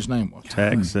remember what his name was.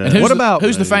 Texas. And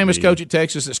who's the famous coach at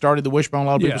Texas that started the Wishbone? A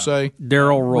lot of people say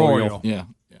Daryl Royal. Yeah,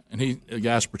 and the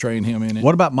guy's portraying him in it.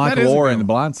 What about Michael Orr in The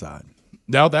Blind Side?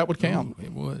 No, that would count.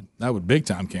 It would. That would big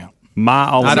time count. My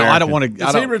All-American. I don't want to.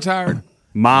 Is he retired?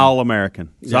 My All-American.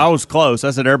 So I was close.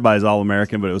 I said everybody's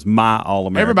All-American, but it was my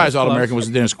All-American. Everybody's All-American was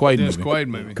the Dennis Quaid Dennis movie. Quaid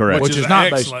movie. Correct. Which is an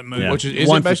not excellent based. movie. Which is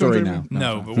One it for based on three a now.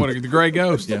 No, but what the Gray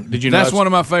Ghost? Yeah. Did you know That's one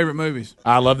of my favorite movies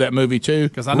I love that movie too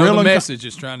because I know the message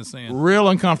it's trying to send. Real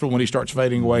uncomfortable when he starts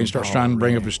fading away and starts trying to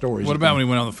bring up his stories. What about when he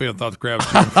went on the field? and Thought the crowd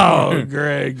was Oh,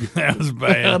 Greg, that was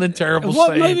bad. what a terrible. What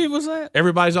saying. movie was that?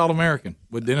 Everybody's All-American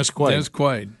with Dennis Quaid. Dennis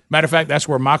Quaid. Matter of fact, that's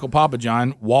where Michael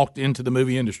Papajohn walked into the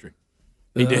movie industry.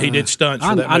 He did stunts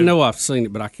for that movie. I know I've seen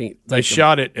it, but I can't. They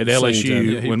shot it at scenes of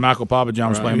LSU it. when Michael Papajohn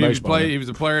was playing baseball. He was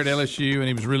a player at LSU, and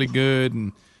he was really good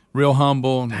and real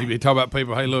humble. And he'd talk about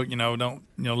people. Hey, look, don't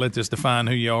let this define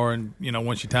who you are. And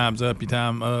once your time's up, your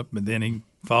time up. But then he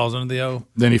falls under the O.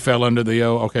 Then he fell under the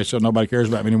O. Okay, so nobody cares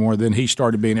about me anymore. Then he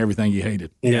started being everything you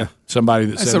hated. Yeah, somebody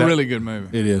that That's said a that. really good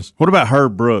movie. It is. What about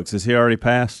Herb Brooks? Has he already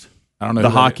passed? I don't know The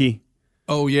who that hockey.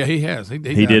 Oh yeah, he has. He He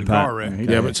died did in a car pass. wreck.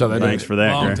 Yeah, but so that Thanks for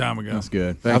that, long Greg. time ago. That's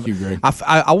good. Thank you, Greg.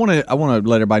 I want to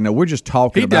let everybody know we're just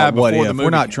talking He about died what before if. the movie We're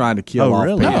not came trying to kill Oh, off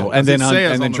really? people No, and then it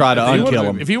says and then on try the- to if you unkill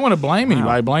them. If you want to blame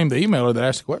anybody, blame the emailer that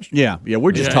asked the question. Yeah,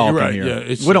 we're just Yeah, talking you're right. here. Yeah,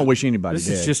 it's- we don't wish anybody This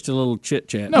dead. is just a little chit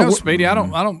chat. No, Speedy, I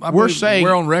believe saying-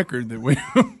 we're on record that we.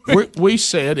 We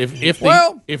said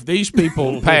if these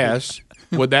people pass,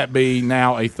 would that be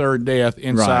now a third death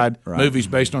inside Right. movies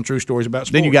based on true stories about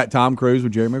sports? Then you got Tom Cruise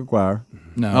with Jerry Maguire.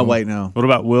 No. Oh wait, no. What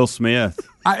about Will Smith?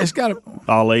 It's got to.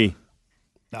 Ali.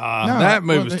 That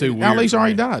movie was too weird. Ali's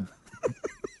already died.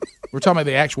 We're talking about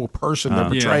the actual person they're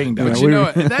portraying. But down you there. know,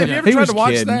 have you ever He tried was to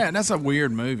watch kidding. that? That's a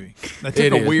weird movie. They took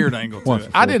It a is. weird angle to it.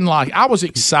 I didn't like. I was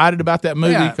excited about that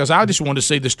movie Yeah. because I just wanted to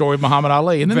see the story of Muhammad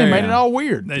Ali, and then they made it all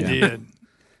weird. They did.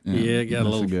 Yeah, it got a That's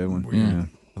little a good one. Yeah.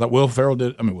 I thought Will Ferrell.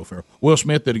 Will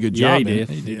Smith did a good Yeah, job. he in did.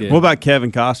 it. He did. What about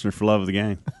Kevin Costner for Love of the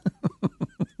Game?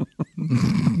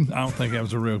 I don't think that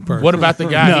was a real person. What about the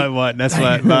guy? No, it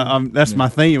wasn't. That's my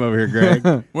theme over here,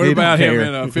 Greg. What He about don't him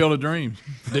care. in Field of Dreams?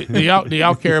 Do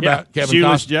y'all care about Kevin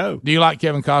Shoeless Costner? Joe. Do you like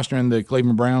Kevin Costner in the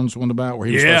Cleveland Browns one about where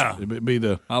he was supposed to be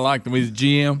the? I like him. He's the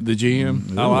GM. The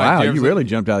GM. I like Wow, you Jefferson. really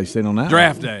jumped out of your seat on that.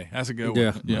 Draft day. That's a good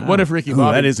one. Yeah. What if Ricky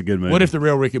Bobby? that is a good movie. What if the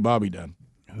real Ricky Bobby done?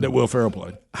 That Will Ferrell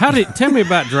played. Tell me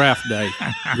about Draft Day,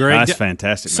 Greg. That's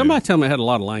fantastic. Somebody tell me it had a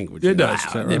lot of language. It does.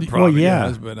 It probably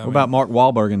does, but What about Mark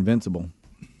Wahlberg, Invincible?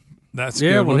 That's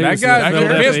Yeah, good. well, one. he That was- guy, that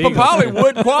Vince Eagle. Papale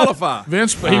would qualify.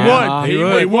 Vince, he would.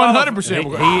 He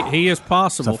 100%. He is It's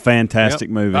possible. a fantastic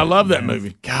movie. I love that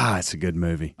movie. God, it's a good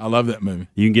movie. I love that movie.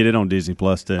 You can get it on Disney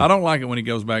Plus too. I don't like it when he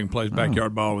goes back and plays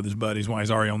backyard ball with his buddies while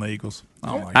he's already on the Eagles. I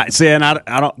don't like it. See, and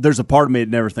I don't. There's a part of me that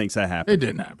never thinks that happened. It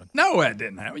didn't happen. No, that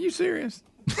didn't happen. Are you serious?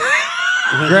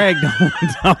 Greg,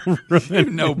 You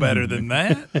know better than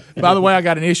that. By the way, I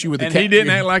got an issue with the And he didn't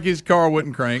act like his car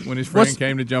wouldn't crank when his friend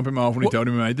came to jump him off when he told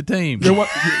him he made the team.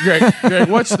 Greg,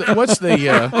 what's the coach?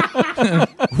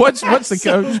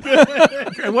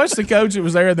 Greg, what's the coach that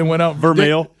was there that went up?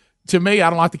 Vermeil. To me, I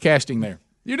don't like the casting there.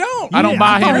 You don't. I don't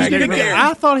buy him as I Dick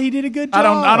Vermeil. thought he did a good job.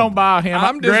 I don't buy him.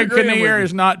 I'm Greg disagreeing with Kinnear you.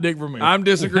 is not Dick Vermeil. I'm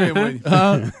disagreeing with you.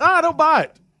 No, I don't buy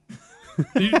it.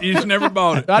 You just never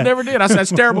bought it. I never did. I said that's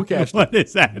terrible casting. What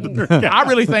is that? I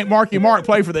really think Marky Mark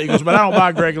played for the Eagles, but I don't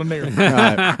buy Greg Lanier.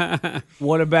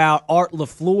 What about Art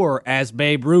LaFleur as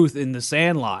Babe Ruth in The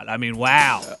Sandlot? I mean,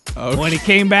 wow. When he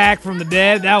came back from the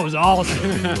dead, that was awesome.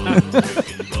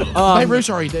 Hey, Bruce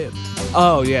already dead.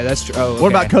 Oh, yeah, that's true. Oh,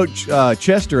 What okay. about Coach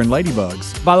Chester and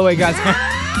Ladybugs? By the way, guys,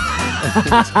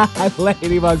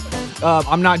 Ladybugs.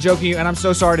 I'm not joking, and I'm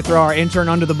so sorry to throw our intern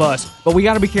under the bus, but we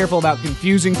got to be careful about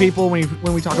confusing people when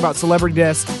we talk about celebrity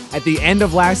deaths. At the end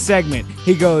of last segment,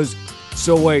 he goes,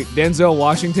 "So wait, Denzel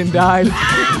Washington died?"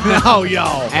 No,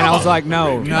 y'all. And I was like,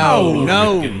 no.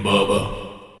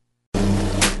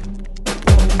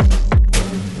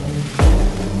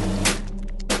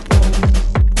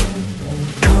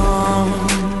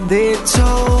 They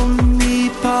told me,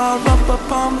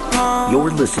 pa-rum-pa-pum-pum.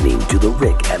 You're listening to The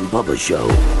Rick and Bubba Show.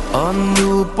 A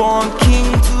newborn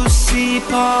king to see,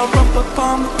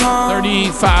 pa-rum-pa-pum-pum.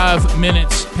 35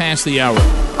 minutes past the hour.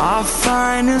 Our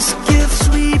finest gifts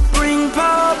we bring,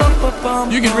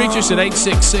 pa-rum-pa-pum-pum. You can reach us at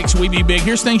 866 We Be Big.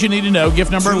 Here's things you need to know.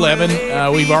 Gift number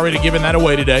 11. We've already given that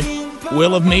away today.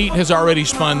 Wheel of Meat has already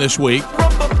spun this week.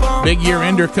 Big Year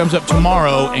Ender comes up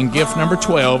tomorrow, and gift number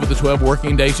 12 of the 12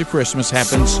 working days of Christmas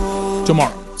happens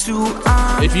tomorrow.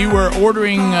 If you were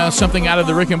ordering something out of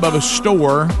the Rick and Bubba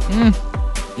store,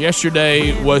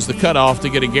 yesterday was the cutoff to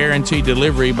get a guaranteed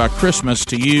delivery by Christmas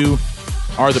to you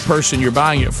or the person you're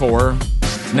buying it for.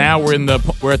 Now we're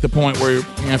at the point where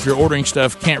if you're ordering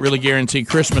stuff, can't really guarantee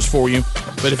Christmas for you.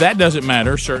 But if that doesn't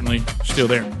matter, certainly still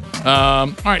there. All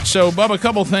right, so Bubba, a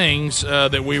couple things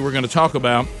that we were going to talk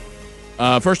about.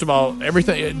 First of all,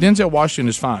 everything Denzel Washington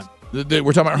is fine. We're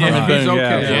talking about Herman Boone,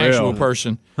 okay. the actual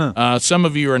person. Some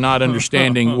of you are not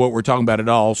understanding what we're talking about at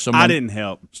all. I didn't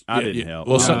help. I didn't help.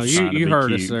 Well, No, you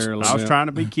heard us there. I was trying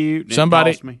to be cute. and it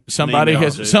somebody cost me. somebody An email,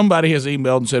 has too. somebody has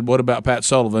emailed and said, "What about Pat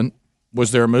Sullivan?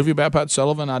 Was there a movie about Pat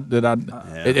Sullivan?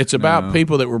 It's about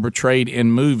people that were portrayed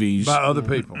in movies By other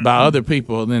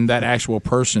people. and then that actual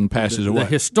person passes away. The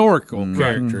historical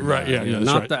character, Right, yeah, that's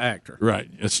not right. the actor. Right.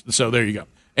 So there you go.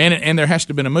 And there has to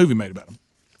have been a movie made about him.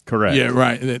 Correct. Yeah,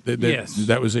 right. Yes.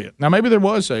 That was it. Now maybe there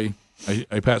was a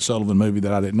Pat Sullivan movie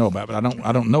that I didn't know about, but I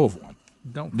don't know of one.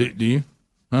 Do you?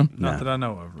 Huh? Not that I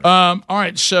know of. All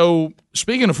right. So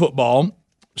speaking of football,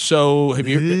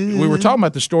 we were talking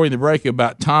about the story in the break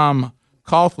about Tom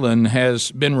Coughlin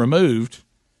has been removed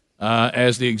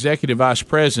as the executive vice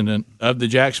president of the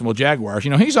Jacksonville Jaguars.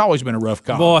 You know, he's always been a rough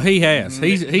cop. Boy, he has.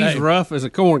 He's rough as a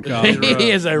corn cob.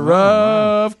 He is a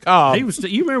rough cop. He was.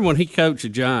 You remember when he coached the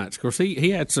Giants? Of course,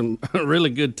 he had some really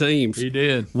good teams. He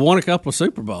did. Won a couple of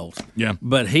Super Bowls. Yeah.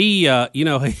 But he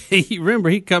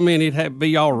remember he'd come in, he'd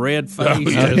be all red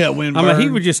faced. yeah. I mean, he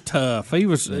was just tough.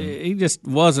 He just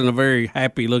wasn't a very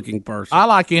happy looking person. I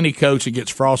like any coach that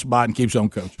gets frostbite and keeps on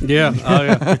coaching. Yeah. Oh,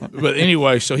 yeah. But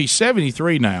anyway, so he's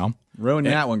 73 now.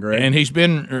 Ruining that one, Greg. And he's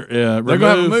been They're going to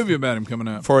have a movie about him coming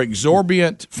out. for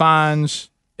exorbitant fines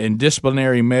and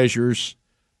disciplinary measures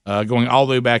going all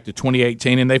the way back to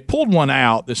 2018. And they've pulled one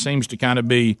out that seems to kind of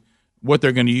be what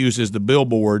they're going to use as the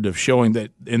billboard of showing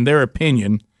that, in their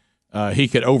opinion, he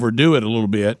could overdo it a little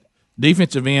bit.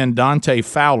 Defensive end Dante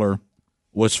Fowler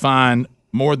was fined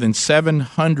more than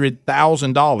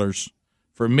 $700,000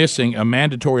 for missing a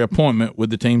mandatory appointment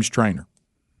with the team's trainer.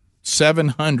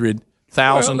 $700,000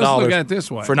 Well, let's look at it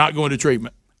this way. for not going to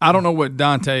treatment. I don't know what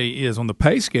Dante is on the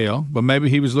pay scale, but maybe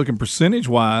he was looking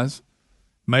percentage-wise.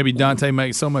 maybe Dante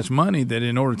makes so much money that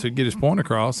in order to get his point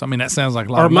across, I mean, that sounds like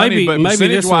a lot Or of money, maybe- but maybe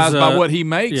this percentage-wise, was, by what he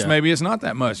makes, yeah. maybe it's not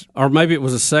that much. Or maybe it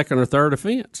was a second or third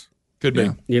offense. Could be.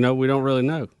 You know, we don't really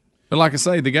know. But like I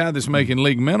say, the guy that's making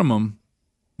league minimum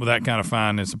with that kind of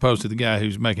fine as opposed to the guy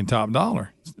who's making top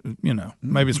dollar, you know,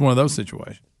 maybe it's one of those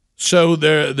situations. So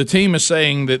the team is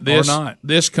saying that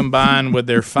this combined with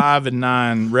their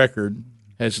 5-9 record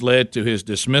has led to his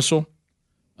dismissal.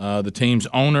 The team's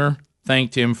owner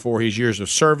thanked him for his years of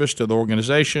service to the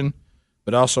organization,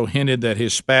 but also hinted that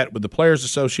his spat with the Players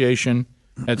Association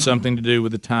had something to do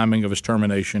with the timing of his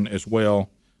termination as well.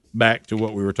 Back to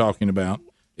what we were talking about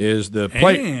is the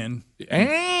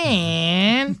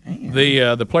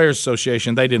the Players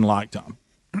Association. They didn't like Tom.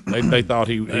 They thought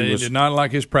he They was did not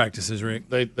like his practices, Rick.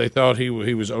 They thought he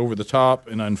was over the top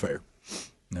and unfair.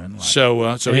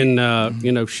 So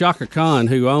you know, Shaka Khan,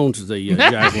 who owns the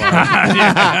Jaguars,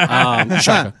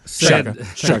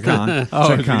 Shaka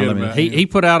Khan. He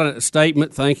put out a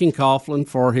statement thanking Coughlin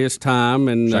for his time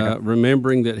and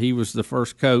remembering that he was the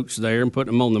first coach there and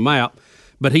putting him on the map.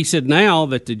 But he said now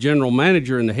that the general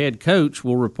manager and the head coach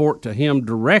will report to him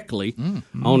directly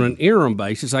on an interim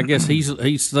basis. I guess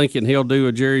he's thinking he'll do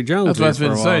a Jerry Jones. That's what I was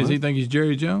going to say. while, Does he think he's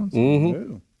Jerry Jones?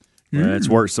 Mm-hmm. Yeah, it's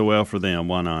worked so well for them.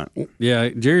 Why not? Yeah,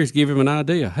 Jerry's give him an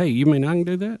idea. Hey, you mean I can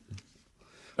do that?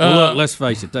 Well, look, let's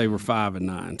face it, they were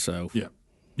 5-9, so yeah.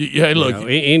 Hey, look, you know,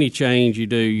 any change you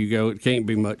do, you go. It can't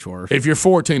be much worse. If you're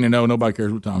 14-0, nobody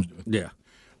cares what Tom's doing. Yeah.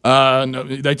 No,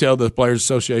 they tell the Players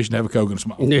Association to have a Coke and a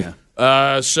smile. Yeah.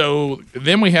 So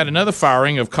then we had another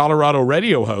firing of Colorado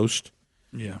radio host.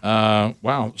 Yeah.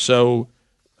 Wow. So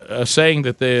saying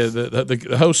that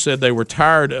the host said they were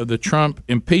tired of the Trump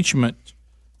impeachment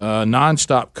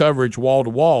nonstop coverage wall to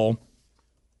wall,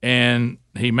 and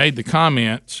he made the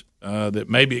comment that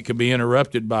maybe it could be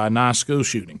interrupted by a nice school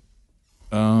shooting.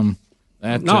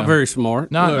 Not very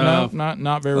smart.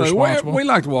 Not very responsible. We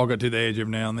like to walk up to the edge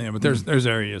every now and then, but there's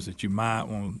areas that you might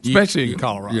want, especially in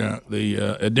Colorado. Yeah,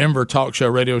 the Denver talk show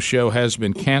radio show has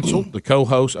been canceled. The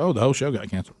co-host, the whole show got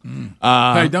canceled.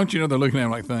 Hey, don't you know they're looking at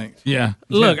him like thanks? Yeah.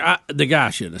 Look, the guy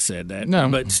should have said that. No.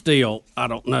 But still, I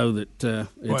don't know that it's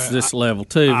Well, this level,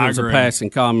 too. If I it was a agree. passing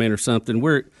comment or something.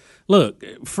 Look,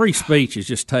 free speech is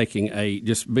just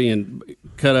just being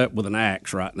cut up with an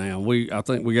axe right now. I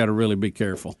think we got to really be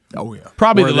careful. Oh yeah,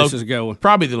 Probably where the this is going.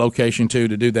 Probably the location too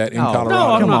to do that in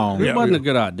Colorado. No, Come not. on, It wasn't a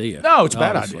good idea. No, it's a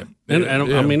bad obviously. idea. And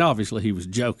Yeah. I mean, obviously, he was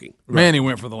joking. Man, he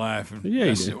went for the laugh. And Yeah,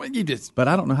 he did. well, you just But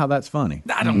I don't know how that's funny.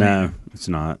 I don't No, know. it's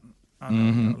not. I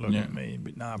know. Look at me,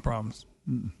 but I promise.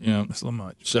 Yeah, That's a little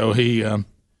much. So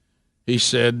he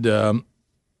said, talking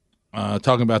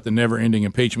about the never-ending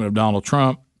impeachment of Donald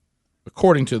Trump.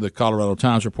 According to the Colorado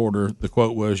Times reporter, the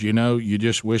quote was, you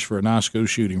just wish for a nice school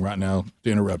shooting right now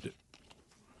to interrupt it.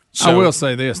 I will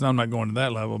say this, and I'm not going to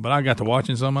that level, but I got to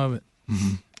watching some of it.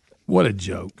 Mm-hmm. What a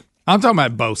joke. I'm talking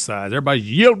about both sides. Everybody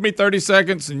yield me 30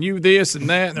 seconds and you this and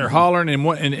that, and they're hollering,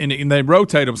 and they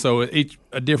rotate them so each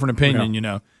a different opinion, you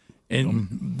know.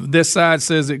 And this side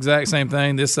says the exact same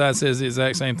thing. This side says the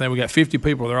exact same thing. We got 50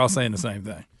 people. They're all saying the same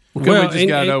thing.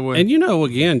 And you know,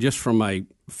 again, just from a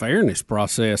fairness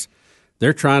process,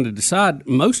 they're trying to decide.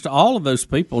 Most all of those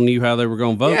people knew how they were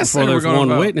going to vote Yes, before they there were was gonna one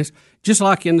vote. witness. Just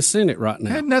like in the Senate right now,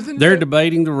 Had nothing to they're do-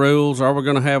 debating the rules. Are we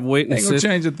going to have Ain't witnesses? going to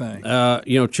change a thing.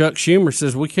 Chuck Schumer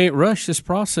says we can't rush this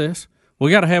process.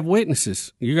 We got to have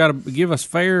witnesses. You got to give us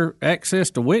fair access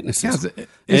to witnesses. Yes,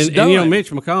 it's and you know, done. Mitch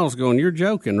McConnell's going, "You're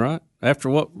joking, right? After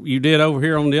what you did over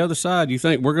here on the other side, you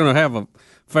think we're going to have a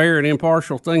fair and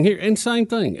impartial thing here?" And same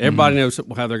thing. Everybody knows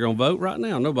how they're going to vote right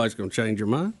now. Nobody's going to change their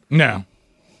mind. No.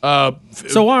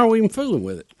 So why are we even fooling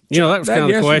with it? You know, that was kind of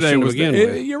the question to begin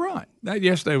with. You're right. That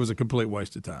yesterday was a complete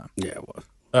waste of time. Yeah, it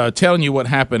was. Telling you what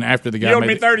happened after the guy Yield made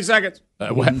me the- 30 seconds.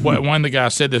 when the guy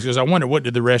said this, because I wonder what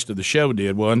did the rest of the show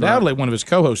did. Well, undoubtedly one of his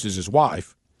co-hosts is his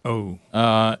wife. Oh,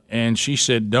 and she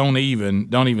said, "Don't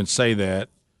even say that.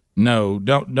 No,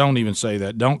 don't even say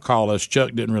that. Don't call us. Chuck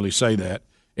didn't really say that."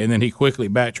 And then he quickly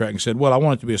backtracked and said, "Well, I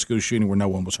want it to be a school shooting where no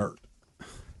one was hurt."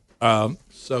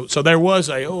 So there was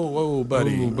a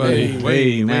buddy,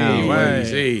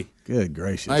 wait. Good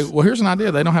gracious. Hey, well, here's an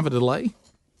idea. They don't have a delay.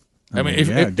 I mean,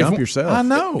 if dump yourself. I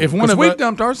know. If one of we've us-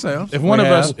 dumped ourselves. If one of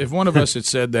us had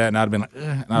said that, and I'd have been like,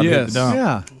 and I'd hit the Yes. dump.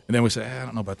 Yeah. And then we say, I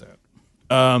don't know about that.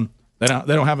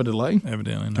 They don't have a delay.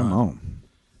 Evidently not. Come on.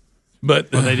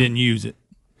 But Well, they didn't use it.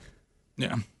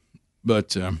 yeah.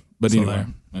 But anyway.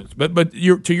 But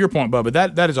to your point,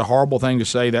 Bubba, that is a horrible thing to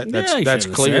say. That's he that's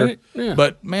should've clear. said it. Yeah.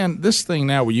 But man, this thing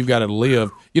now where you've got to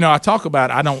live. I talk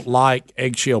about I don't like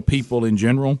eggshell people in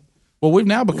general. Well, we've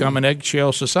now become an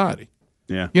eggshell society.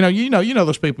 Yeah. You know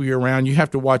those people you're around. You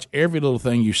have to watch every little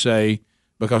thing you say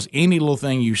because any little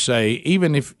thing you say,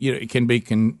 even if it can be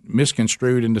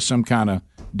misconstrued into some kind of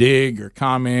dig or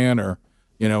comment or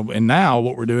and now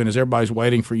what we're doing is everybody's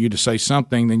waiting for you to say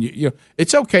something. Then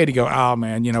it's okay to go, oh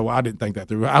man, I didn't think that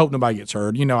through. I hope nobody gets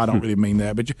hurt. I don't really mean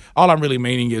that, but all I'm really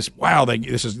meaning is, wow,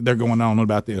 they're going on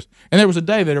about this. And there was a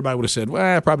day that everybody would have said,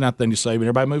 well, probably not the thing to say, but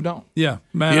everybody moved on. Yeah,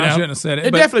 man, I shouldn't have said it.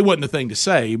 It definitely wasn't the thing to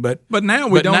say, but now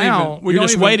we're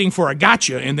just waiting for a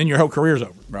gotcha, and then your whole career's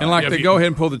over. Right. And they go ahead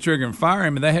and pull the trigger and fire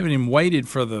him, and they haven't even waited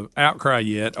for the outcry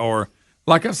yet, or.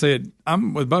 Like I said,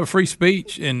 I'm with free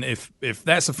speech, and if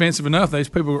that's offensive enough, those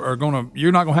people are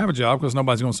you're not going to have a job because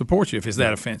nobody's going to support you if it's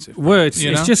that offensive. Well, it's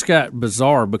just got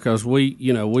bizarre because we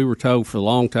were told for a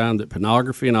long time that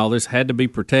pornography and all this had to be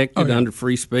protected under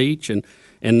free speech, and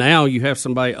now you have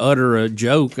somebody utter a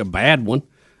joke, a bad one,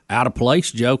 out of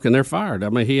place joke, and they're fired. I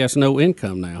mean, he has no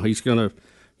income now. He's going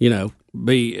to,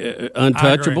 be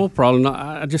untouchable. Probably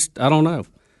not. I don't know.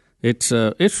 It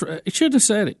should have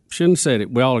said it. Shouldn't have said it.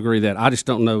 We all agree that. I just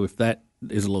don't know if that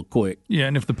is a little quick. Yeah,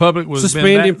 and if the public was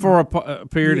suspend him for a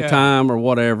period of time or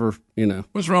whatever,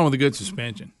 What's wrong with a good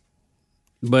suspension?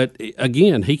 But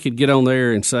again, he could get on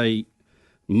there and say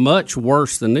much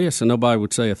worse than this, and nobody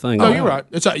would say a thing. Oh, you're right.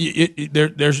 It's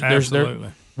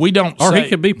absolutely. We don't. Or he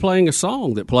could be playing a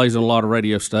song that plays on a lot of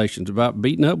radio stations about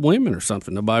beating up women or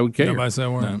something. Nobody would care. Nobody say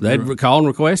a word. They'd call and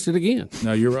request it again.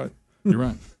 No, you're right. You're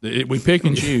right. We pick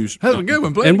and choose. That's a good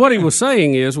one, please. And what he was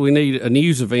saying is we need a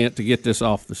news event to get this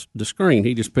off the screen.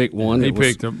 He just picked one. He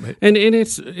picked them. And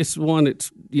it's one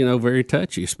that's, very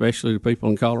touchy, especially to people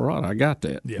in Colorado. I got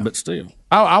that. Yeah. But still.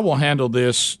 I will handle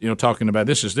this, talking about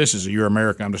this is a Year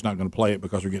America. I'm just not going to play it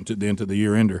because we're getting to the end of the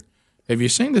year ender. Have you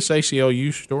seen this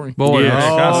ACLU story? Boy,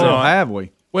 have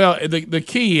we? Well, the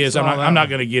key is I'm not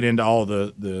going to get into all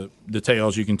the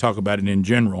details. You can talk about it in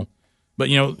general. But,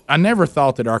 I never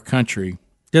thought that our country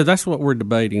that's what we're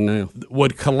debating now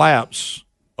would collapse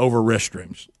over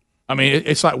restrooms. I mean,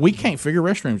 it's like we can't figure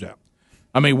restrooms out.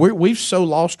 I mean, we've so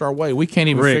lost our way. We can't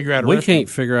even figure out a restroom. We can't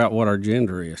figure out what our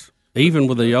gender is, even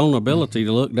with the own ability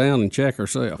to look down and check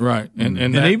ourselves. Right. And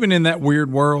even in that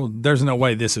weird world, there's no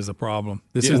way this is a problem.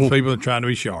 This is people trying to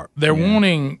be sharp. They're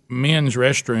wanting men's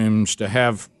restrooms to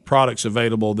have products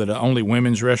available that only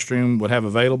women's restroom would have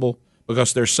available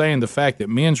because they're saying the fact that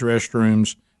men's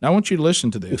restrooms – now I want you to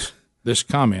listen to this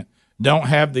comment – don't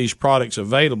have these products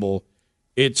available.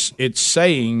 It's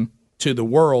saying to the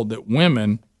world that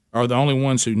women are the only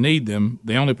ones who need them,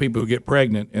 the only people who get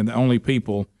pregnant, and the only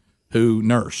people who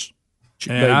nurse.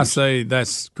 And babies. I say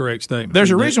that's a correct statement. There's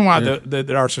a reason why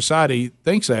that our society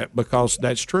thinks that, because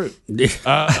that's true.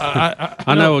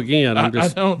 I know. Again, I'm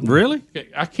just really.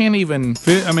 I can't even.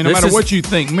 No matter what you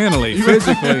think mentally,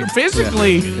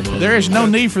 physically, there is no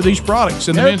need for these products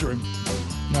in the men's room.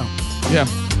 No. Yeah.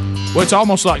 Well, it's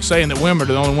almost like saying that women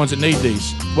are the only ones that need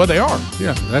these. Well, they are.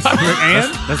 Yeah. That's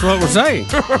what we're saying.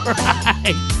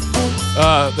 Right.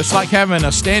 It's like having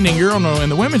a standing urinal in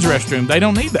the women's restroom. They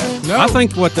don't need that. No. I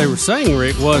think what they were saying,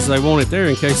 Rick, was they want it there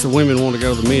in case the women want to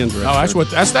go to the men's restroom.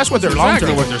 Oh, that's what they're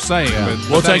exactly what they're saying. Yeah. But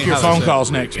we'll take your phone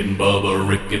calls next. Rick and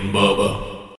Bubba.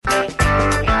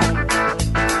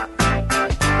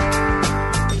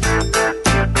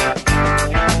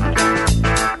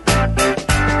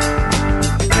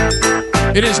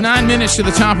 It is 9 minutes to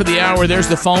the top of the hour. There's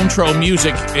the phone troll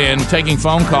music and taking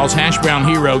phone calls. Hash Brown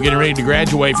Hero getting ready to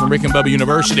graduate from Rick and Bubba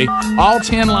University. All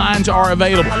 10 lines are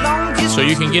available, so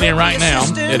you can get in right now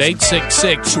at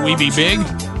 866-WE-BE-BIG.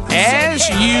 As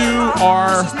you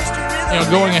are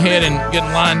going ahead and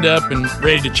getting lined up and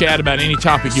ready to chat about any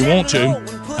topic you want to,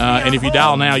 and if you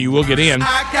dial now, you will get in.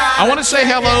 I want to say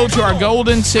hello to our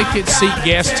golden ticket seat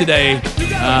guest today.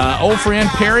 Old friend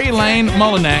Perry Lane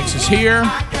Mullinax is here.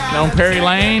 Known Perry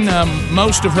Lane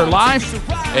most of her life,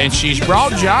 and she's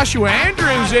brought Joshua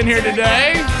Andrews in here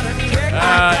today.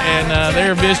 And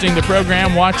they're visiting the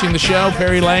program, watching the show.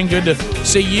 Perry Lane, good to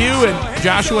see you. And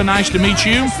Joshua, nice to meet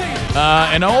you.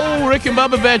 And old Rick and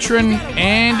Bubba veteran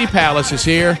Andy Palace is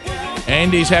here.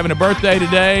 Andy's having a birthday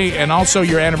today, and also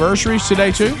your anniversary's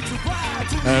today, too.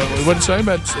 What did it say?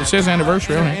 It says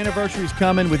anniversary. The anniversary's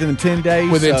coming within 10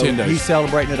 days. Within 10 days. He's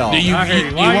celebrating it all. Do you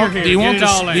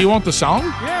want the song?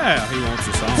 Yeah, he wants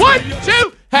the song. 1,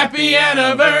 2, happy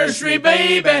anniversary,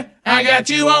 baby. I got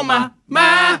you on my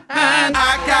mind.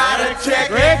 I gotta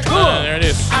check it. There it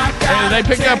is. They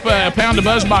picked up a pound of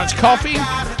BuzzBox coffee,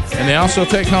 and they also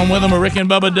take home with them a Rick and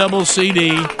Bubba double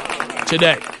CD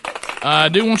today. I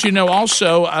do want you to know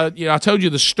also, I told you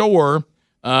the store.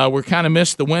 We're kind of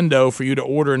missed the window for you to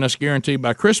order and us guaranteed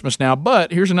by Christmas now.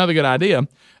 But here's another good idea.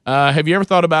 Have you ever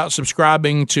thought about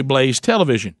subscribing to Blaze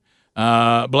Television?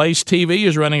 Blaze TV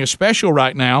is running a special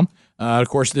right now Of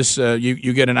course, this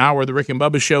you get an hour of the Rick and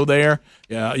Bubba show there.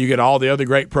 You get all the other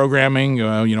great programming.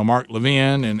 Mark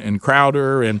Levin and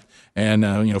Crowder and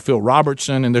Phil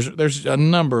Robertson, and there's a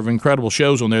number of incredible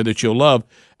shows on there that you'll love.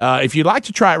 If you'd like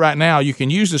to try it right now, you can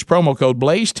use this promo code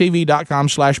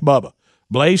blazetv.com/Bubba.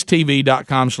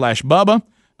 blazetv.com/Bubba.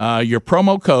 Your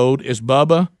promo code is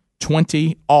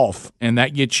Bubba20 off, and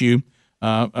that gets you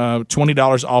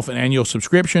 $20 off an annual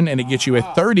subscription, and it gets you a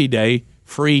 30-day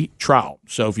free trial.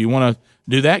 So if you want to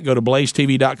do that, go to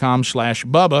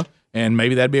blazetv.com/Bubba, and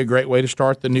maybe that'd be a great way to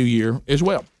start the new year as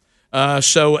well.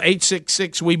 So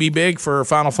 866-WE-BE-BIG for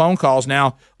final phone calls.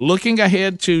 Now, looking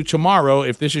ahead to tomorrow,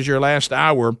 if this is your last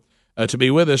hour to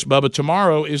be with us, Bubba,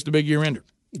 tomorrow is the big year-ender.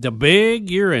 The big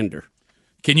year-ender.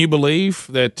 Can you believe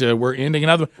that we're ending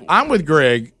another? I'm with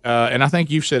Greg, and I think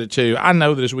you've said it too. I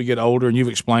know that as we get older, and you've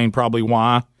explained probably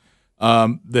why,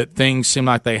 that things seem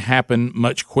like they happen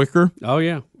much quicker. Oh,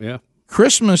 yeah.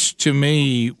 Christmas to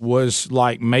me was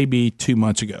like maybe 2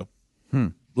 months ago,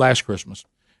 last Christmas.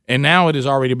 And now it is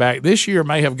already back. This year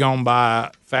may have gone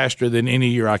by faster than any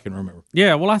year I can remember.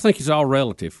 Yeah, well, I think it's all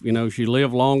relative. As you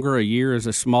live longer, a year is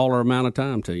a smaller amount of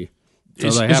time to you. So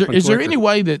is there any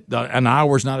way that an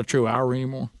hour is not a true hour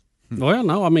anymore? Well,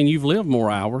 no. I mean, you've lived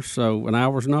more hours, so an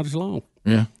hour is not as long.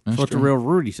 Yeah, that's what the real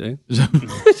Rudy said.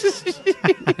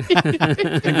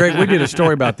 And Greg, we did a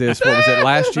story about this. What was it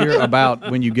last year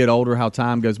about when you get older, how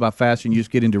time goes by fast and you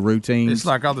just get into routines? It's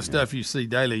like all the stuff you see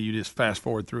daily, you just fast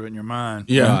forward through it in your mind.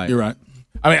 Yeah, You're right.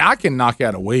 I mean, I can knock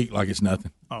out a week like it's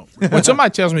nothing. Oh. When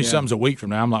somebody tells me something's a week from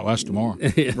now, I'm like, well, that's tomorrow.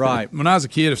 Right. When I was a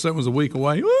kid, if something was a week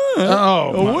away, a week.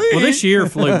 Well, this year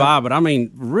flew by, but I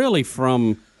mean, really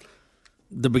from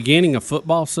the beginning of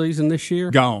football season this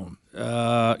year. Gone.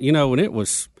 And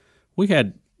we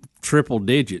had triple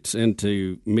digits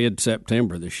into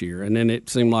mid-September this year, and then it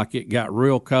seemed like it got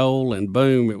real cold, and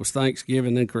boom, it was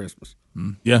Thanksgiving and Christmas.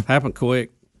 Yeah. Happened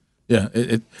quick. Yeah.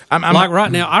 I'm like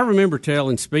right now, I remember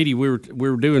telling Speedy we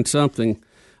were doing something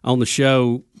on the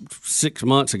show 6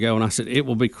 months ago, and I said, it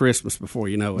will be Christmas before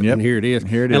you know it. Yep. And here it is.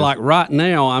 And like right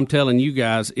now, I'm telling you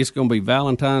guys, it's going to be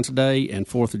Valentine's Day and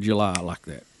 4th of July like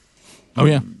that. Oh,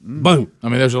 yeah. Boom. I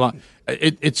mean, there's a lot.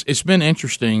 It's been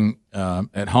interesting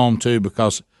at home, too,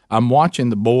 because I'm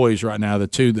watching the boys right now, the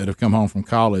two that have come home from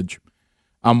college.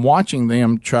 I'm watching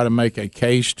them try to make a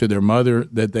case to their mother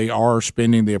that they are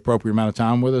spending the appropriate amount of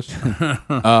time with us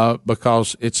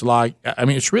because it's like, I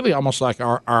mean, it's really almost like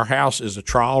our house is a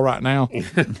trial right now.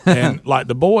 And like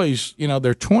the boys,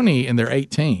 they're 20 and they're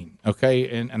 18, okay?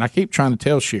 And I keep trying to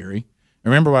tell Sherry,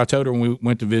 remember what I told her when we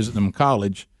went to visit them in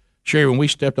college, Sherry, when we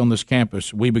stepped on this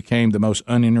campus, we became the most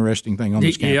uninteresting thing on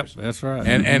this campus. Yep, that's right.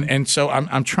 And so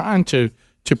I'm trying to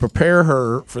prepare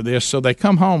her for this. So they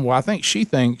come home. Well, I think she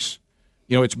thinks,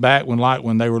 it's back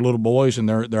when they were little boys and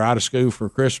they're out of school for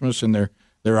Christmas and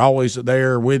they're always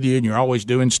there with you and you're always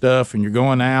doing stuff and you're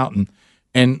going out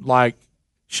and like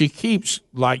she keeps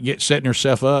like setting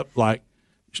herself up like.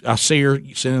 I see her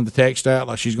sending the text out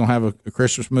like she's going to have a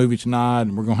Christmas movie tonight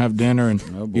and we're going to have dinner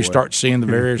and you start seeing the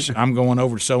various I'm going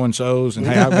over to so-and-so's and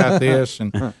hey, I've got this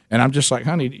and I'm just like,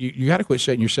 honey, you got to quit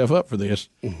setting yourself up for this.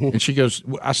 And she goes,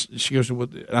 I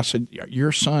said,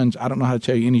 your sons, I don't know how to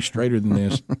tell you any straighter than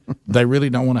this. They really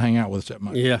don't want to hang out with us that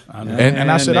much. Yeah. I know. And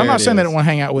I said, I'm not saying they don't want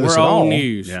to hang out with us at all.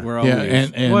 News. Yeah. We're on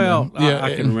news.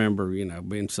 I can remember, being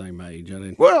the same age.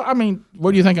 Well, I mean,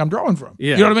 where do you think I'm drawing from?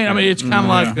 Yeah. You know what I mean? I mean, it's kind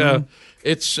of like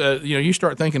it's you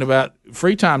start thinking about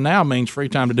free time now means free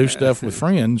time to do stuff with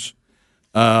friends,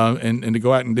 and to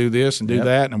go out and do this and do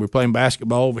that, and we're playing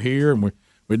basketball over here, and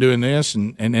we're doing this,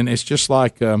 and it's just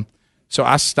like so.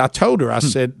 I told her, I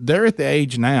said they're at the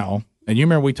age now, and you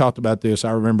remember we talked about this. I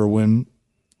remember when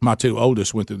my two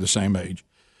oldest went through the same age.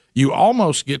 You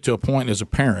almost get to a point as a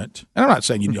parent, and I'm not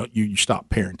saying you stop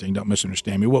parenting. Don't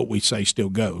misunderstand me. What we say still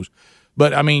goes,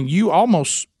 but I mean you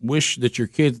almost wish that your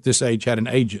kids at this age had an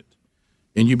agent.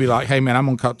 And you'd be like, hey, man, I'm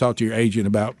going to talk to your agent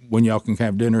about when y'all can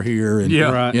have dinner here and,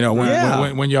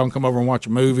 when y'all can come over and watch a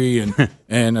movie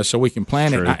and so we can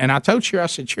plan it. And I told Cher, I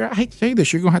said, Cher, I hate to tell you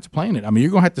this, you're going to have to plan it. I mean,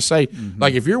 you're going to have to say,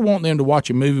 like, if you're wanting them to watch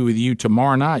a movie with you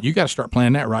tomorrow night, you got to start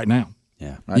planning that right now.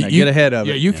 Yeah, right now, get ahead of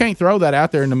it. Yeah, you can't throw that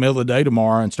out there in the middle of the day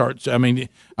tomorrow and start. I mean,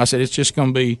 I said, it's just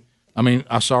going to be, I mean,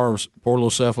 I saw her poor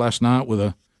little self last night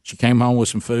she came home with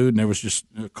some food and there was just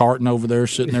a carton over there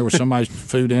sitting there with somebody's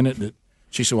food in it that,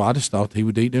 she said, well, I just thought he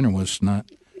would eat dinner with us tonight.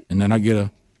 And then I get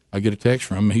a text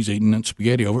from him. He's eating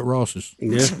spaghetti over at Ross's.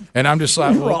 Yeah. And I'm just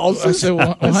like, Ross's? I said,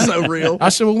 well, that's so real. I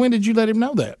said, well, when did you let him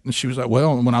know that? And she was like,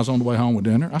 well, when I was on the way home with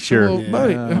dinner. I said, well,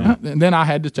 buddy. And then I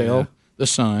had to tell the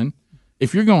son,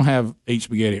 if you're going to eat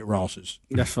spaghetti at Ross's.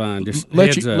 That's fine. Just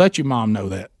let your mom know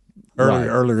that.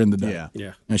 earlier in the day.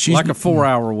 Yeah. And she's like a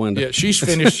 4-hour window. Yeah, she's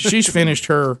finished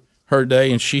her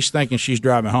day, and she's thinking she's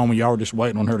driving home, and y'all are just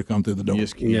waiting on her to come through the door.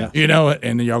 You know it,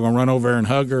 and then y'all gonna run over there and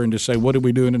hug her and just say, "What are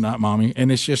we doing tonight, Mommy?"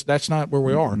 And it's just that's not where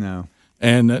we are. No.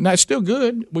 And that's still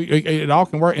good. It all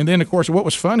can work. And then, of course, what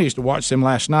was funny is to watch them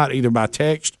last night, either by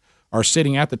text or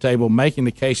sitting at the table, making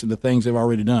the case of the things they've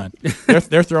already done.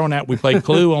 They're throwing out. We played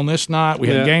Clue on this night. We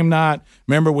had game night.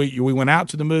 Remember, we went out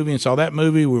to the movie and saw that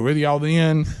movie. We were with y'all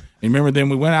then. And remember, then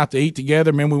we went out to eat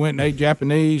together. Remember, we went and ate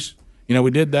Japanese. You know,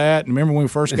 we did that. And remember when we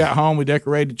first got home, we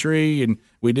decorated the tree and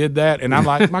we did that. And I'm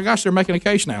like, my gosh, they're making a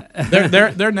case now.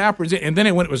 They're now presenting. And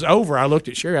then when it was over, I looked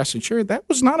at Sherry. I said, Sherry, that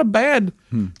was not a bad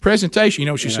presentation. You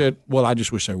know, she said, well, I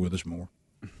just wish they were with us more.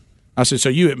 I said, so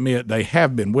you admit they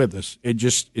have been with us. It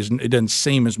just isn't. It doesn't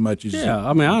seem as much as. Yeah,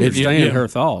 I mean, I understand her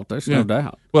thought. There's no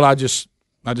doubt. Well, I just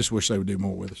wish they would do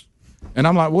more with us. And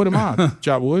I'm like, what am I?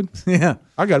 Chop wood? Yeah.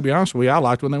 I got to be honest with you. I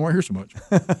liked when they weren't here so much.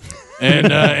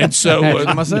 And so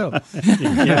myself.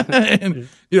 And,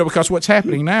 you know, because what's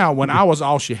happening now, when I was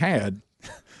all she had,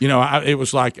 you know, it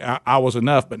was like I was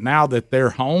enough. But now that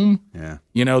they're home,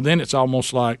 you know, then it's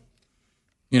almost like,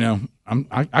 you know,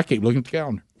 I keep looking at the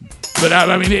calendar. But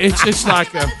I mean, it's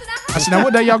like I said, now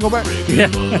what day y'all go back? Yeah.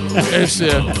 It's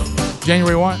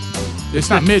January 1.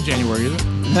 It's not mid-January, is it?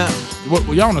 No.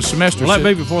 Well, y'all on a semester? Will that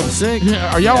be before the 6th?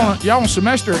 Yeah. Are y'all on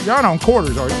semester? Y'all not on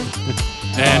quarters, are you?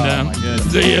 And my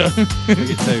goodness. Look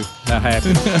at two. How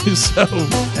happy.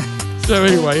 So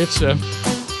anyway, it's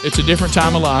a different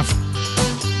time of life.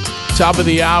 Top of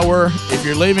the hour. If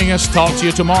you're leaving us, talk to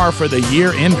you tomorrow for the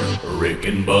year ender. Rick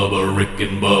and Bubba, Rick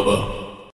and Bubba.